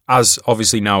 as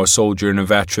obviously now a soldier and a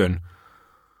veteran,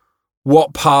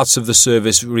 what parts of the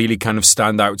service really kind of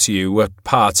stand out to you? What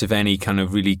parts, if any, kind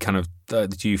of really kind of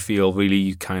do you feel really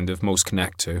you kind of most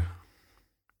connect to?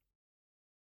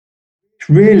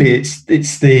 Really, it's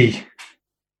the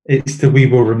we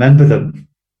will remember them,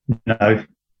 you know,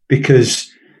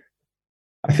 because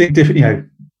I think, you know,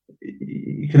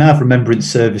 you can have remembrance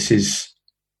services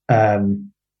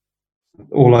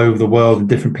all over the world and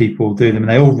different people do them, and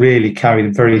they all really carry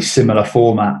a very similar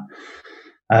format.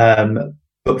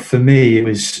 But for me, it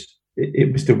was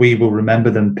the we will remember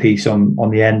them piece on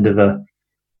the end of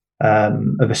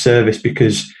a service,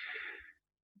 because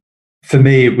for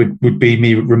me it would be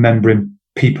me remembering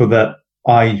people that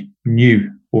I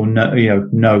knew or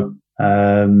know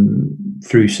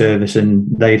through service, and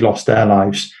they'd lost their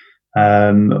lives.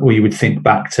 Or you would think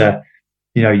back to,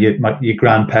 your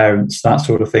grandparents, that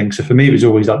sort of thing. So for me, it was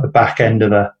always like the back end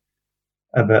of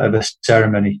a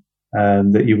ceremony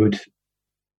that you would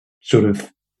sort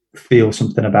of feel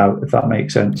something about, if that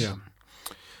makes sense. Yeah.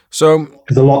 So,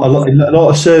 because a lot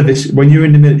of service, when you're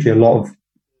in the military, a lot of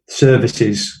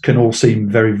services can all seem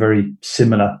very, very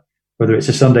similar. Whether it's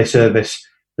a Sunday service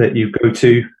that you go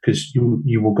to, because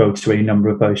you will go to any number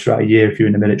of those throughout a year if you're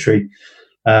in the military,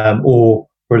 or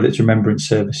whether it's remembrance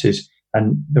services,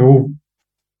 and they're all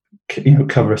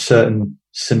cover a certain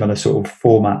similar sort of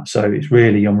format. So it's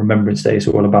really, on Remembrance Day, it's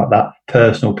all about that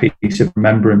personal piece of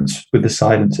remembrance with the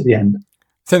silence at the end.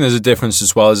 I think there's a difference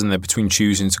as well, isn't there, between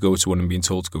choosing to go to one and being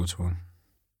told to go to one,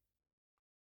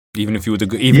 even if you would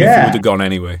have gone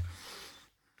anyway.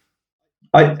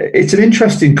 It's an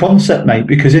interesting concept, mate,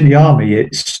 because in the army,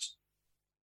 it's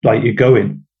like you're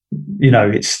going,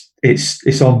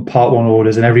 it's on Part 1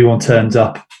 orders, and everyone turns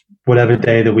up whatever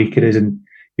day of the week it is, and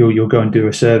you'll go and do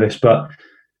a service. But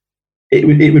it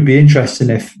would be interesting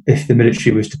if the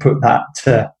military was to put that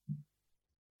to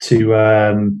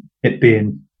it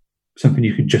being something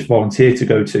you could just volunteer to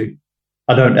go to.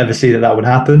 I don't ever see that would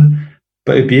happen,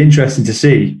 but it'd be interesting to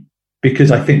see,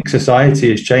 because I think society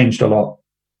has changed a lot.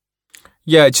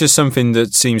 Yeah, it's just something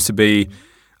that seems to be.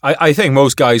 I think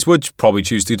most guys would probably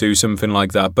choose to do something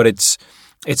like that, but it's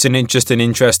just an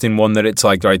interesting one that it's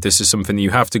like, right, this is something that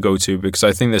you have to go to, because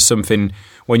I think there's something,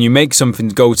 when you make something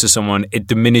go to someone, it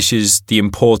diminishes the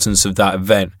importance of that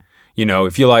event.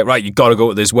 If you're like, right, you got to go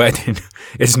to this wedding,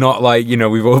 it's not like,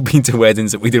 we've all been to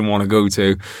weddings that we didn't want to go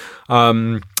to.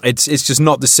 It's just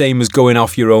not the same as going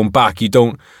off your own back. You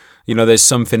don't, there's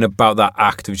something about that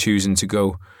act of choosing to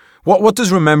go. What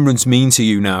does remembrance mean to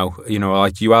you now?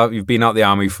 Like you've been out the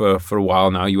army for a while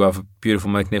now. You have a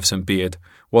beautiful, magnificent beard.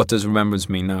 What does remembrance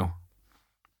mean now?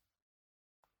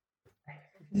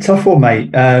 Tough one,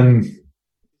 mate.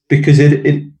 Because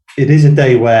it is a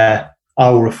day where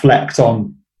I'll reflect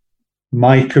on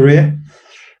my career,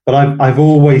 but I've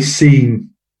always seen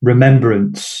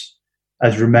remembrance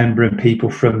as remembering people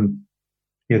from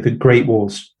the great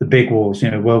wars, the big wars,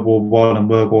 World War I and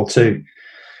World War II.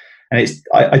 And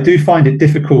I do find it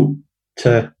difficult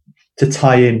to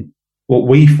tie in what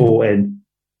we fought in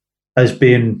as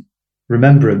being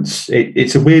remembrance.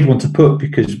 It's a weird one to put,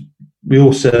 because we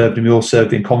all served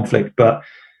in conflict, but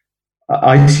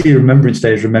I see Remembrance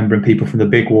Day as remembering people from the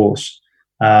big wars.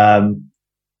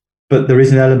 But there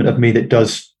is an element of me that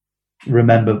does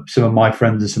remember some of my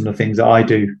friends and some of the things that I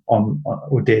do on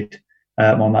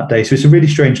that day. So it's a really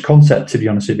strange concept, to be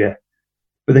honest with you.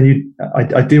 But then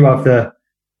I do have the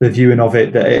viewing of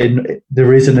it that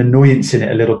there is an annoyance in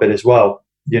it a little bit as well.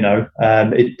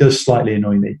 It does slightly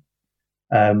annoy me,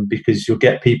 because you'll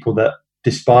get people that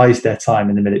despise their time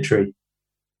in the military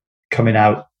coming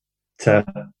out to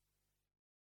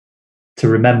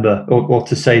remember or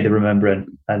to say they're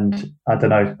remembering. And I don't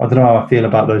know how I feel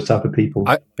about those type of people.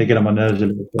 They get on my nerves a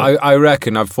little bit. I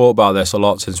reckon I've thought about this a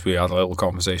lot since we had a little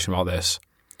conversation about this,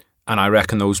 and I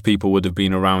reckon those people would have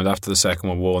been around after the Second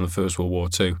World War and the First World War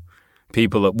too.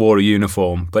 People that wore a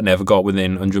uniform but never got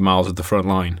within 100 miles of the front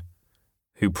line,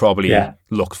 who probably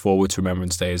looked forward to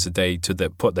Remembrance Day as a day to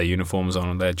put their uniforms on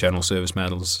and their general service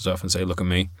medals and stuff and say, look at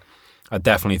me. I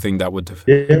definitely think that would have.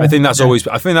 Yeah, I think that's always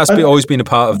been a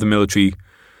part of the military.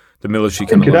 The military. I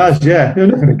think it has. Yeah,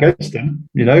 there's nothing against them.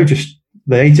 Just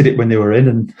they hated it when they were in,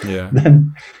 and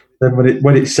then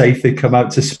when it's safe, they come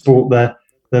out to support their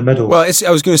medals. Well,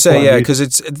 I was going to say, because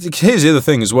here's the other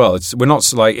thing as well. We're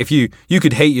not like, if you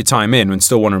could hate your time in and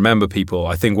still want to remember people.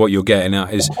 I think what you're getting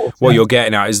at is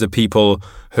the people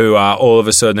who are all of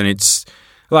a sudden, it's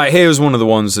like, here's one of the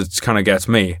ones that kind of gets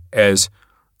me is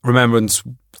Remembrance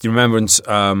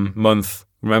Month,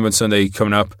 Remembrance Sunday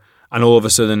coming up, and all of a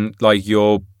sudden, like,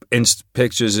 your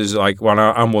pictures is like, well,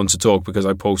 I'm one to talk because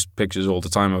I post pictures all the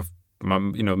time of my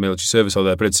military service all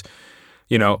there, but it's,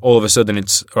 all of a sudden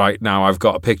it's, right now I've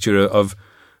got a picture of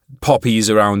poppies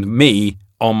around me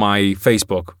on my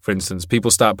Facebook, for instance.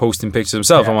 People start posting pictures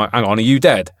themselves. I'm like, hang on, are you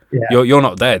dead? Yeah. You're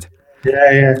not dead.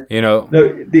 Yeah. No,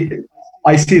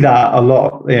 I see that a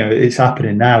lot. It's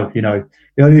happening now. The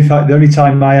only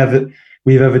time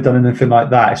we've ever done anything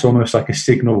like that, it's almost like a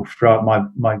signal throughout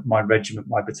my regiment,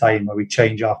 my battalion, where we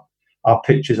change our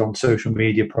pictures on social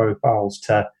media profiles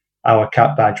to our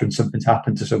cap badge when something's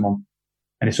happened to someone.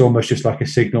 And it's almost just like a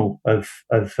signal of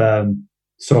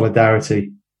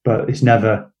solidarity, but it's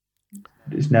never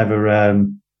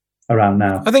around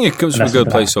now. I think it comes from a good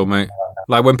place, though, mate.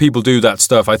 Like when people do that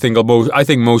stuff, I think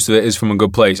most of it is from a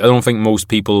good place. I don't think most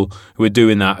people who are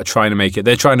doing that are trying to make it.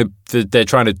 They're trying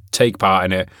to take part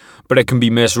in it, but it can be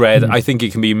misread. I think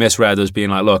it can be misread as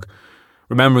being like, look,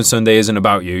 Remembrance Sunday isn't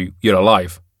about you. You're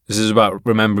alive. This is about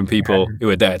remembering people who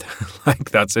are dead. Like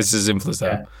it's as simple as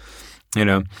that. You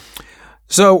know.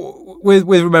 So with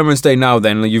Remembrance Day now,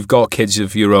 then you've got kids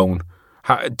of your own.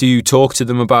 How, do you talk to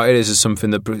them about it? Is it something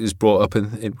that is brought up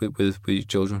with your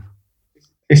children?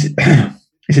 It's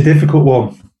a difficult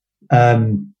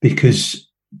one because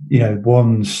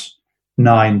one's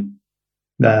 9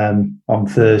 on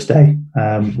Thursday,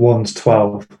 one's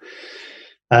 12,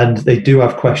 and they do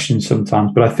have questions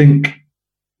sometimes. But I think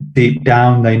deep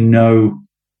down they know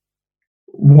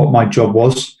what my job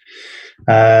was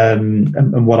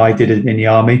and what I did in the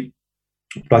army.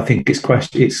 But I think it's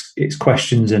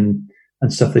questions and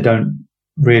stuff they don't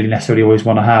really necessarily always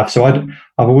want to have. So I've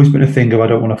always been a thing of I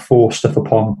don't want to force stuff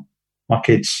upon my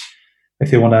kids.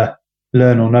 If they want to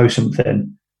learn or know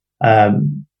something,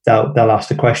 they'll ask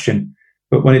the question.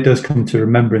 But when it does come to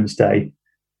Remembrance Day,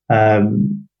 I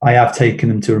have taken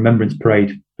them to Remembrance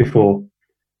Parade before.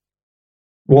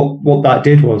 What that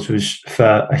did was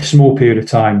for a small period of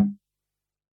time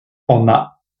on that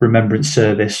remembrance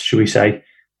service, shall we say,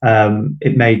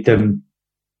 it made them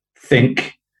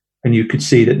think, and you could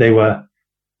see that they were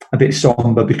a bit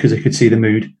somber because they could see the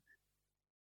mood.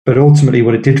 But ultimately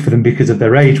what it did for them because of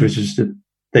their age was just that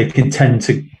they can tend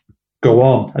to go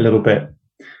on a little bit.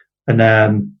 And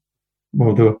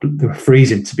they were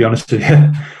freezing, to be honest with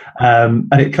you.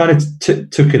 And it kind of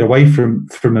took it away from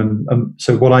them.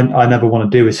 So what I never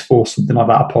want to do is force something like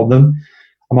that upon them.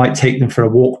 I might take them for a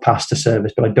walk past a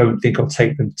service, but I don't think I'll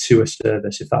take them to a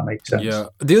service, if that makes sense. Yeah.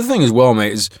 The other thing as well,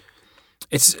 mate, is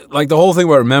it's like the whole thing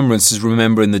about remembrance is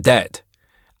remembering the dead.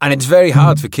 And it's very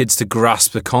hard for kids to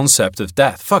grasp the concept of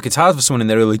death. Fuck, it's hard for someone in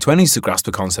their early 20s to grasp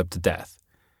the concept of death.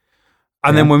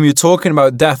 And then when we're talking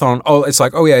about death it's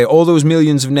like, oh yeah, all those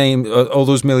millions of names, all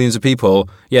those millions of people,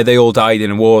 yeah, they all died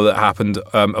in a war that happened,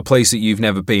 a place that you've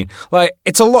never been. Like,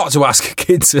 it's a lot to ask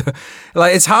kids.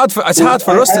 Like, it's hard for us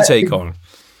to take on.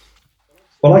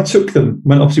 Well, I took them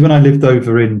when I lived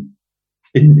over in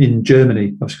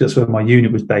Germany. Obviously, that's where my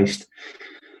unit was based.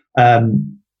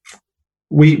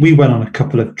 We went on a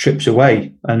couple of trips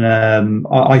away, and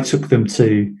I took them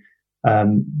to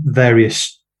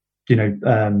various,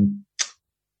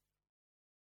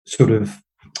 sort of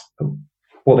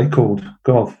what they called.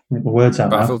 God, I think the words out.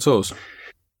 Battlefield tours.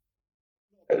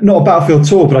 Not a battlefield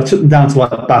tour, but I took them down to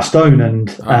like Bastogne and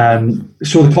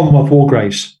saw the Commonwealth War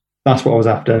graves. That's what I was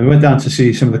after. We went down to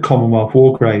see some of the Commonwealth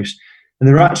War graves, and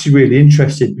they were actually really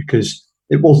interested because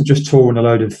it wasn't just touring a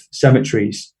load of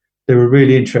cemeteries. They were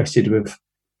really interested with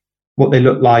what they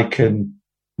looked like and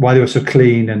why they were so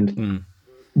clean, and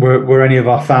were any of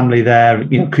our family there?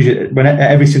 Because when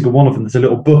every single one of them, there's a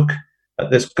little book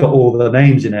that's got all the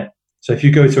names in it. So if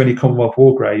you go to any Commonwealth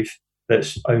War grave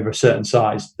that's over a certain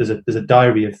size, there's a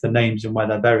diary of the names and where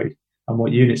they're buried and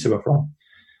what units they were from.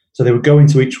 So they would go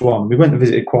into each one. We went and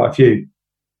visited quite a few.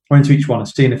 Went to each one and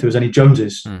seeing if there was any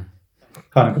Joneses,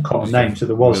 kind of a common name. So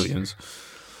there was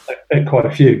quite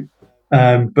a few.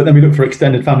 But then we looked for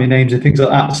extended family names and things like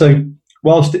that. So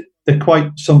whilst they're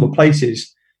quite somber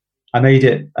places, I made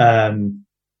it,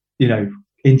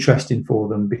 interesting for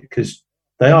them because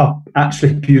they are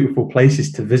actually beautiful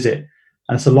places to visit,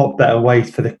 and it's a lot better way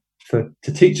to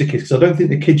teach the kids. Because I don't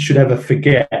think the kids should ever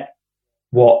forget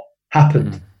what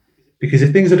happened, because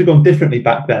if things had gone differently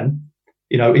back then,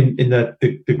 in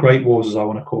the Great Wars, as I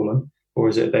want to call them, or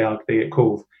as they get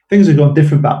called, things had gone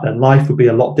different back then. Life would be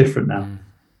a lot different now.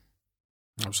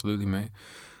 Absolutely, mate.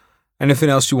 Anything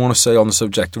else you want to say on the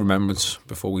subject of remembrance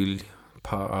before we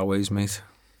part our ways, mate?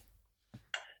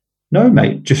 No,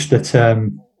 mate. Just that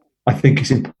I think it's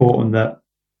important that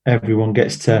everyone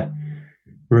gets to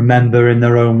remember in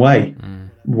their own way,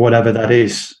 whatever that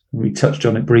is. We touched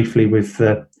on it briefly with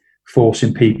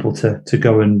forcing people to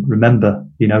go and remember,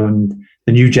 and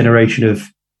the new generation of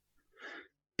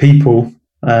people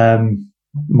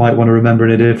might want to remember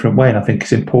in a different way. And I think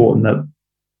it's important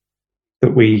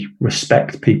that we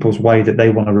respect people's way that they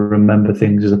want to remember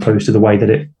things as opposed to the way that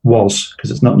it was,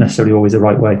 because it's not necessarily always the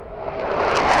right way.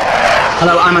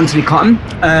 Hello, I'm Anthony Cotton.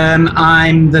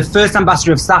 I'm the first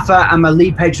ambassador of SAFA. I'm a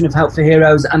lead patron of Help for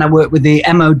Heroes, and I work with the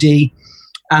MOD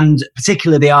and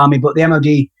particularly the Army, but the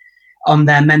MOD on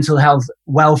their mental health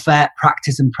welfare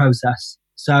practice and process.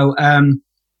 So I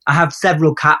have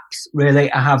several caps,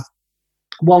 really. I have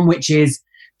one which is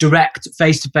direct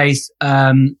face-to-face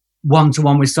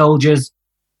one-to-one with soldiers,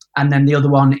 and then the other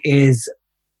one is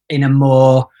in a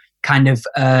more kind of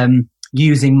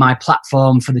using my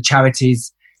platform for the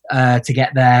charities to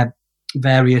get their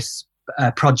various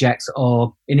projects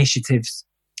or initiatives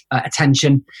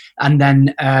attention. And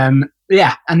then, and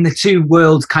the two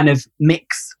worlds kind of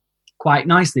mix quite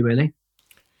nicely, really.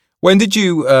 When did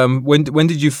you when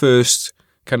did you first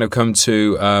kind of come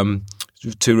to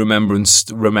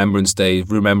Remembrance Day,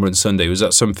 Remembrance Sunday? Was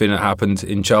that something that happened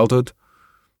in childhood?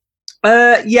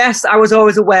 Yes, I was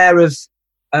always aware of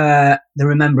the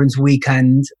Remembrance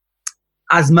Weekend,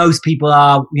 as most people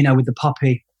are, with the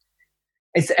poppy.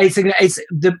 It's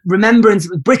the Remembrance,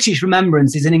 British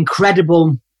Remembrance is an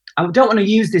incredible. I don't want to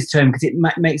use this term because it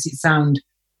makes it sound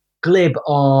glib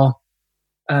or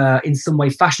in some way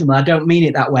fashionable. I don't mean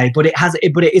it that way, but it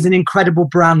is an incredible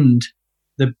brand.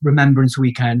 The Remembrance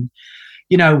Weekend,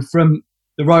 from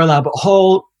the Royal Albert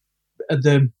Hall,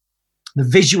 the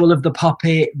visual of the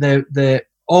poppy, the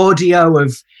audio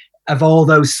of all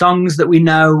those songs that we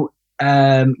know,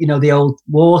 the old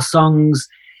war songs.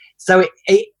 So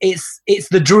it's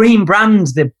the dream brand,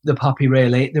 the poppy,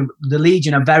 really. The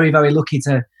Legion are very, very lucky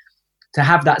to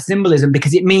have that symbolism,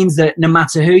 because it means that no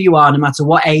matter who you are, no matter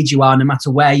what age you are, no matter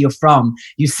where you're from,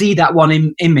 you see that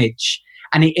one image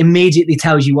and it immediately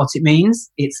tells you what it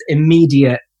means. It's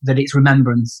immediate that it's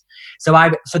remembrance. So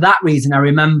for that reason, I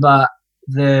remember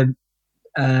the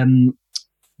weekend,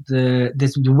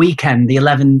 the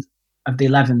 11th of the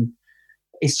 11th.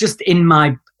 It's just in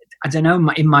my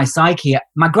psyche.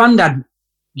 My granddad,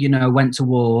 went to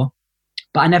war,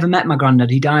 but I never met my granddad.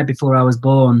 He died before I was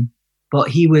born, but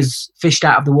he was fished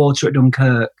out of the water at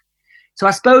Dunkirk. So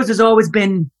I suppose there's always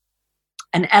been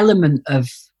an element of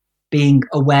being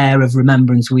aware of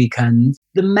Remembrance Weekend.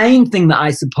 The main thing that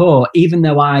I support, even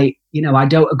though I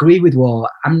don't agree with war,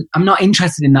 I'm not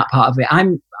interested in that part of it.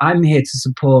 I'm here to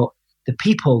support the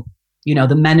people,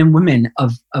 the men and women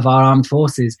of our armed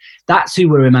forces. That's who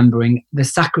we're remembering, the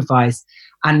sacrifice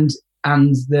and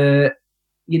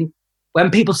when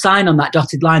people sign on that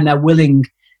dotted line, they're willing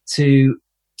to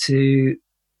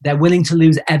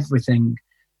lose everything,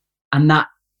 and that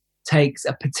takes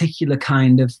a particular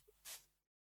kind of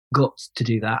guts to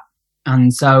do that.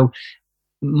 And so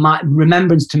my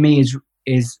remembrance to me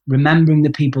is remembering the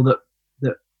people that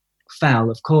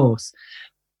fell, of course,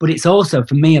 but it's also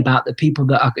for me about the people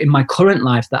that are in my current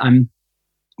life that I'm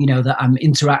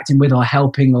interacting with or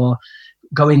helping or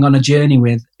going on a journey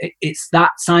with. It's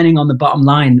that signing on the bottom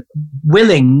line,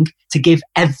 willing to give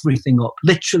everything up,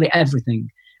 literally everything.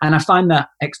 And I find that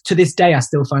to this day, I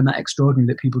still find that extraordinary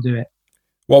that people do it.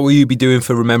 What will you be doing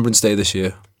for Remembrance Day this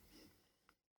year?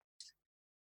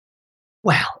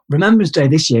 Well, Remembrance Day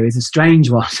this year is a strange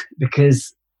one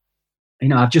because,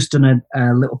 I've just done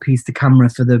a little piece to camera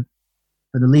for the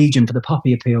Legion, for the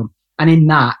Poppy Appeal. And in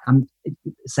that, I'm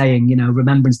saying,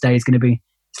 Remembrance Day is going to be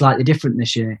slightly different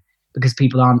this year because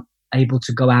people aren't able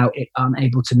to go out, aren't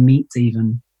able to meet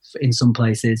even in some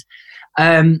places.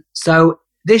 So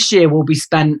this year will be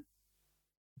spent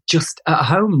just at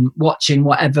home watching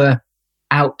whatever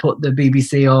output the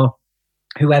BBC or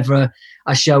whoever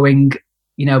are showing,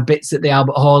 bits at the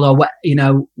Albert Hall or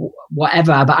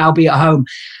whatever, but I'll be at home.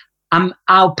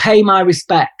 I'll pay my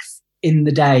respects in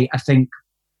the day. I think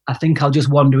I'll just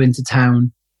wander into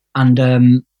town and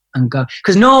go.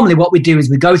 Because normally what we do is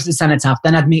we go to the Cenotaph,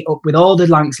 then I'd meet up with all the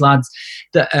Lancs lads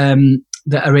that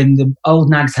are in the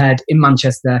Old Nag's Head in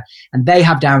Manchester, and they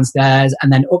have downstairs,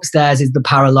 and then upstairs is the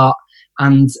Paralot,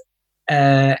 and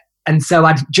so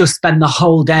I'd just spend the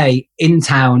whole day in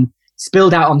town,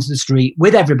 spilled out onto the street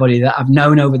with everybody that I've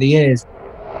known over the years.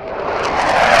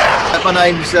 My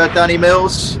name's Danny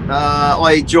Mills.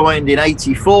 I joined in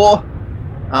 '84.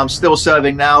 I'm still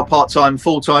serving now, part-time,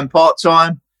 full-time,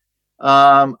 part-time.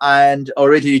 And I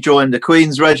originally joined the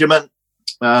Queen's Regiment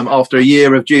after a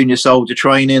year of junior soldier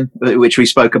training, which we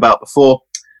spoke about before.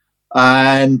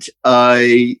 And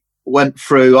I went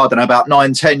through, about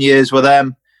 9-10 years with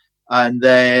them. And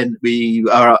then we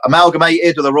are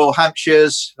amalgamated with the Royal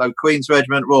Hampshires, so Queen's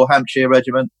Regiment, Royal Hampshire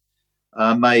Regiment.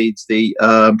 Made the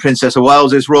Princess of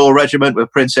Wales's Royal Regiment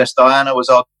with Princess Diana was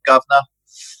our governor.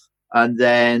 And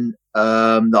then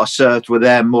I served with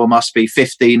them, must be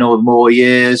 15 or more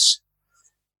years.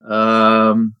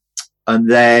 And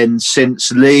then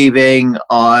since leaving,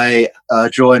 I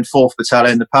joined 4th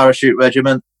Battalion, the Parachute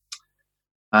Regiment.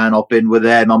 And I've been with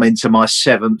them. I'm into my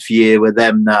 7th year with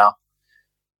them now.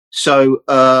 So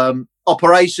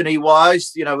operationally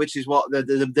wise, which is what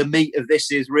the meat of this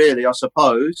is really, I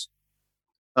suppose.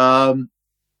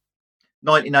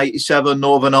 1987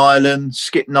 Northern Ireland,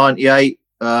 skip 98,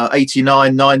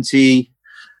 89, 90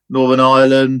 Northern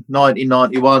Ireland,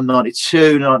 1991,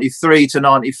 92, 93 to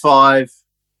 95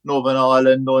 Northern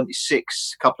Ireland,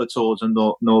 96 couple of tours in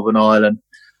Northern Ireland.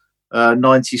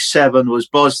 97 was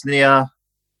Bosnia.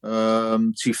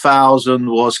 2000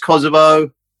 was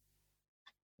Kosovo.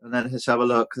 And then let's have a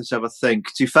look. Let's have a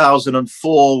think.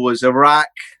 2004 was Iraq.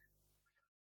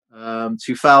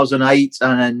 2008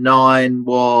 and then 9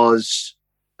 was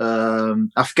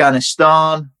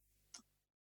Afghanistan.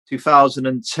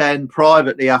 2010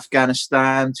 privately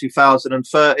Afghanistan.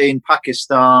 2013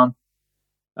 Pakistan.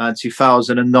 And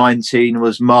 2019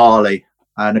 was Mali.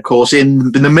 And of course,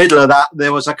 in the middle of that,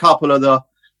 there was a couple of the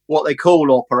what they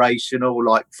call operational,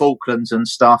 like Falklands and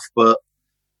stuff, but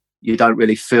you don't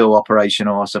really feel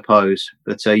operational, I suppose.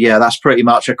 But yeah, that's pretty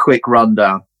much a quick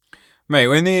rundown. Mate,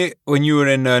 when you were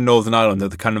in Northern Ireland,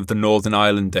 at the Northern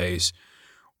Ireland days,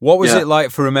 what was it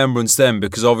like for Remembrance then?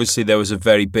 Because obviously there was a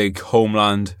very big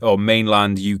homeland or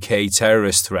mainland UK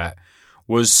terrorist threat.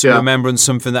 Was Remembrance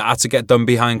something that had to get done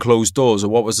behind closed doors, or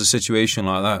what was the situation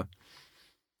like that?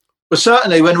 Well,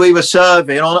 certainly when we were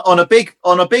serving on a big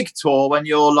tour, when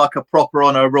you're like a proper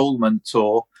on a enrollment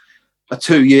tour, a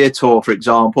 2-year tour, for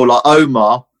example, like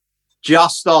Omar,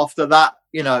 just after that,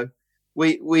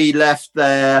 we left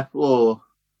there. Oh,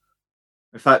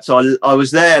 in fact, I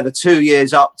was there the 2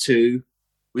 years up to.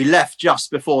 We left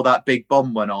just before that big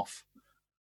bomb went off.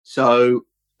 So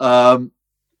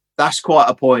that's quite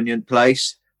a poignant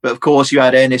place. But of course, you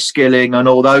had Enniskillen and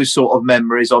all those sort of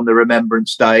memories on the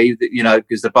Remembrance Day,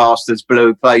 because the bastards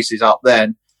blew places up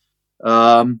then.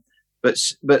 But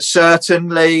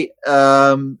certainly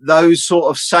those sort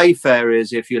of safe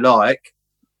areas, if you like,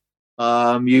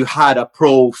 you had a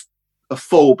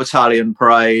full battalion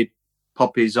parade,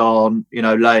 poppies on,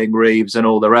 laying wreaths and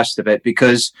all the rest of it.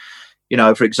 Because,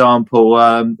 for example,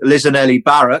 Lizanelli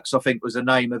Barracks, I think was the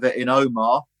name of it in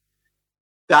Omar,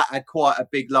 that had quite a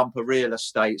big lump of real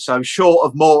estate. So short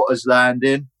of mortars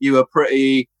landing, you were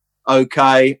pretty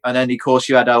okay. And then, of course,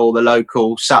 you had all the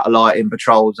local satellite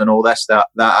patrols and all that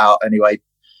out anyway,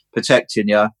 protecting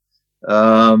you.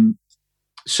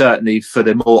 Certainly for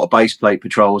the mortar base plate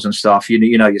patrols and stuff,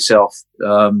 you know yourself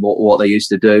what they used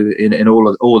to do in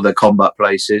all of the combat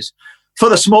places. For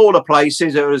the smaller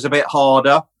places, it was a bit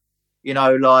harder.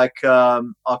 I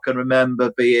can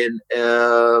remember being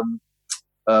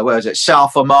where is it?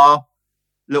 South Omar,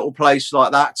 little place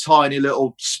like that, tiny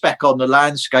little speck on the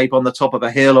landscape on the top of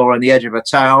a hill or on the edge of a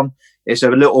town. It's a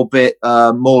little bit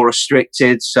more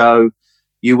restricted, so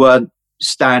you weren't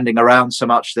standing around so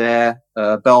much there.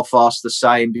 Belfast the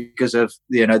same, because of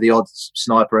the odd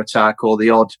sniper attack or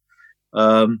the odd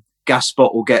gas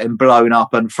bottle getting blown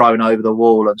up and thrown over the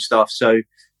wall and stuff. So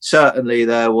certainly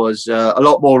there was a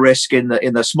lot more risk in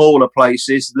the smaller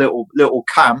places, little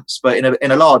camps, but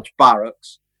in a large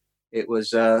barracks, it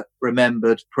was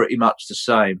remembered pretty much the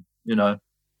same.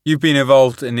 You've been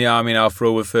involved in the army now for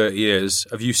over 30 years.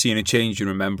 Have you seen a change in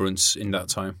Remembrance in that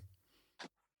time?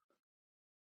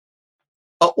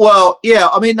 Well, yeah.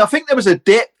 I mean, I think there was a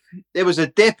dip. There was a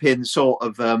dip in sort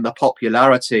of the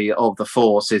popularity of the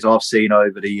forces I've seen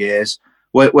over the years.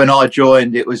 When I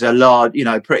joined, it was a large,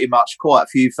 pretty much quite a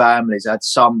few families had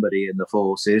somebody in the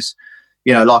forces.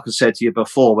 Like I said to you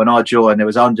before, when I joined, there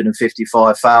was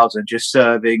 155,000 just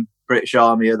serving British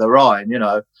Army of the Rhine.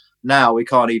 Now we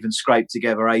can't even scrape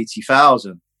together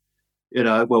 80,000.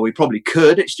 Well, we probably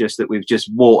could. It's just that we've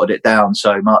just watered it down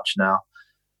so much now.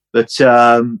 But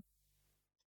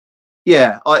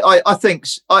yeah, I think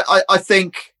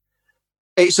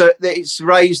it's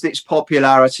raised its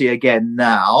popularity again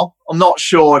now. I'm not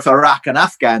sure if Iraq and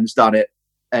Afghans done it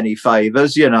any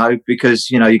favours, because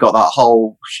you got that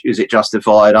whole is it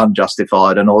justified,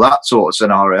 unjustified, and all that sort of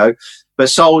scenario. But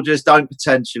soldiers don't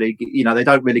potentially, they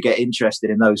don't really get interested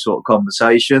in those sort of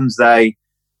conversations. They'll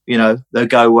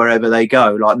go wherever they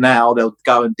go. Like now, they'll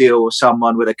go and deal with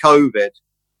someone with a COVID.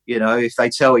 If they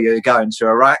tell you you're going to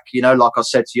Iraq, like I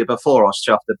said to you before, I was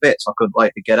chuffed to bits. I couldn't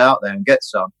wait to get out there and get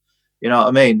some. You know what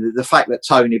I mean? The fact that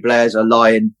Tony Blair's a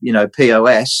lying,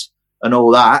 POS and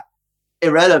all that,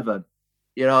 irrelevant.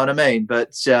 You know what I mean?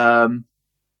 But,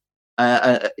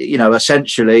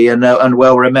 essentially, and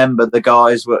well remember the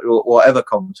guys, whatever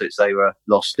conflicts they were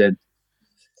lost in.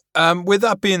 With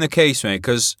that being the case, mate,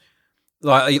 because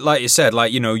like you said,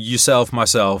 yourself,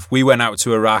 myself, we went out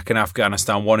to Iraq and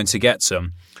Afghanistan wanting to get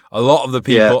some. A lot of the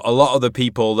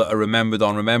people that are remembered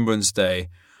on Remembrance Day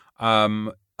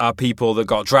are people that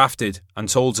got drafted and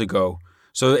told to go.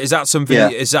 So is that something? Yeah.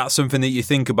 Is that something that you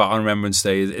think about on Remembrance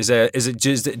Day?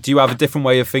 Do you have a different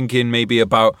way of thinking, maybe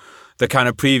about the kind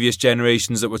of previous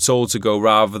generations that were told to go,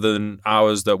 rather than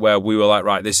ours where we were like,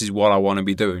 right, this is what I want to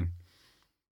be doing?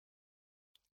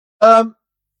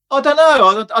 I don't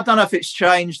know. I don't know if it's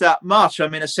changed that much. I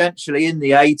mean, essentially in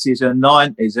the 80s and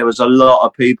 90s, there was a lot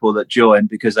of people that joined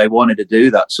because they wanted to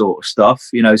do that sort of stuff.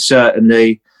 You know,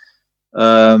 certainly,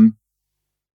 you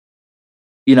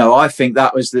know, I think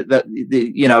that was the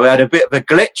you know, we had a bit of a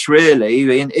glitch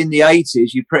really. In the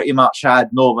 80s, you pretty much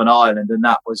had Northern Ireland and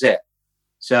that was it.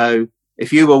 So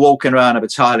if you were walking around a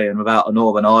battalion without a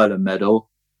Northern Ireland medal,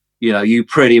 you know, you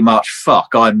pretty much, fuck,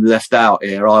 I'm left out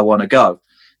here, I want to go.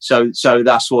 So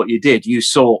that's what you did. You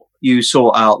sought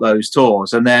out those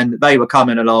tours, and then they were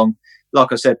coming along.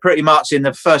 Like I said, pretty much in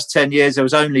the first 10 years, there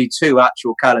was only 2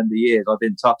 actual calendar years I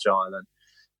didn't touch Ireland.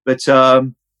 But I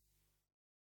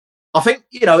think,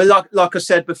 you know, like I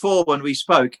said before when we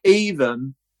spoke,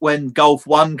 even when Gulf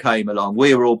 1 came along,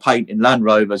 we were all painting Land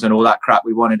Rovers and all that crap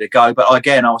we wanted to go. But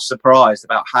again, I was surprised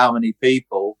about how many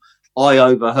people I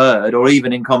overheard, or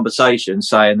even in conversation,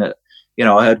 saying that, you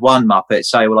know, I heard one Muppet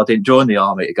say, well, I didn't join the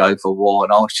army to go for war.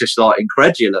 And I was just like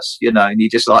incredulous, you know, and you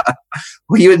just like,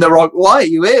 were you in the wrong, why are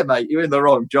you here, mate? You're in the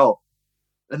wrong job.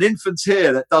 An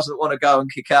infanteer that doesn't want to go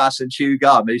and kick ass and chew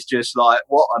gum is just like,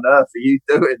 what on earth are you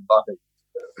doing, buddy?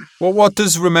 Well, what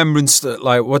does remembrance,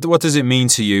 like, what does it mean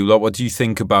to you? Like, what do you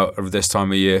think about this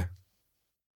time of year?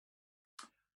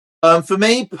 For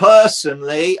me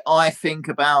personally, I think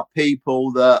about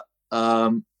people that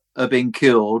are being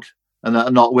killed and that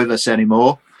are not with us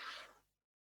anymore.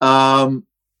 You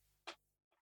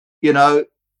know,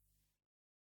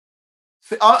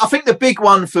 I think the big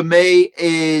one for me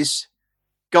is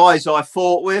guys I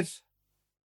fought with.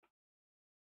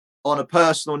 On a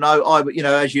personal note, you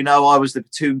know, as you know, I was the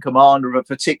platoon commander of a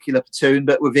particular platoon,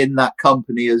 but within that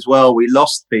company as well, we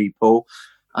lost people.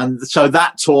 And so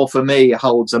that tour for me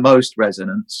holds the most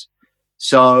resonance.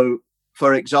 So,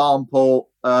 for example,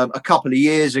 a couple of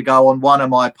years ago on one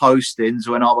of my postings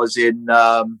when I was in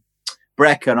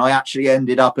Brecon, I actually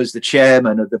ended up as the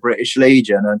chairman of the British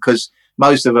Legion. And because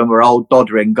most of them were old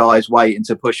doddering guys waiting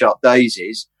to push up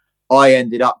daisies, I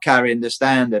ended up carrying the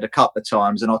standard a couple of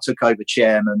times, and I took over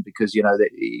chairman because, you know,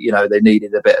 they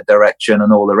needed a bit of direction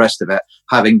and all the rest of it.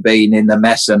 Having been in the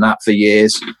mess and that for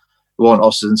years, Warrant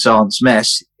Officers and Sergeants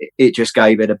mess, it just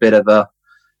gave it a bit of a,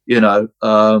 you know,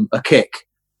 a kick.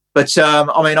 But,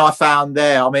 I mean, I found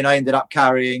there, I mean, I ended up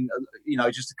carrying, you know,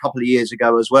 just a couple of years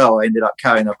ago as well, I ended up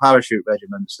carrying a parachute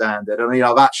regiment standard. I mean,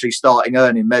 I've actually started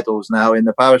earning medals now in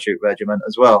the parachute regiment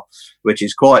as well, which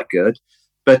is quite good.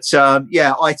 But,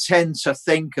 yeah, I tend to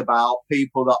think about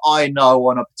people that I know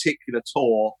on a particular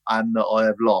tour and that I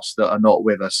have lost that are not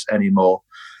with us anymore,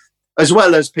 as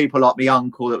well as people like my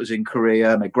uncle that was in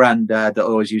Korea, my granddad that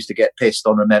always used to get pissed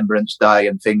on Remembrance Day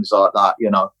and things like that, you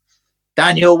know.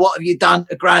 Daniel, what have you done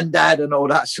to Granddad and all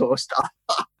that sort of stuff?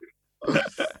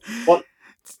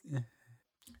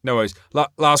 No worries.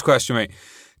 Last question, mate.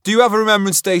 Do you have a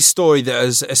Remembrance Day story that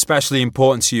is especially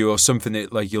important to you, or something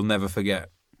that like you'll never forget?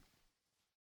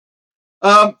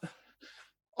 I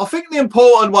think the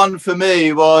important one for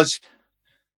me was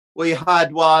we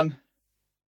had one.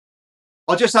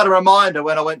 I just had a reminder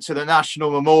when I went to the National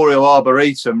Memorial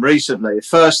Arboretum recently.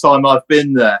 First time I've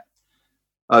been there.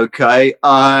 Okay,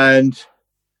 and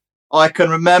I can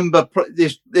remember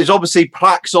there's obviously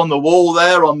plaques on the wall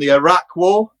there on the Iraq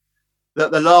wall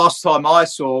that the last time I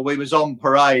saw, we was on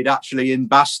parade actually in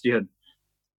Bastion,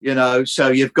 you know, so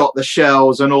you've got the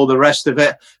shells and all the rest of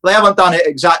it. They haven't done it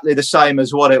exactly the same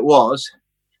as what it was,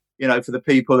 you know, for the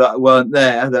people that weren't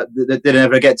there, that didn't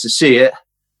ever get to see it.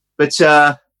 But,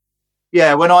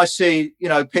 yeah, when I see, you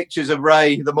know, pictures of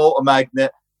Ray, the mortar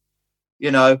magnet, you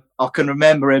know, I can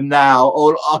remember him now,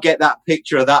 or I'll get that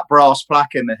picture of that brass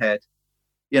plaque in the head.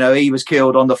 You know, he was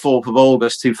killed on the 4th of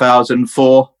August,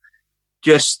 2004,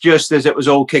 just as it was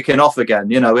all kicking off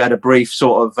again. You know, we had a brief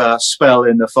sort of spell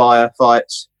in the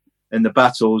firefights, in the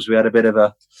battles. We had a bit of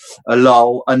a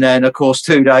lull. And then, of course,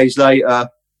 2 days later,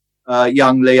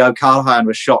 young Leo Callahan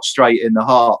was shot straight in the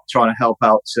heart, trying to help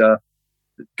out,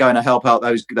 going to help out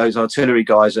those artillery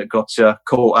guys that got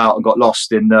caught out and got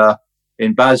lost in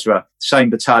Basra,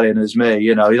 same battalion as me.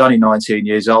 You know, he's only 19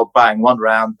 years old. Bang, one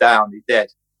round down, he's dead,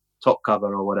 top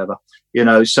cover or whatever. You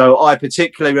know, so I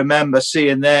particularly remember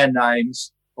seeing their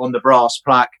names on the brass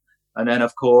plaque, and then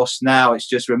of course now it's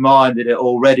just reminded it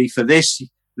already for this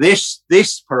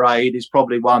parade is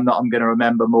probably one that I'm going to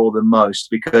remember more than most,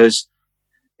 because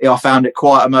I found it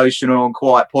quite emotional and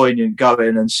quite poignant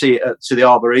going and see it to the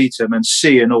Arboretum and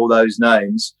seeing all those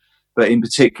names, but in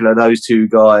particular those 2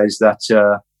 guys that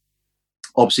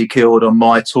obviously killed on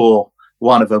my tour.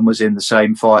 One of them was in the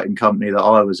same fighting company that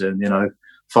I was in, you know,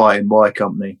 fighting Y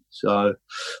Company. So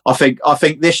I think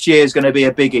this year is going to be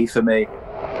a biggie for me.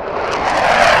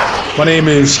 My name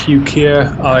is Hugh Keir.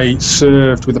 I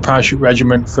served with the Parachute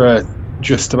Regiment for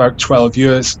just about 12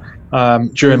 years.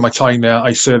 During my time there,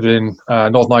 I served in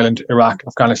Northern Ireland, Iraq,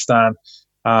 Afghanistan,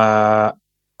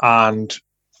 and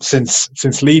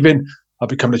since leaving, I've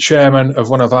become the chairman of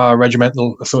one of our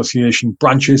regimental association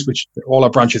branches, which all our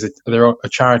branches are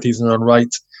charities in their own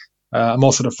right. I'm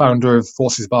also the founder of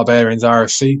Forces Barbarians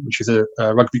RFC, which is a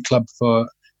rugby club for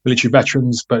military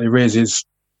veterans, but it raises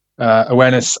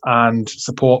awareness and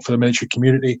support for the military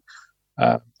community.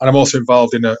 And I'm also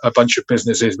involved in a bunch of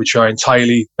businesses which are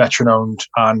entirely veteran-owned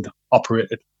and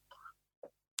operated.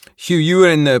 Hugh, you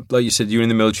were like you said, you were in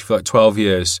the military for like 12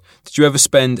 years. Did you ever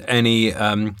spend any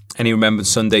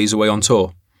Remembrance Sundays away on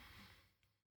tour?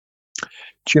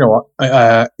 Do you know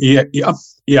what?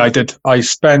 Yeah, I did. I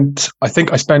spent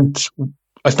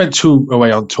two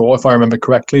away on tour, if I remember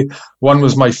correctly. One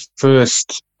was my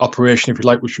first operation, if you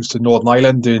like, which was to Northern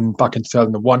Ireland back in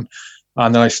 2001.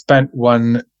 And then I spent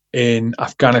one in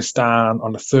Afghanistan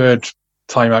on the third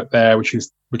time out there, which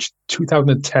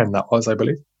 2010 that was, I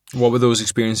believe. What were those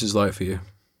experiences like for you?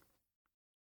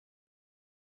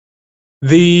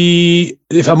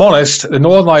 If I'm honest, the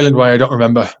Northern Ireland way, I don't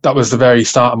remember. That was the very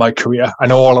start of my career. I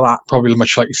know all of that, probably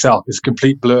much like yourself. It's a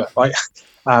complete blur, right?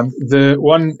 The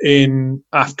one in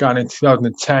Afghan in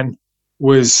 2010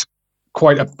 was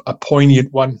quite a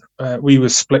poignant one. We were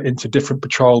split into different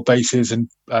patrol bases and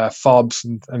FOBs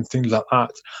and things like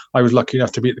that. I was lucky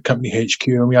enough to be at the company HQ,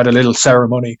 and we had a little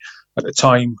ceremony at the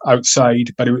time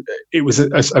outside, but it was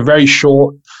a very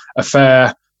short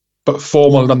affair, but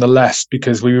formal nonetheless,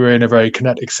 because we were in a very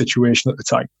kinetic situation at the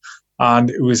time. And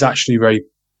it was actually very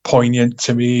poignant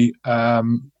to me.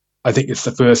 I think it's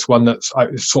the first one that's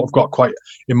I sort of got quite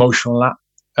emotional at.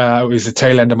 It was the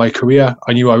tail end of my career.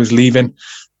 I knew I was leaving.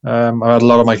 I had a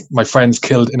lot of my friends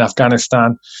killed in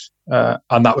Afghanistan,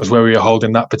 and that was where we were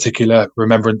holding that particular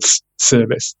remembrance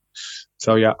service.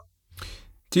 So, yeah.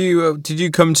 Did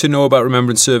you come to know about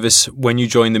Remembrance Service when you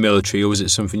joined the military, or was it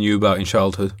something you knew about in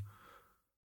childhood?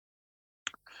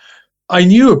 I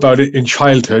knew about it in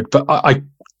childhood, but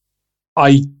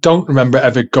I don't remember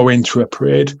ever going to a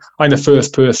parade. I'm the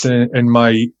first person in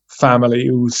my family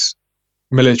who's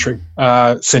military,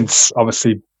 since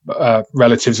obviously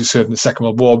relatives who served in the Second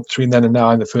World War. Between then and now,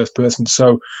 I'm the first person.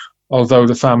 So although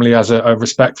the family has a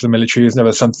respect for the military, it's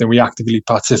never something we actively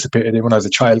participated in when I was a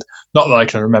child. Not that I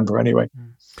can remember anyway.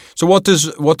 So what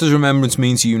does remembrance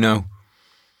mean to you now?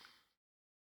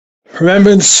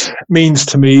 Remembrance means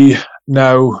to me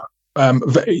now,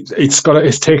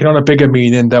 it's taken on a bigger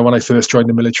meaning than when I first joined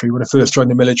the military. When I first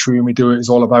joined the military, and we do it's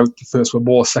all about the First World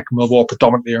War, Second World War,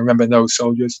 predominantly remembering those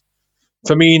soldiers.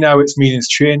 For me now, its meaning's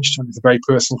changed, and it's a very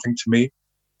personal thing to me.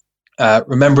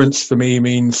 Remembrance for me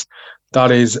means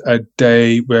that is a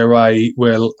day where I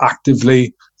will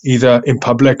actively, either in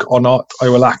public or not, I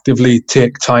will actively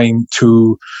take time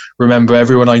to remember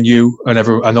everyone I knew and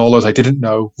all those I didn't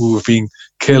know who have been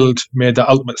killed, made that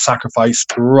ultimate sacrifice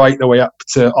right the way up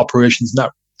to operations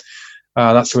now.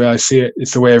 That's the way I see it.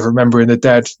 It's the way of remembering the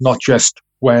dead, not just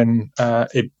when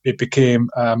it became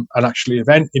an actual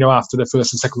event, after the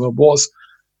First and Second World Wars.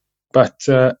 But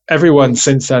everyone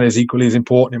since then is equally as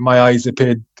important. In my eyes, they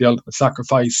paid the ultimate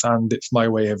sacrifice, and it's my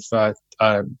way of,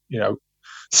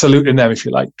 saluting them, if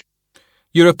you like.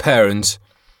 You're a parent.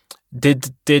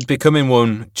 Did becoming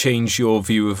one change your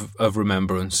view of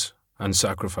remembrance and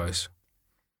sacrifice?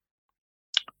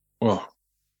 Well,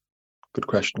 good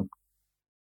question.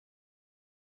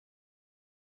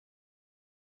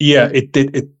 Yeah, it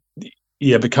did.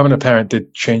 Becoming a parent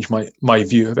did change my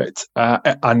view of it,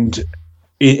 and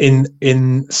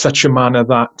in such a manner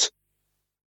that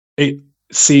it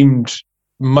seemed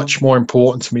much more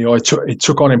important to me, or it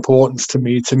took on importance to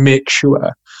me to make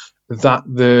sure that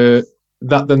the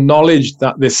knowledge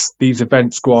that these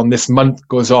events go on, this month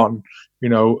goes on,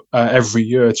 every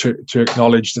year to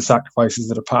acknowledge the sacrifices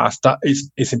that are past. That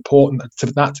is important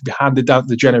to be handed down to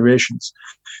the generations.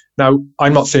 Now,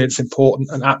 I'm not saying it's important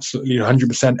and absolutely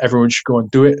 100% everyone should go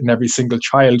and do it, and every single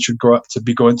child should grow up to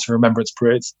be going to remembrance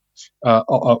parades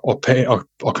or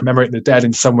commemorate the dead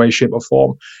in some way, shape, or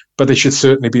form. But they should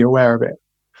certainly be aware of it.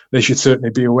 They should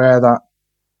certainly be aware that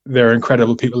there are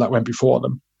incredible people that went before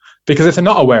them. Because if they're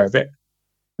not aware of it,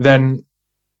 then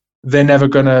they're never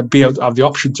going to be able to have the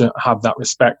option to have that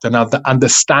respect and have the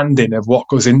understanding of what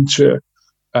goes into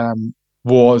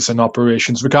wars and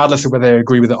operations, regardless of whether they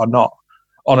agree with it or not.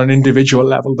 On an individual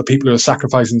level, the people who are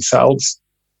sacrificing themselves,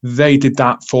 they did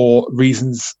that for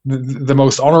reasons, the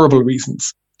most honourable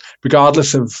reasons,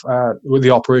 regardless of the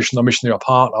operation or mission they're a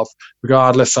part of,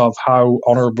 regardless of how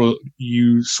honourable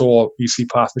you see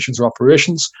past missions or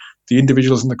operations. The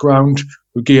individuals on the ground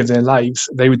who gave their lives,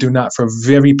 they were doing that for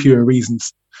very pure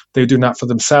reasons. They were doing that for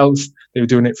themselves. They were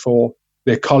doing it for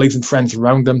their colleagues and friends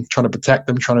around them, trying to protect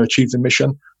them, trying to achieve the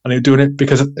mission. And they were doing it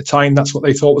because at the time, that's what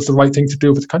they thought was the right thing to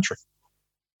do for the country.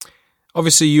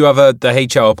 Obviously, you have the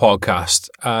H-Hour podcast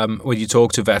where you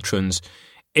talk to veterans.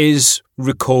 Is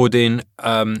recording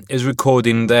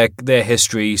their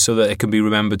history so that it can be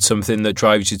remembered something that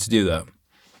drives you to do that?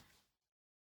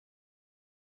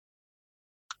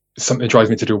 Something that drives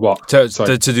me to do what? To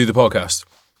do the podcast.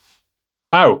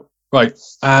 Oh, right.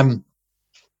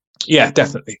 Yeah,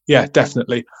 definitely.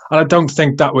 And I don't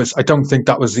think that was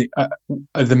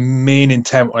the main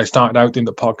intent when I started out doing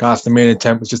the podcast. The main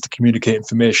intent was just to communicate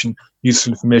information,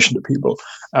 useful information to people.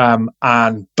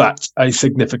 But a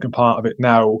significant part of it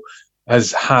now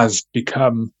has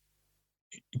become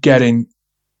getting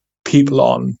people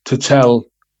on to tell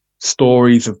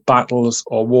stories of battles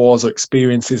or wars or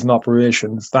experiences and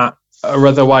operations that are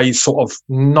otherwise sort of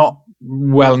not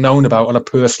well known about on a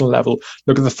personal level.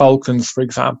 Look at the Falklands, for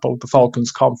example, the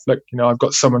Falklands conflict. I've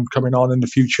got someone coming on in the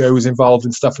future who's involved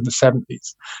in stuff in the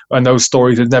 70s, and those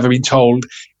stories have never been told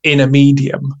in a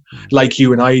medium like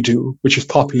you and I do, which is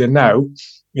popular now,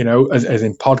 as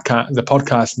in the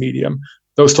podcast medium.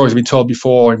 Those stories have been told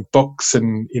before in books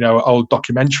and, old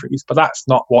documentaries, but that's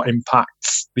not what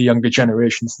impacts the younger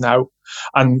generations now.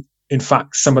 And in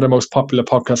fact, some of the most popular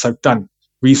podcasts I've done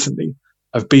recently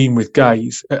have been with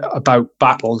guys about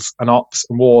battles and ops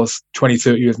and wars 20,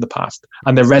 30 years in the past.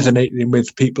 And they're resonating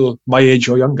with people my age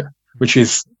or younger, which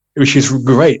is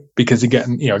great because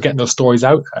you're getting those stories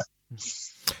out there.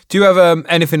 Do you have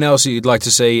anything else that you'd like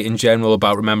to say in general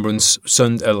about Remembrance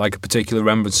Sunday, like a particular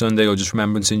Remembrance Sunday or just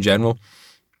Remembrance in general?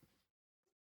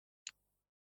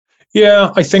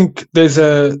 Yeah, I think there's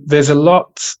a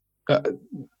lot.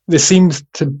 There seems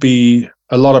to be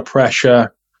a lot of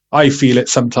pressure. I feel it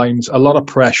sometimes, a lot of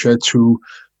pressure to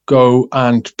go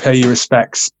and pay your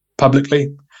respects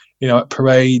publicly, at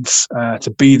parades,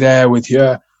 to be there with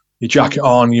your jacket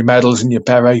on, your medals and your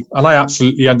beret. And I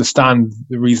absolutely understand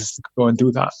the reasons to go and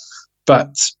do that.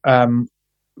 But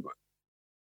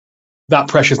that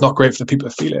pressure is not great for the people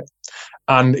that feel it.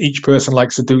 And each person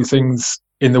likes to do things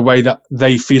in the way that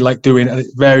they feel like doing, and it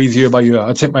varies year by year.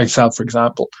 I take myself, for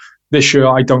example. This year,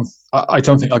 I don't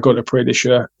think I'll go to a parade this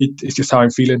year. It's just how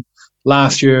I'm feeling.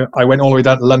 Last year, I went all the way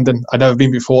down to London. I'd never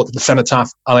been before to the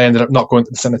cenotaph, and I ended up not going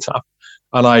to the cenotaph.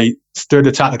 And I stood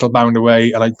a tactical bound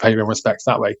away, and I paid my respects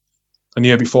that way. And the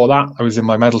year before that, I was in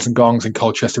my medals and gongs in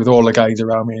Colchester with all the guys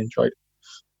around me and enjoyed it.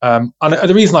 And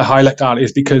the reason I highlight that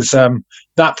is because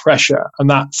that pressure and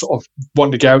that sort of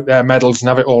wanting to get out there, medals and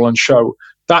have it all on show,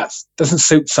 that doesn't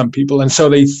suit some people. And so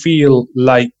they feel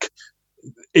like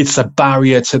it's a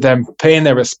barrier to them paying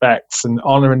their respects and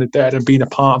honouring the dead and being a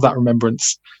part of that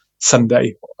Remembrance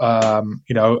Sunday, and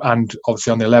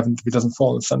obviously on the 11th, if it doesn't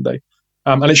fall on Sunday.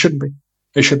 And it shouldn't be.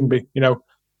 It shouldn't be,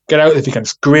 Get out if you can.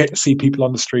 It's great to see people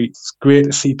on the streets. It's great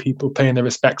to see people paying their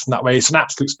respects in that way. It's an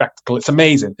absolute spectacle. It's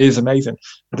amazing. It is amazing.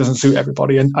 It doesn't suit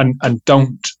everybody. And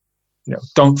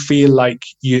don't feel like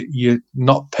you're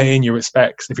not paying your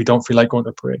respects if you don't feel like going to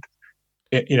a parade.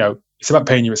 It's about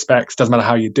paying your respects. It doesn't matter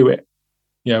how you do it.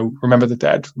 Remember the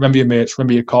dead, remember your mates,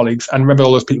 remember your colleagues, and remember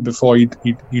all those people before you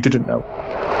didn't know.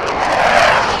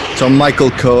 So I'm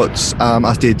Michael Coates.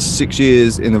 I did 6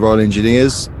 years in the Royal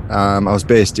Engineers. I was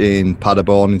based in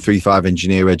Paderborn in 3-5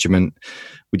 Engineer Regiment.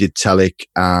 We did Telic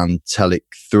and Telic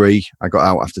 3. I got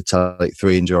out after Telic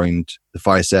 3 and joined the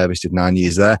fire service, did 9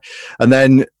 years there. And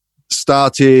then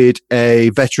started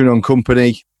a veteran-owned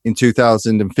company in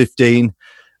 2015.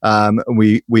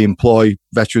 We employ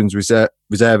veterans,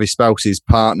 reservist spouses,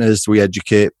 partners. We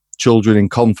educate children in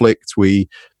conflict. We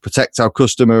protect our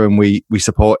customer, and we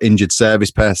support injured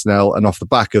service personnel. And off the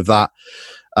back of that,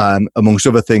 amongst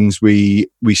other things, we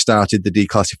started the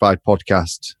Declassified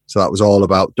podcast. So that was all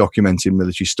about documenting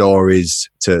military stories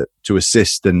to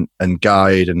assist and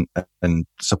guide and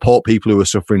support people who are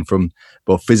suffering from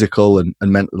both physical and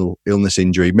mental illness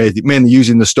injury, mainly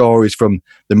using the stories from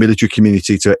the military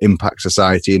community to impact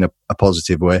society in a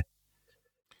positive way.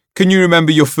 Can you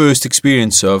remember your first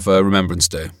experience of Remembrance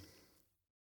Day?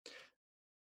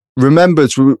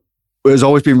 Remembrance has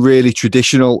always been really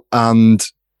traditional, and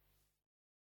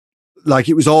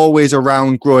it was always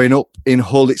around growing up in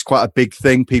Hull. It's quite a big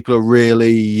thing. People are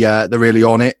really, they're really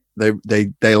on it.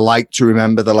 They like to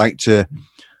remember. They like to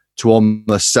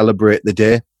almost celebrate the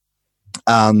day.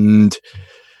 And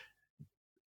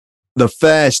the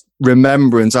first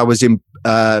remembrance, I was in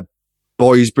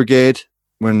Boys Brigade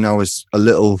when I was a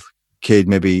little kid,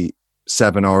 maybe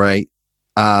 7 or 8.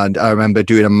 And I remember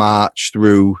doing a march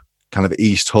through kind of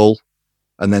East Hull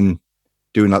and then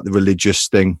doing the religious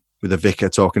thing with a vicar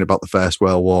talking about the First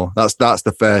World War. That's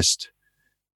the first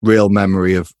real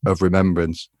memory of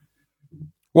remembrance.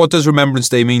 What does Remembrance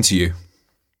Day mean to you?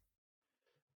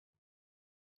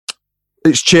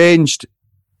 It's changed.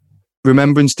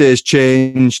 Remembrance Day has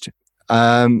changed.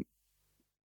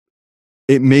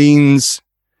 It means,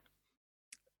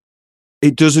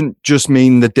 it doesn't just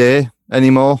mean the day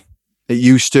anymore. It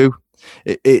used to.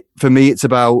 It for me, it's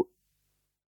about,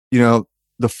 the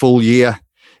full year.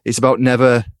 It's about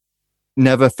never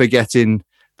forgetting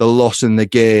the loss and the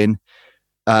gain.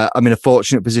 I'm in a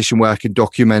fortunate position where I can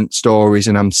document stories,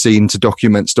 and I'm seen to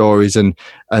document stories, and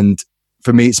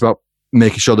for me, it's about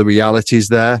making sure the reality is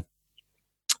there.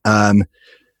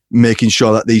 Making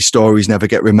sure that these stories never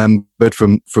get remembered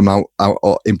from our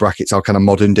in brackets, our kind of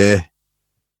modern day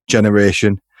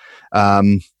generation.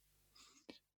 And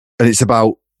it's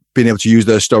about being able to use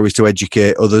those stories to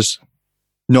educate others,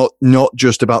 not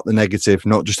just about the negative,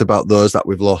 not just about those that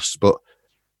we've lost, but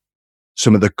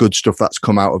some of the good stuff that's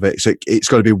come out of it. So it's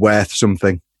got to be worth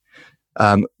something.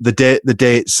 The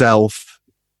day itself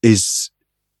is,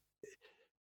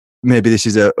 maybe this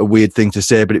is a weird thing to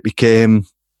say, but it became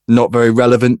not very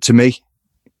relevant to me.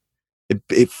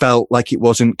 It felt like it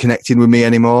wasn't connecting with me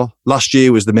anymore. Last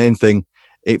year was the main thing.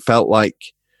 It felt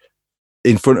like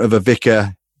in front of a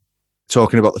vicar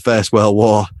talking about the First World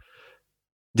War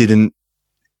didn't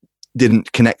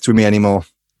connect with me anymore.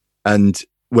 And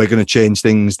we're going to change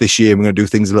things this year. We're going to do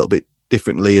things a little bit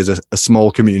differently as a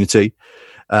small community.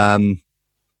 But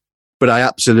I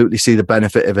absolutely see the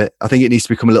benefit of it. I think it needs to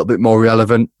become a little bit more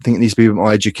relevant. I think it needs to be a bit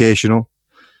more educational.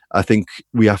 I think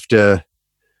we have to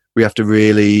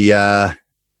really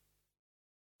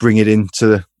bring it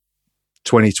into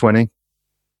 2020.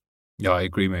 Yeah, I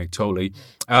agree, mate. Totally.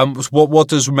 What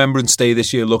does Remembrance Day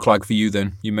this year look like for you?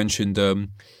 Then you mentioned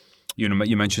you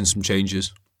mentioned some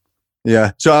changes.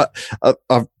 Yeah, so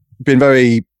I've been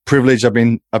very privileged. I've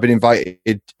been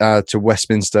invited to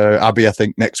Westminster Abbey, I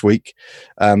think, next week.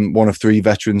 One of 3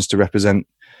 veterans to represent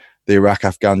the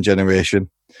Iraq-Afghan generation.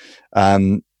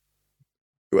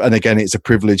 And again, it's a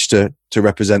privilege to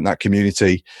represent that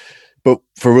community. But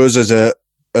for us as a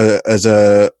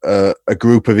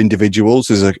group of individuals,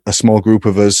 as a small group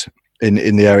of us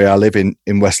in the area I live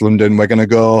in West London, we're going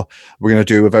to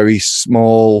do a very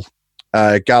small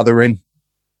gathering,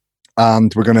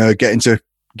 and we're going to get into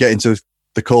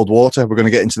the cold water. We're going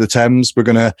to get into the Thames. We're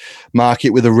going to mark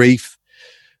it with a reef.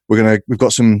 We've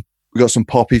got some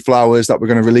poppy flowers that we're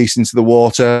going to release into the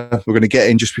water. We're going to get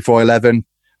in just before 11.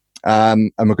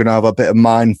 And we're going to have a bit of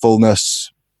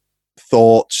mindfulness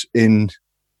thought in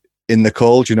the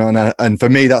cold, and for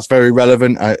me, that's very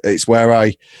relevant. It's where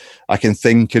I can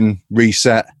think and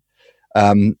reset.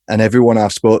 And everyone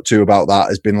I've spoke to about that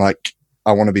has been like,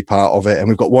 I want to be part of it. And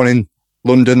we've got one in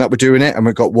London that we're doing it, and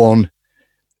we've got one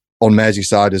on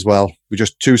Merseyside as well. We're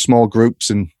just 2 small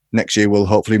groups, and next year we'll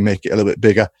hopefully make it a little bit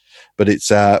bigger. But it's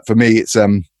for me, it's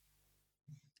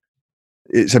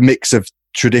a mix of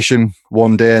tradition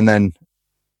one day, and then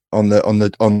on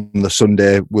the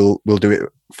Sunday we'll do it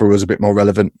for us a bit more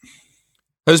relevant.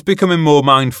 Has becoming more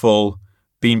mindful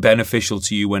been beneficial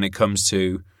to you when it comes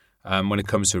to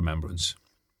remembrance?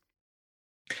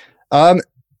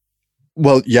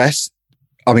 Well, yes.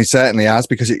 I mean, certainly has,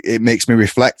 because it makes me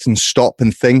reflect and stop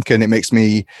and think, and it makes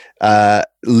me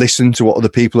listen to what other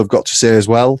people have got to say as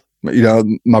well.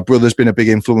 My brother's been a big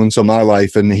influence on my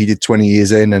life, and he did 20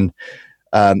 years in, and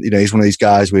he's one of these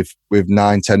guys with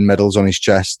 9-10 medals on his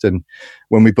chest. And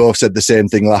when we both said the same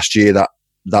thing last year, that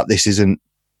this isn't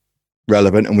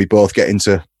relevant, and we both get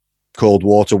into cold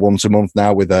water once a month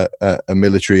now with a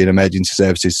military and emergency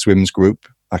services swims group,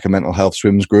 like a mental health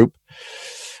swims group,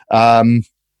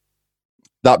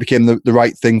 that became the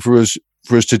right thing for us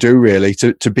to do, really,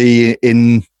 to be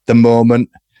in the moment.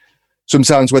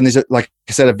 Sometimes when there's like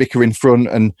I said, a vicar in front,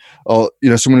 or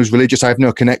someone who's religious, I have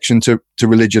no connection to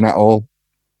religion at all.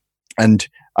 And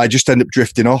I just end up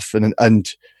drifting off, and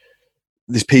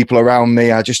there's people around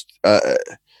me. I just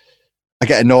I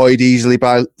get annoyed easily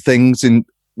by things, and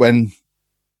when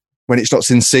it's not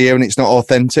sincere and it's not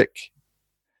authentic.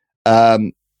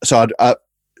 So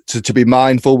to be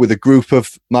mindful with a group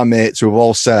of my mates who have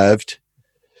all served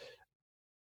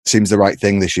seems the right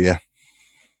thing this year.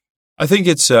 I think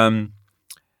it's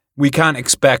we can't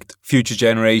expect future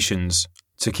generations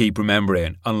to keep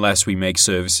remembering unless we make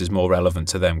services more relevant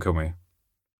to them, can we?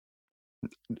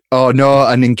 Oh no,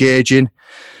 and engaging,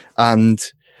 and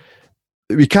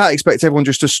we can't expect everyone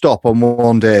just to stop on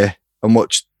one day and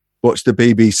watch the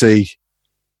BBC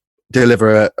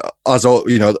deliver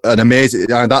an amazing.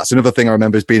 That's another thing I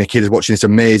remember as being a kid, is watching this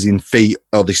amazing feat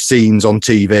or the scenes on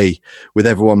TV with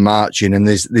everyone marching, and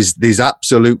there's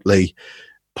absolutely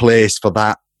place for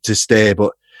that to stay.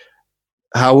 But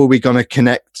how are we going to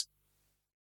connect?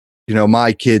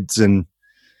 My kids and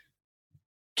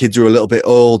kids who are a little bit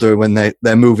older when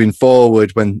they're moving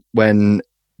forward, when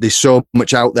there's so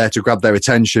much out there to grab their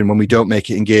attention, when we don't make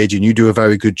it engaging. You do a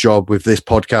very good job with this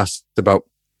podcast about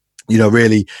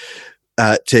really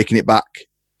taking it back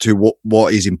to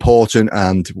what is important,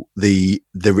 and the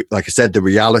like I said, the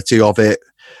reality of it,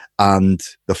 and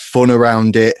the fun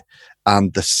around it,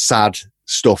 and the sad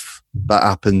stuff that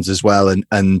happens as well.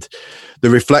 And the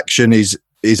reflection is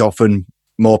often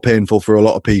more painful for a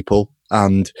lot of people,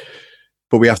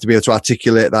 but we have to be able to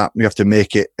articulate that. We have to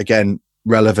make it again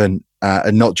relevant,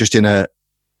 and not just in a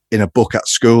book at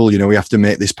school. We have to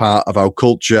make this part of our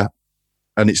culture.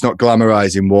 And it's not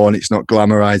glamorizing war, and it's not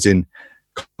glamorizing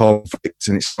conflict,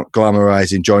 and it's not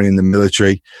glamorizing joining the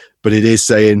military, but it is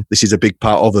saying this is a big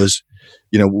part of us.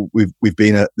 We've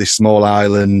been at this small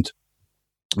island.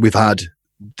 We've had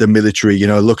the military.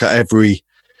 Look at every.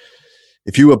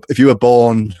 If you were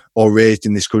born or raised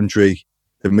in this country,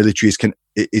 the military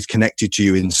is connected to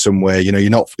you in some way. You're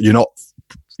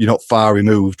not far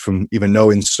removed from even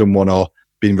knowing someone or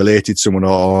being related to someone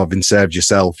or having served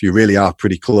yourself. You really are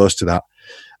pretty close to that.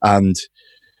 And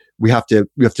we have to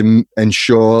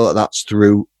ensure that that's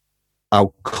through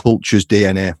our culture's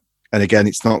DNA. And again,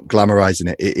 it's not glamorizing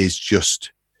it.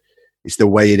 It's the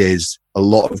way it is. A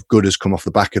lot of good has come off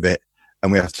the back of it.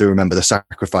 And we have to remember the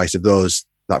sacrifice of those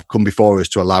that have come before us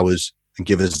to allow us and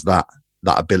give us that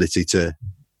ability to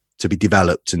be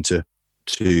developed and to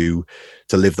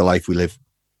live the life we live.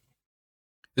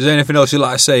 Is there anything else you'd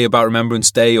like to say about Remembrance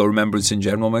Day or Remembrance in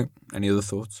general, mate? Any other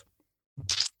thoughts?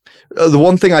 The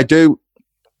one thing I do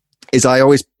is I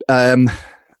always,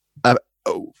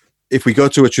 if we go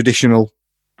to a traditional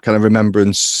kind of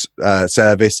remembrance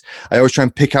service, I always try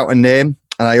and pick out a name,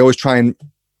 and I always try and,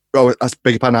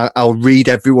 I'll read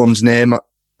everyone's name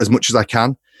as much as I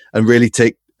can and really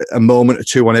take a moment or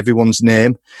two on everyone's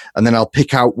name, and then I'll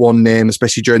pick out one name,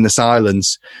 especially during the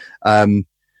silence.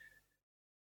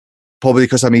 Probably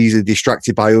because I'm easily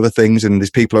distracted by other things and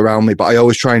there's people around me, but I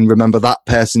always try and remember that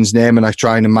person's name, and I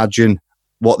try and imagine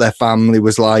what their family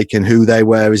was like and who they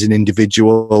were as an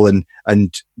individual,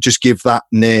 and just give that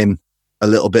name a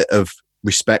little bit of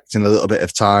respect and a little bit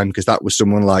of time, because that was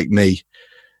someone like me.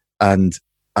 And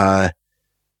I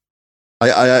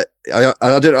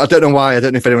don't know why. I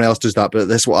don't know if anyone else does that, but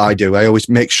that's what I do. I always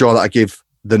make sure that I give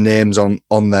the names on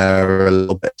there a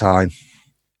little bit of time.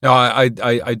 No, I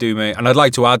do, mate. And I'd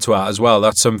like to add to that as well.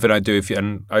 That's something I do.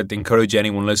 And I'd encourage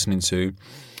anyone listening to,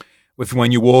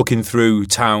 when you're walking through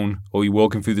town or you're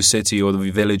walking through the city or the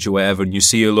village or whatever, and you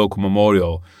see a local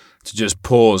memorial, to just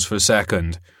pause for a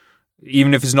second.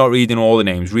 Even if it's not reading all the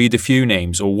names, read a few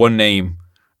names or one name,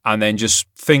 and then just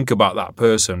think about that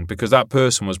person, because that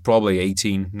person was probably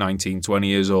 18, 19, 20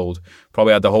 years old,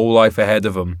 probably had the whole life ahead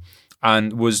of them,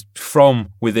 and was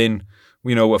from within,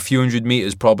 a few hundred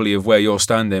meters probably of where you're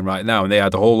standing right now, and they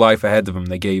had the whole life ahead of them.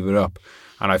 They gave it up.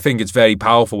 And I think it's very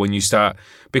powerful when you start,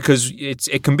 because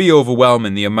it can be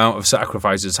overwhelming, the amount of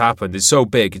sacrifices happened. It's so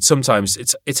big.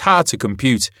 It's hard to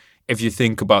compute if you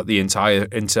think about the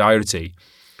entirety.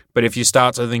 But if you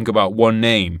start to think about one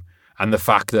name and the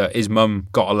fact that his mum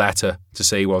got a letter to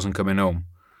say he wasn't coming home,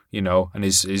 and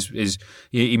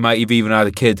he might have even had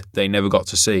a kid that he never got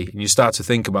to see, and you start to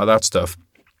think about that stuff.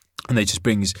 And it just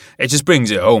brings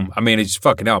it home. I mean, it's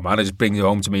fucking hell, man. It just brings it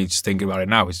home to me just thinking about it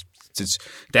now. It's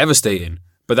devastating.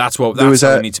 But that's how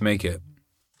we need to make it.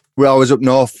 Well, I was up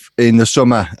north in the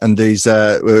summer, and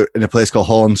we're in a place called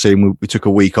Hornsey, and we took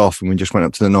a week off, and we just went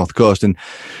up to the north coast, and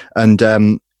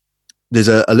there's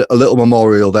a little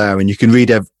memorial there, and you can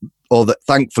read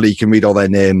thankfully you can read all their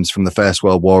names from the First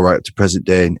World War right up to present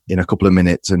day in a couple of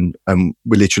minutes, and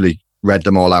we literally read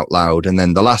them all out loud. And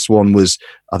then the last one was,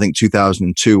 I think,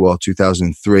 2002 or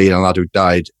 2003, and a lad who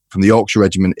died from the Yorkshire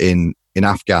Regiment in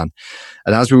Afghan.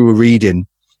 And as we were reading,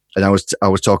 and I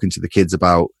was talking to the kids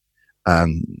about,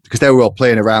 because they were all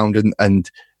playing around,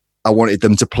 and I wanted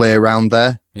them to play around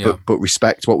there, but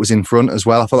respect what was in front as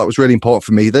well. I thought that was really important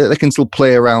for me. They can still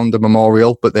play around the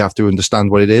memorial, but they have to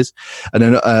understand what it is. And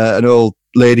then an old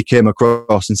lady came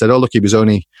across and said, "Oh, look, he was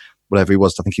only whatever he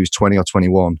was. I think he was 20 or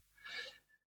 21."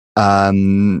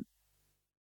 And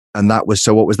that was,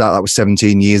 so what was that? That was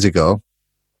 17 years ago.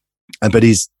 But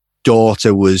his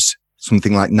daughter was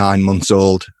something like 9 months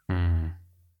old. Mm.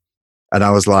 And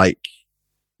I was like,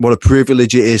 what a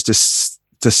privilege it is to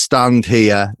stand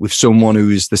here with someone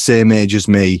who's the same age as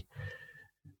me,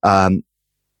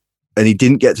 and he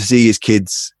didn't get to see his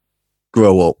kids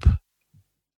grow up,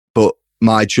 but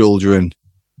my children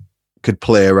could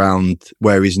play around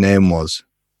where his name was.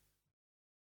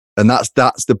 And that's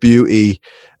the beauty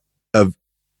of,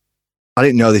 I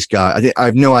didn't know this guy. I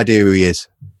have no idea who he is,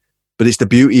 but it's the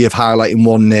beauty of highlighting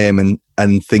one name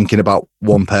and thinking about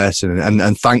one person.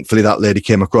 And thankfully that lady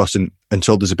came across and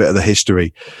told us a bit of the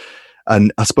history.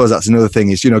 And I suppose that's another thing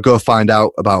is, go find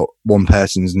out about one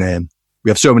person's name. We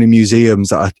have so many museums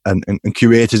that are, and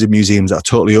curators of museums that are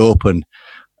totally open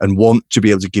and want to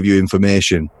be able to give you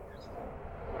information.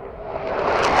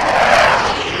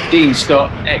 Dean Stott,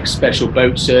 ex-Special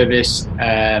Boat Service.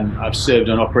 I've served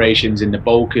on operations in the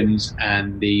Balkans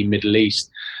and the Middle East.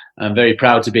 I'm very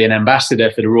proud to be an ambassador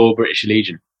for the Royal British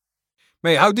Legion.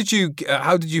 Mate, how did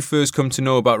you first come to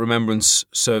know about Remembrance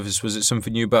Service? Was it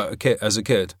something you about as a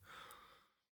kid?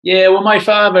 Yeah, well, my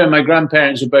father and my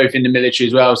grandparents were both in the military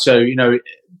as well. So,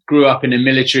 grew up in a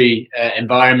military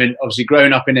environment, obviously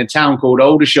growing up in a town called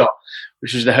Aldershot,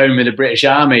 which was the home of the British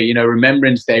Army.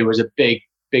 Remembrance Day was a big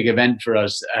event for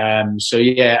us. So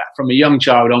yeah, from a young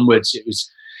child onwards, it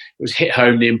was hit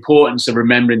home the importance of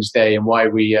Remembrance Day and why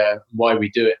we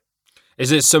do it.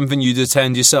 Is it something you'd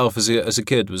attend yourself as a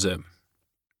kid, was it?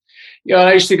 Yeah,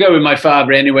 I used to go with my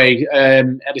father anyway.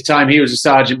 At the time, he was a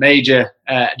sergeant major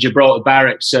at Gibraltar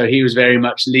Barracks, so he was very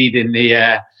much leading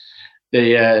the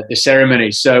ceremony.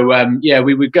 So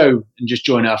we would go and just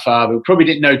join our father. We probably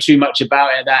didn't know too much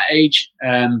about it at that age,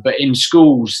 but in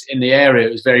schools in the area,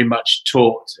 it was very much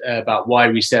taught about why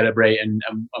we celebrate and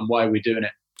why we're doing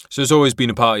it. So it's always been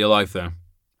a part of your life, then.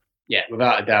 Yeah,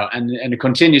 without a doubt, and it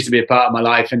continues to be a part of my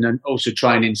life, and then also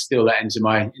try and instill that into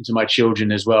my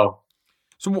children as well.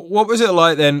 So what was it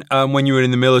like then when you were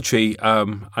in the military?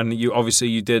 And you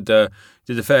obviously did a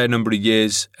fair number of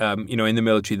years, in the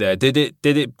military there. Did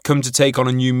it come to take on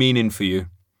a new meaning for you?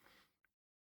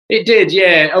 It did,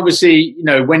 yeah. Obviously,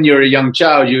 when you're a young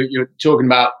child, you're talking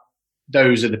about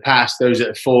those of the past, those that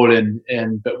have fallen.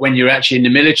 But when you're actually in the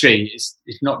military, it's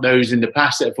not those in the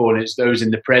past that have fallen; it's those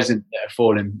in the present that have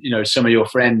fallen. Some of your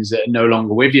friends that are no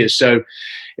longer with you. So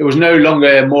it was no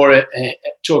longer more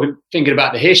thinking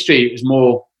about the history. It was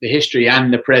more the history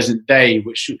and the present day,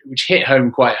 which hit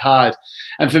home quite hard.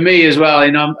 And for me as well,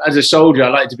 as a soldier, I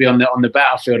like to be on the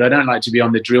battlefield. I don't like to be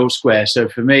on the drill square. So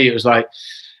for me, it was like I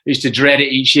used to dread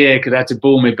it each year because I had to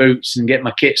ball my boots and get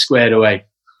my kit squared away.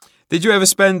 Did you ever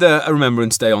spend a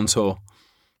Remembrance Day on tour?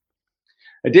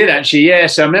 I did actually, yeah.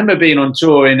 So I remember being on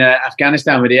tour in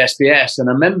Afghanistan with the SBS, and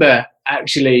I remember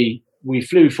actually we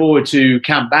flew forward to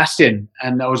Camp Bastion,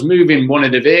 and I was moving one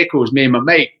of the vehicles, me and my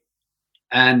mate.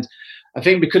 And I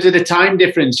think because of the time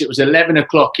difference, it was 11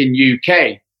 o'clock in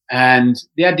UK, and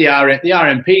they had the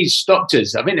RMPs stopped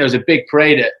us. I think there was a big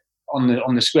parade on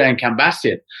the square in Camp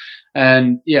Bastion,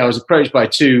 and I was approached by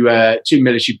two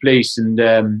military police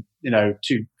and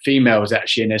two females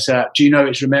actually, and they said, "Do you know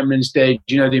it's Remembrance Day?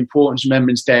 Do you know the importance of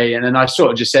Remembrance Day?" And then I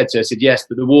sort of just said to her, I said, "Yes,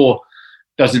 but the war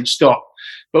doesn't stop."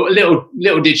 But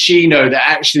little did she know that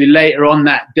actually later on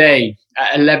that day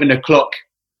at 11 o'clock,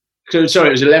 it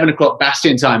was 11 o'clock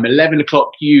Bastion time, 11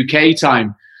 o'clock UK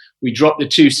time, we dropped the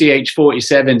two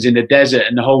CH-47s in the desert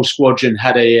and the whole squadron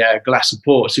had a glass of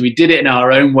port. So we did it in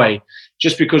our own way.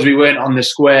 Just because we weren't on the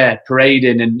square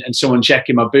parading and someone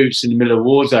checking my boots in the middle of a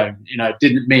war zone,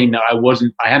 didn't mean that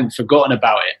I hadn't forgotten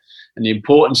about it and the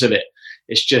importance of it.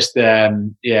 It's just,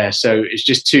 so it's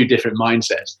just two different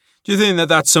mindsets. Do you think that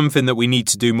that's something that we need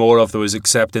to do more of, though, is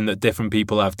accepting that different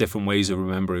people have different ways of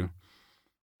remembering?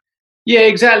 Yeah,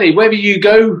 exactly. Whether you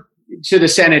go to the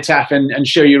cenotaph and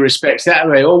show your respects that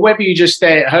way, or whether you just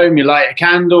stay at home, you light a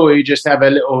candle, or you just have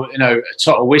a little, a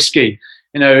tot of whiskey,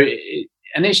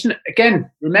 and it's, again,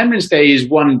 Remembrance Day is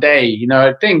one day.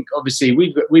 I think obviously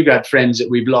we've had friends that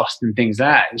we've lost and things like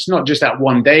that. It's not just that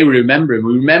one day we remember them.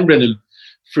 We remember them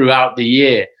throughout the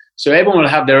year. So everyone will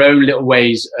have their own little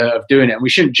ways of doing it. And we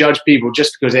shouldn't judge people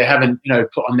just because they haven't,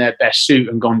 put on their best suit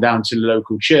and gone down to the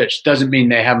local church. Doesn't mean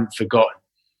they haven't forgotten.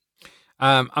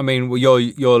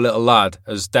 Your little lad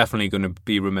is definitely going to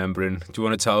be remembering. Do you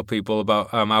want to tell people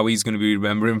about how he's going to be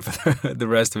remembering for the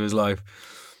rest of his life?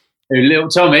 Little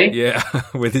Tommy? Yeah,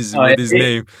 with his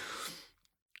name.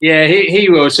 Yeah, he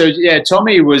will. So, yeah,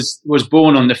 Tommy was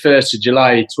born on the 1st of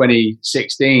July,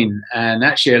 2016. And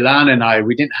actually, Alana and I,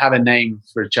 we didn't have a name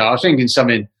for a child. I was thinking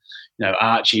something,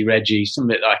 Archie, Reggie,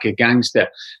 something like a gangster.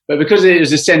 But because it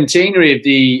was the centenary of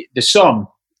the Somme,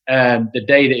 the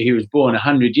day that he was born,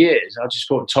 100 years, I just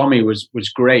thought Tommy was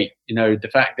great. The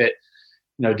fact that,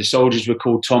 the soldiers were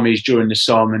called Tommies during the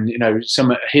Somme, and,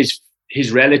 some of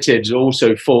his relatives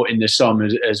also fought in the Somme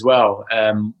as well.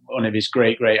 One of his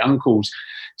great uncles.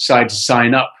 decided to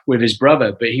sign up with his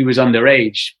brother, but he was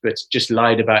underage, but just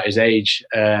lied about his age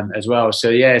as well. So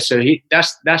yeah,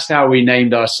 that's how we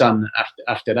named our son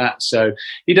after that. So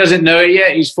he doesn't know it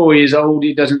yet. He's 4 years old.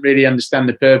 He doesn't really understand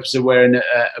the purpose of wearing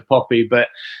a poppy, but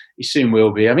he soon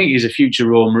will be. I think he's a future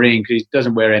Royal Marine because he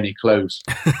doesn't wear any clothes.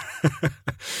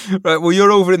 Right. Well,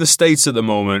 you're over in the States at the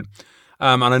moment,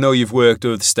 and I know you've worked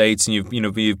over the States, and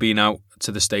you've been out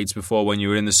to the States before when you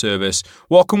were in the service.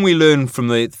 What can we learn from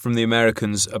the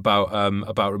Americans about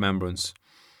remembrance?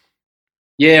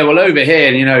 Yeah, well, over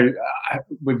here,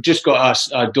 we've just got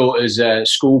our daughter's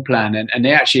school plan, and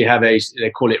they actually have they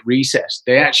call it recess.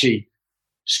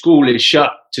 School is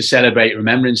shut to celebrate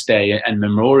Remembrance Day and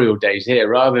Memorial Days here,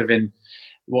 rather than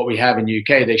what we have in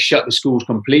UK. They shut the schools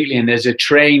completely, and there's a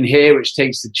train here which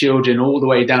takes the children all the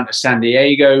way down to San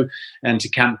Diego and to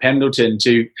Camp Pendleton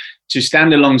to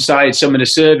stand alongside some of the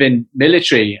serving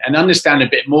military and understand a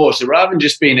bit more. So rather than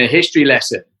just being a history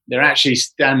lesson, they're actually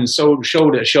stand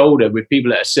shoulder to shoulder with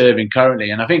people that are serving currently.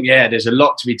 And I think, there's a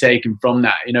lot to be taken from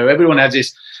that. Everyone has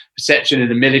this perception of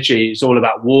the military, it's all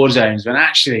about war zones, but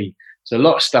actually there's a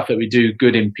lot of stuff that we do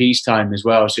good in peacetime as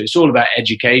well. So it's all about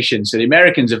education. So the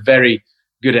Americans are very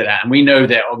good at that. And we know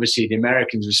that obviously the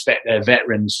Americans respect their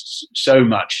veterans so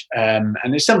much. And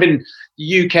it's something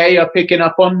the UK are picking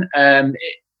up on.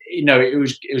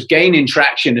 It was gaining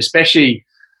traction, especially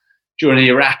during the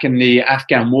Iraq and the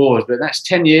Afghan wars. But that's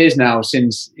 10 years now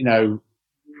since,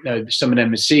 some of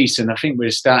them have ceased. And I think we're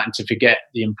starting to forget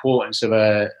the importance of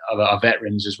our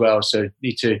veterans as well. So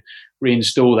need to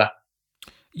reinstall that.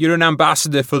 You're an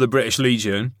ambassador for the British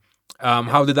Legion.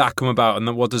 How did that come about,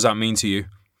 and what does that mean to you?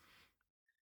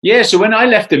 Yeah, so when I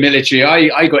left the military,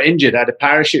 I got injured. I had a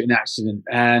parachuting accident.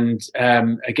 And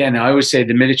again, I always say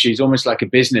the military is almost like a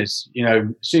business. As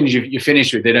soon as you're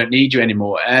finished with it, they don't need you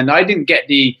anymore. And I didn't get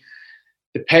the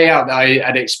payout that I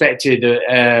had expected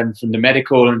from the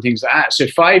medical and things like that. So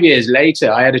 5 years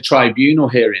later, I had a tribunal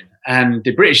hearing. And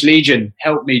the British Legion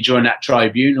helped me during that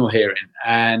tribunal hearing.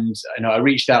 And I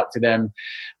reached out to them.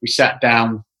 We sat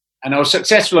down. And I was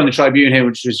successful on the tribunal here,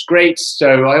 which was great.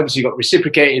 So I obviously got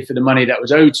reciprocated for the money that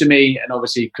was owed to me, and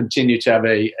obviously continued to have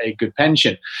a good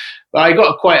pension. But I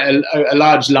got quite a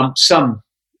large lump sum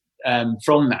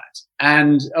from that.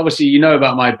 And obviously,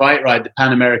 about my bike ride, the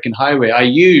Pan American Highway. I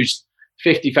used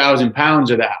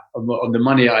 £50,000 of that, of the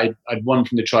money I'd won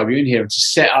from the tribunal here, to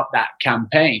set up that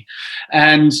campaign.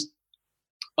 And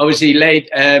obviously,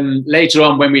 later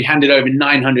on, when we handed over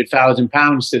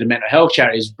 £900,000 to the mental health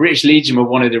charities, British Legion were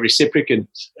one of the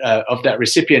recipients of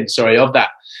that.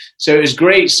 So it was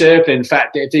great circling. In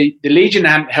fact, if the Legion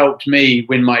hadn't helped me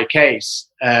win my case,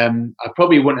 I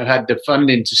probably wouldn't have had the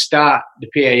funding to start the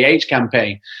PAH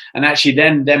campaign, and actually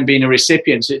then them being a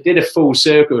recipient. So it did a full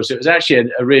circle. So it was actually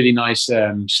a really nice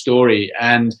story.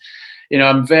 And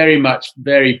I'm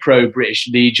very pro-British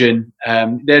Legion.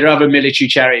 There are other military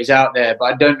charities out there, but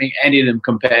I don't think any of them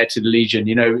compare to the Legion.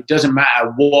 It doesn't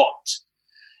matter what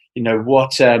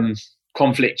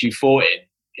conflict you fought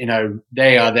in.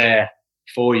 They are there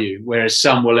for you, whereas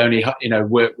some will only,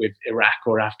 work with Iraq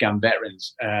or Afghan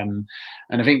veterans. And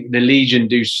I think the Legion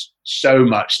do so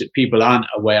much that people aren't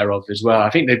aware of as well. I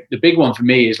think the big one for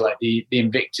me is like the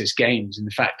Invictus Games, and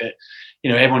the fact that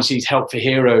everyone sees Help for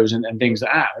Heroes and things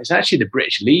like that. It's actually the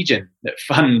British Legion that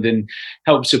fund and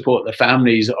help support the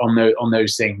families on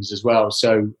those things as well.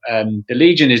 So the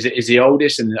Legion is the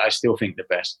oldest, and I still think the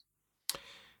best.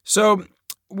 So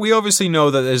we obviously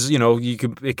know that there's,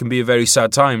 it can be a very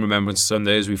sad time, Remembrance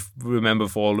Sunday, as we remember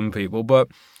fallen people. But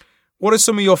what are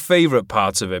some of your favourite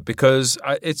parts of it? Because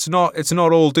it's not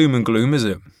all doom and gloom, is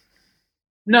it?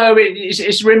 No,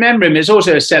 it's remembering. It's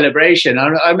also a celebration.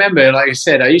 I remember, like I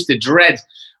said, I used to dread,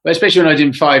 especially when I was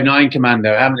in 5'9"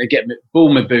 Commando, having to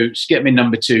ball my boots, get my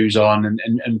number 2s on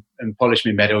and polish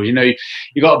my medals.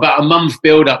 You got about a month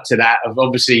build up to that of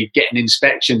obviously getting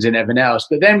inspections and everything else.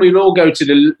 But then we'd all go to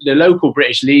the local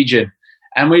British Legion,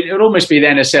 and it would almost be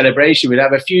then a celebration. We'd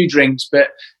have a few drinks, but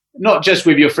not just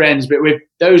with your friends, but with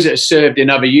those that served in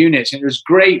other units. And it was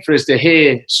great for us to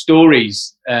hear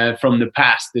stories from the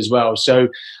past as well. So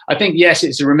I think, yes,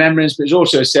 it's a remembrance, but it's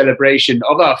also a celebration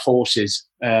of our forces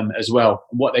as well,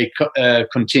 and what they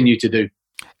continue to do.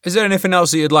 Is there anything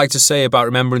else that you'd like to say about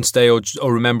Remembrance Day or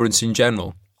remembrance in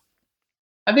general?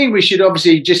 I think we should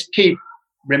obviously just keep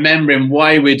remembering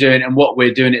why we're doing it and what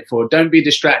we're doing it for. Don't be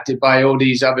distracted by all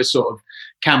these other sort of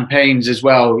campaigns as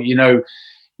well.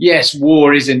 Yes,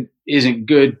 war isn't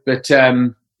good, but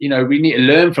we need to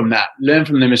learn from that, learn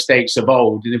from the mistakes of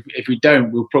old. And if we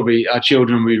don't, our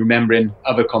children will be remembering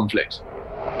other conflicts.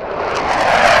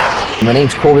 My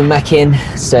name's Corbin Mackin,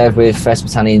 served with 1st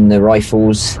Battalion the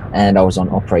Rifles, and I was on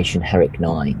Operation Herrick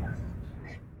 9.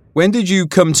 When did you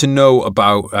come to know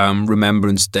about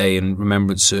Remembrance Day and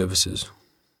Remembrance services?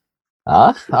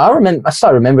 I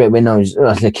started remembering it when I was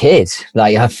a kid.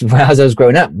 Like as I was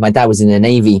growing up, my dad was in the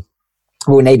Navy.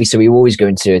 Navy, so we were always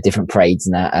going to different parades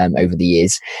and that over the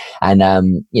years. And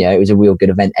it was a real good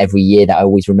event every year that I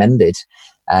always remembered.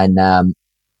 And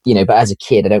but as a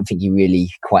kid, I don't think you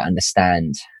really quite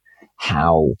understand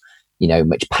how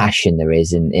much passion there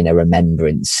is in a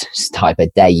remembrance type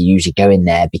of day. You usually go in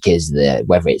there because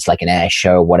whether it's like an air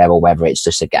show or whatever, whether it's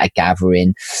just a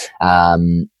gathering,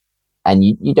 and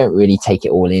you don't really take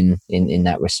it all in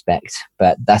that respect.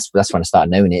 But that's when I started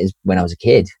knowing it, is when I was a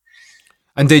kid.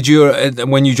 And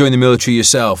when you joined the military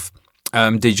yourself,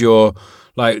 did your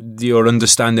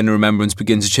understanding of remembrance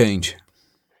begin to change?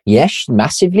 Yes,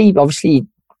 massively. Obviously,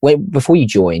 before you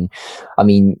join, I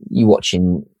mean, you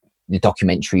watching the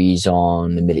documentaries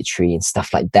on the military and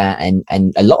stuff like that, and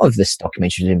a lot of this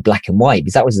documentaries were in black and white,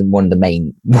 because that was one of the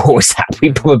main wars that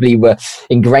we probably were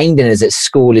ingrained in us at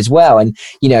school as well. And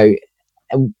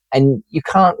and you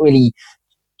can't really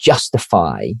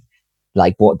justify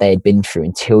like what they had been through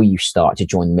until you start to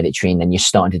join the military, and then you're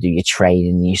starting to do your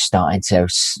training, and you're starting to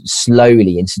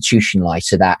slowly institutionalize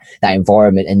to that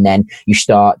environment, and then you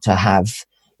start to have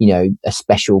a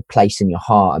special place in your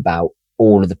heart about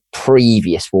all of the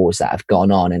previous wars that have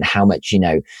gone on, and how much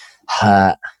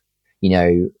hurt,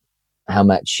 how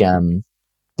much how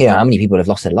many people have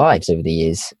lost their lives over the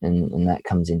years, and that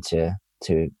comes into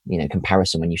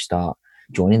comparison when you start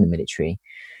joining the military.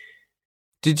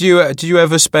 Did you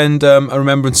ever spend a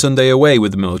Remembrance Sunday away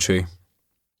with the military?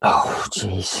 Oh,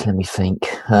 jeez, let me think.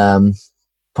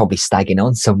 Probably stagging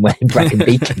on somewhere in Brecon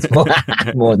Beacons,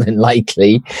 more than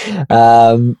likely.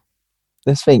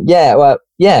 Let's think. Yeah, well,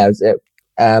 yeah.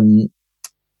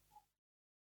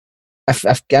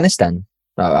 Afghanistan.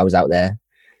 I was out there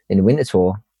in the winter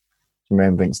tour,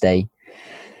 Remembrance Day.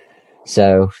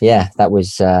 So yeah, that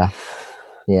was that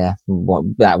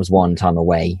was one time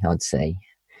away, I'd say.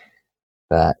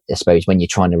 But I suppose when you're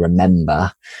trying to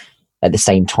remember, at the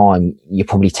same time, you're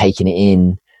probably taking it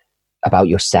in about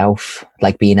yourself,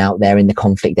 like being out there in the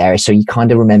conflict area. So you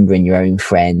kind of remembering your own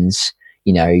friends,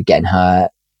 getting hurt,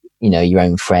 your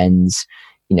own friends,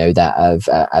 that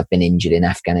have been injured in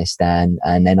Afghanistan.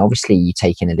 And then obviously you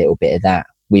taking a little bit of that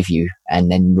with you.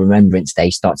 And then Remembrance Day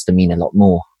starts to mean a lot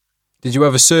more. Did you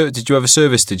have a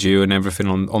service, did you, and everything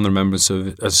on the Remembrance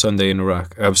of a Sunday in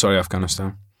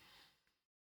Afghanistan?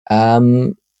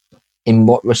 In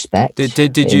what respect?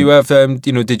 Did you have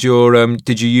did your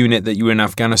unit that you were in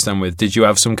Afghanistan with, did you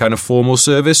have some kind of formal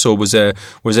service, or was there a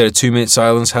 2-minute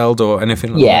silence held or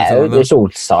anything like that? Yeah, it's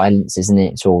all silence, isn't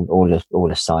it? It's all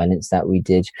a silence that we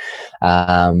did.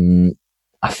 I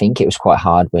think it was quite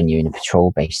hard when you're in a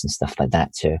patrol base and stuff like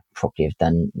that to properly have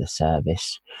done the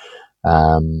service.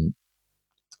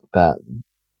 But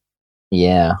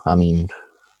yeah, I mean,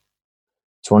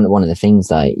 it's one of the things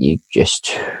that you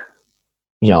just,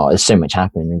 there's so much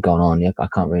happened and gone on. I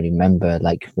can't really remember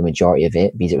like the majority of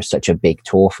it because it was such a big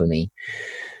tour for me.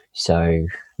 So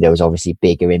there was obviously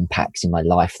bigger impacts in my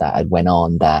life that had went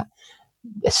on that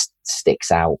sticks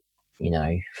out,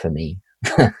 for me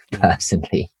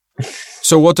personally.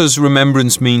 So what does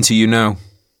remembrance mean to you now?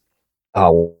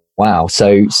 Oh, wow.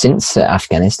 So since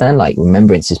Afghanistan, like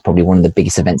remembrance is probably one of the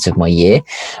biggest events of my year.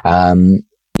 And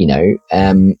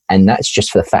that's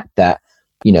just for the fact that,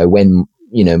 when,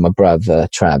 my brother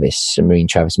Travis, Marine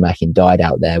Travis Mackin, died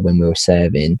out there when we were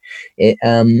serving, it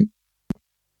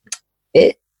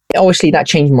obviously that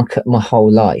changed my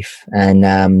whole life. And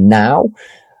now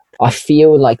I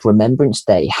feel like Remembrance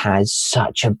Day has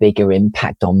such a bigger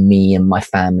impact on me and my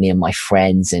family and my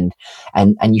friends, and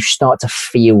you start to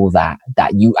feel that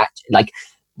you like.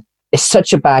 It's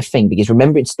such a bad thing because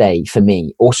Remembrance Day for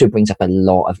me also brings up a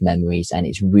lot of memories, and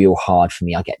it's real hard for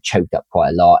me. I get choked up quite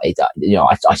a lot.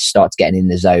 I start getting in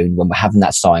the zone when we're having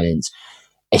that silence.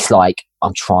 It's like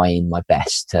I'm trying my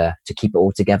best to keep it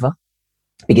all together,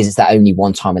 because it's that only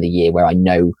one time of the year where I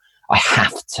know I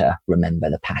have to remember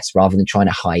the past rather than trying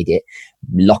to hide it,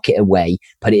 lock it away,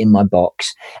 put it in my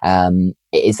box.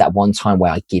 It is that one time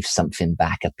where I give something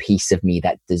back, a piece of me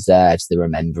that deserves the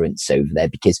remembrance over there,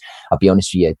 because I'll be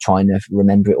honest with you, trying to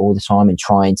remember it all the time and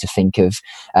trying to think of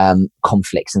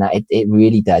conflicts and that, it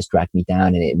really does drag me down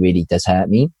and it really does hurt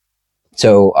me.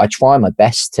 So I try my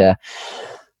best to,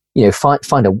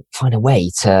 find a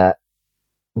way to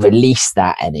release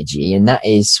that energy, and that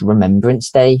is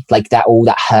Remembrance Day. Like that, all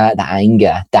that hurt, that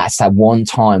anger, that's that one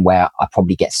time where I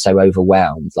probably get so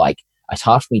overwhelmed. Like it's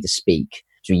hard for me to speak.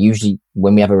 So usually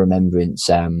when we have a remembrance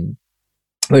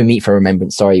when we meet for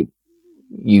Remembrance Day,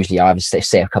 usually I would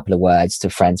say a couple of words to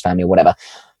friends, family, or whatever.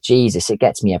 Jesus, it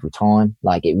gets me every time.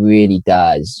 Like, it really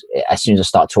does. As soon as I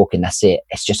start talking, that's it.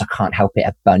 It's just, I can't help it.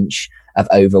 A bunch of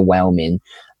overwhelming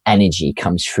energy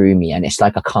comes through me, and it's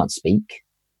like I can't speak.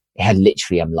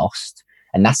 Literally, I'm lost.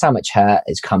 And that's how much hurt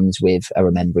comes with a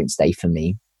Remembrance Day for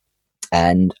me.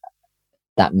 And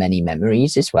that many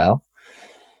memories as well.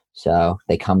 So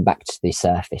they come back to the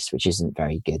surface, which isn't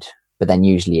very good. But then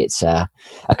usually it's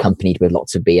accompanied with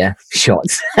lots of beer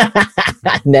shots.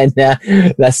 And then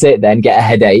that's it then, get a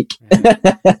headache.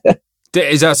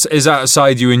 Is that a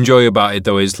side you enjoy about it,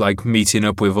 though, is like meeting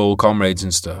up with old comrades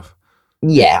and stuff?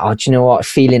 Yeah, do you know what?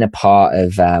 Feeling a part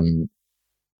of the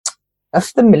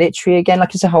military again,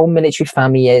 like it's a whole military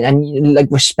family, and like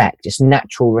respect, it's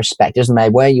natural respect. It doesn't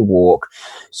matter where you walk,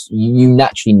 you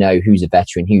naturally know who's a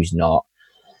veteran, who's not.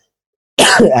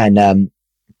 And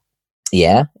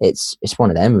yeah, it's one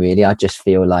of them really. I just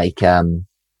feel like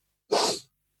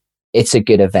it's a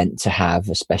good event to have,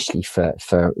 especially for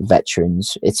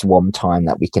veterans. It's one time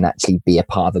that we can actually be a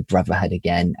part of a brotherhood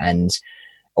again,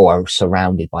 or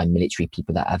surrounded by military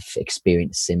people that have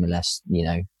experienced similar,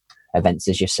 events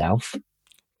as yourself.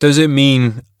 Does it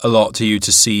mean a lot to you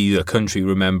to see the country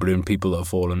remembering people that have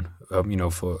fallen,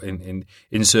 for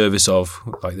in service of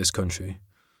like this country?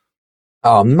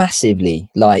 Oh, massively.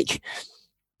 Like,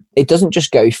 it doesn't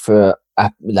just go for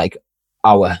like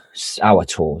our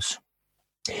tours,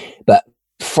 but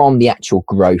from the actual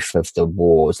growth of the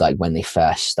wars, like when they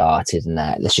first started, and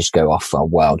that, let's just go off for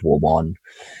World War One.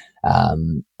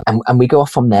 And we go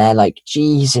off from there. Like,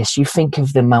 Jesus, you think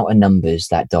of the amount of numbers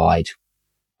that died,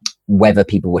 whether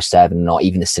people were serving or not,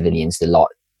 even the civilians, the lot.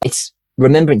 It's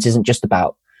remembrance isn't just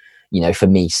about, for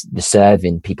me, the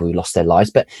serving people who lost their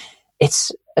lives, but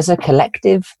it's as a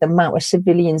collective, the amount of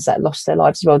civilians that lost their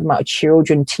lives as well, the amount of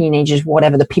children, teenagers,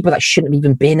 whatever, the people that shouldn't have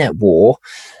even been at war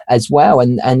as well,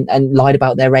 and lied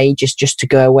about their ages just to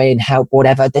go away and help,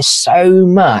 whatever. There's so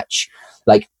much,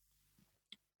 like,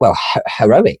 well,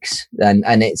 heroics, and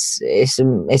it's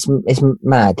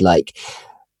mad. Like,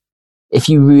 if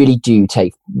you really do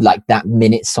take like that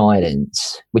minute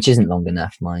silence, which isn't long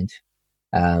enough, mind,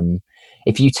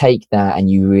 if you take that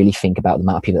and you really think about the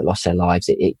amount of people that lost their lives,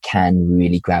 it can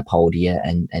really grab hold of you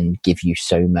and give you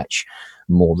so much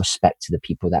more respect to the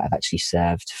people that have actually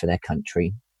served for their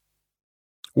country.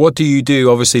 What do you do?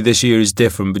 Obviously this year is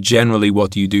different, but generally what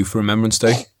do you do for Remembrance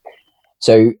Day?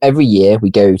 So every year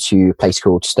we go to a place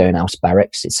called Stonehouse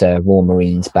Barracks. It's a Royal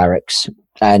Marines barracks,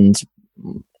 and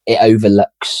it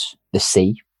overlooks the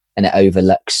sea and it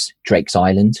overlooks Drake's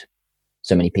Island.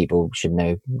 So many people should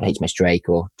know HMS Drake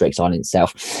or Drake's Island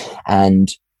itself. And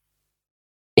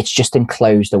it's just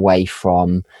enclosed away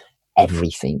from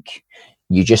everything.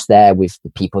 You're just there with the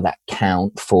people that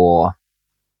count for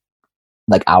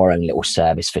like our own little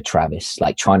service for Travis,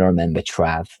 like trying to remember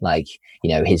Trav, like,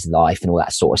 his life and all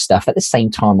that sort of stuff. At the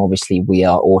same time, obviously, we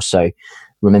are also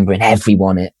remembering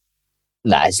everyone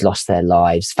that has lost their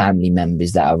lives, family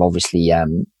members that are obviously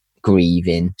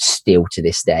grieving still to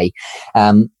this day.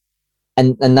 And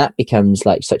that becomes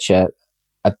like such a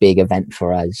big event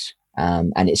for us.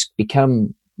 And it's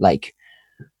become like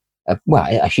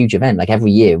a huge event. Like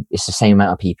every year it's the same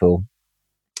amount of people,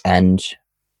 and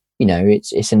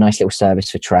it's a nice little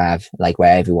service for Trav, like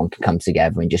where everyone can come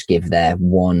together and just give their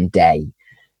one day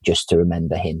just to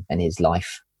remember him and his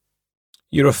life.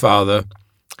 You're a father.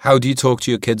 How do you talk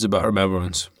to your kids about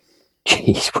remembrance?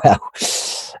 Jeez, well,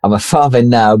 I'm a father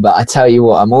now, but I tell you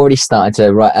what, I'm already starting to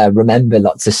remember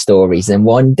lots of stories. And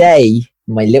one day,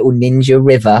 my little ninja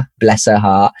River, bless her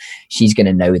heart, she's going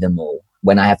to know them all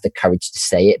when I have the courage to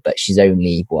say it. But she's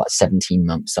only, 17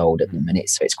 months old at the minute,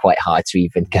 so it's quite hard to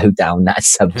even go down that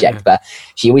subject. But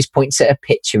she always points at a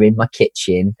picture in my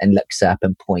kitchen and looks up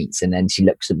and points, and then she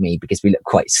looks at me because we look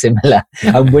quite similar.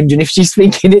 I'm wondering if she's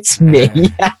thinking it's me.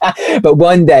 But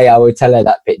one day I will tell her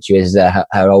that picture is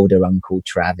her older uncle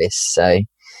Travis. So,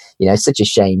 it's such a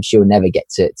shame she'll never get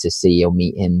to see or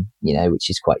meet him, which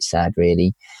is quite sad,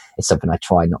 really. It's something I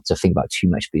try not to think about too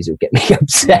much because it'll get me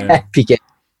upset because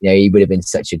he would have been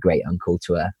such a great uncle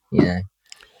to her.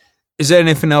 Is there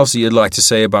anything else that you'd like to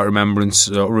say about Remembrance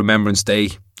or Remembrance Day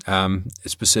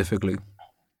specifically?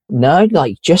 No,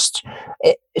 like just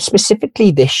specifically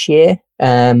this year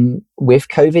with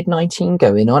COVID-19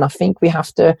 going on, I think we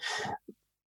have to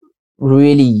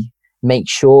really make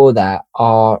sure that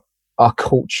our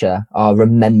culture, our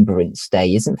Remembrance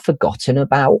Day isn't forgotten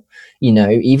about,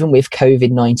 even with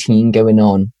COVID-19 going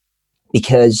on,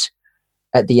 because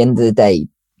at the end of the day,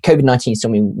 COVID-19 is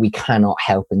something we cannot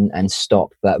help and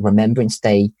stop, but Remembrance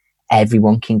Day,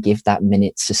 everyone can give that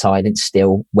minute to silence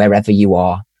still, wherever you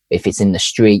are, If it's in the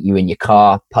street, you're in your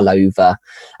car, pull over,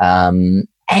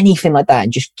 anything like that,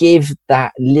 and just give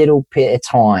that little bit of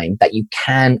time that you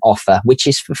can offer, which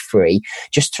is for free,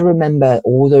 just to remember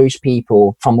all those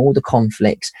people from all the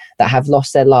conflicts that have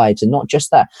lost their lives. And not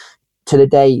just that, to the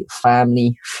day,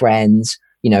 family, friends,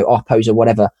 oppos or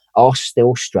whatever, are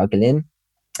still struggling.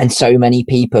 And so many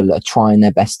people are trying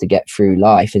their best to get through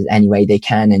life as any way they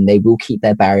can, and they will keep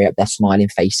their barrier up, their smiling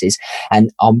faces.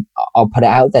 And I'll put it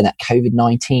out there that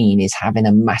COVID-19 is having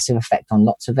a massive effect on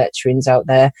lots of veterans out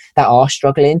there that are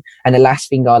struggling. And the last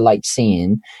thing I like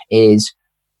seeing is,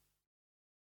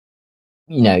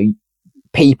 veterans,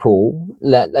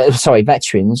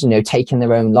 taking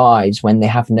their own lives when they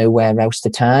have nowhere else to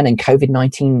turn. And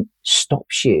COVID-19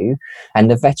 stops you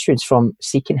and the veterans from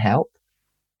seeking help.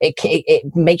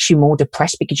 It makes you more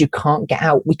depressed because you can't get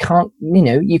out. You can't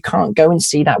go and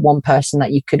see that one person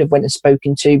that you could have went and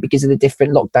spoken to because of the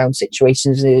different lockdown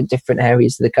situations in different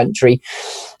areas of the country.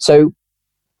 So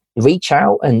reach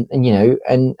out and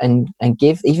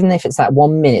give, even if it's that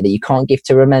 1 minute that you can't give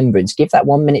to remembrance, give that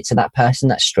 1 minute to that person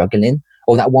that's struggling,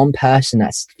 or that one person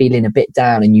that's feeling a bit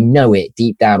down and it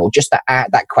deep down, or just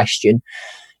that question.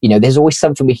 There's always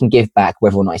something we can give back,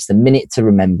 whether or not it's the minute to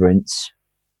remembrance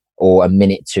or a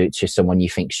minute to someone you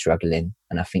think struggling.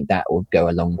 And I think that will go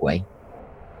a long way.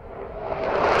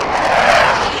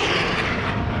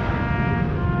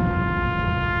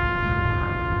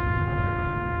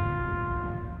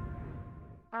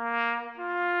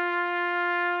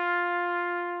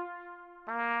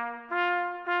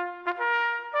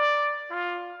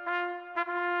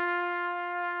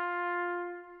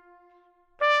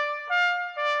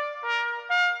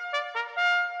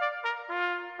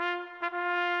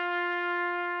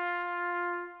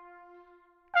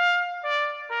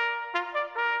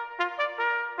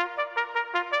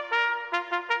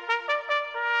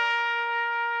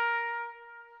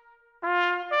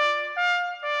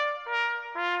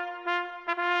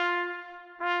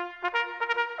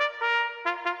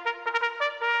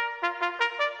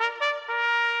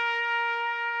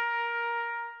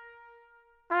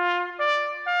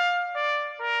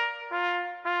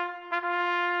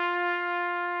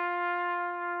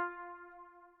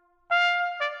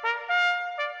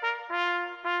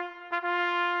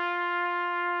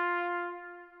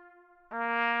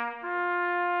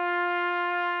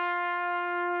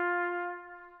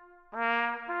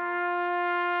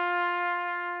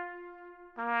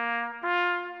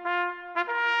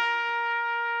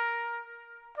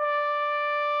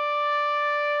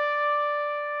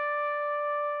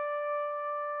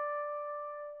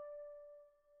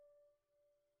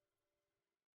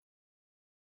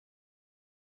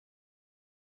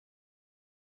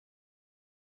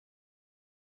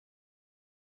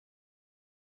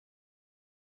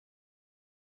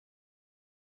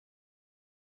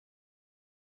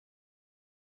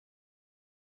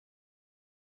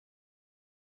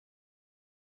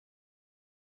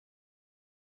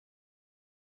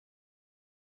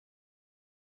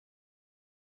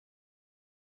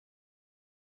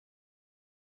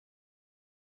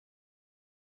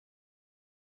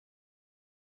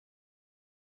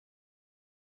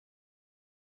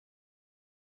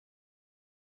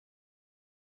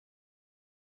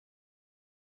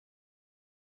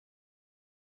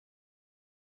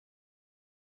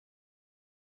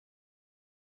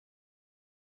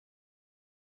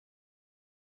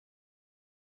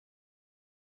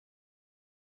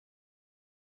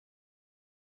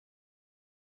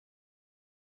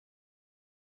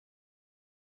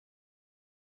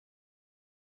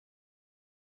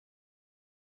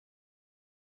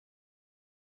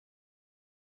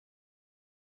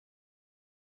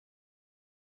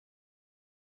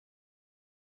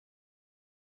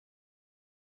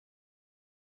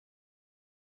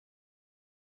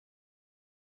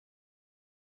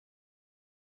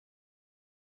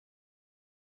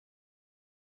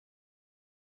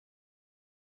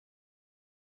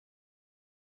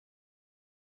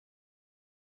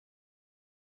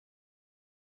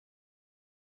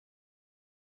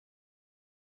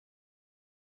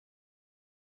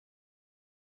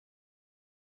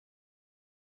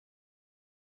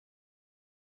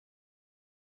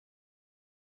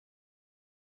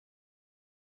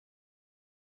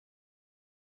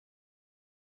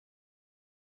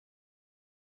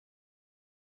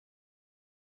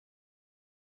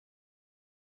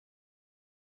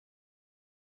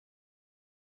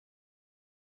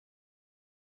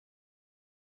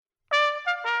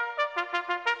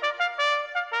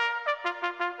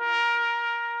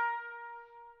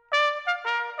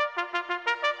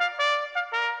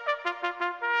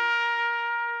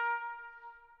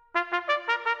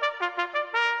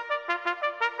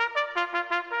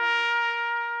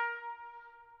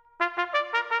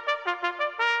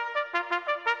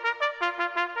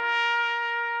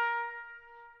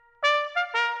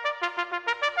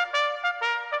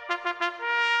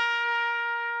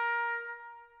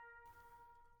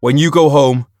 When you go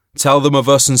home, tell them of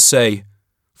us and say,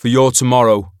 for your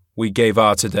tomorrow we gave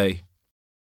our today.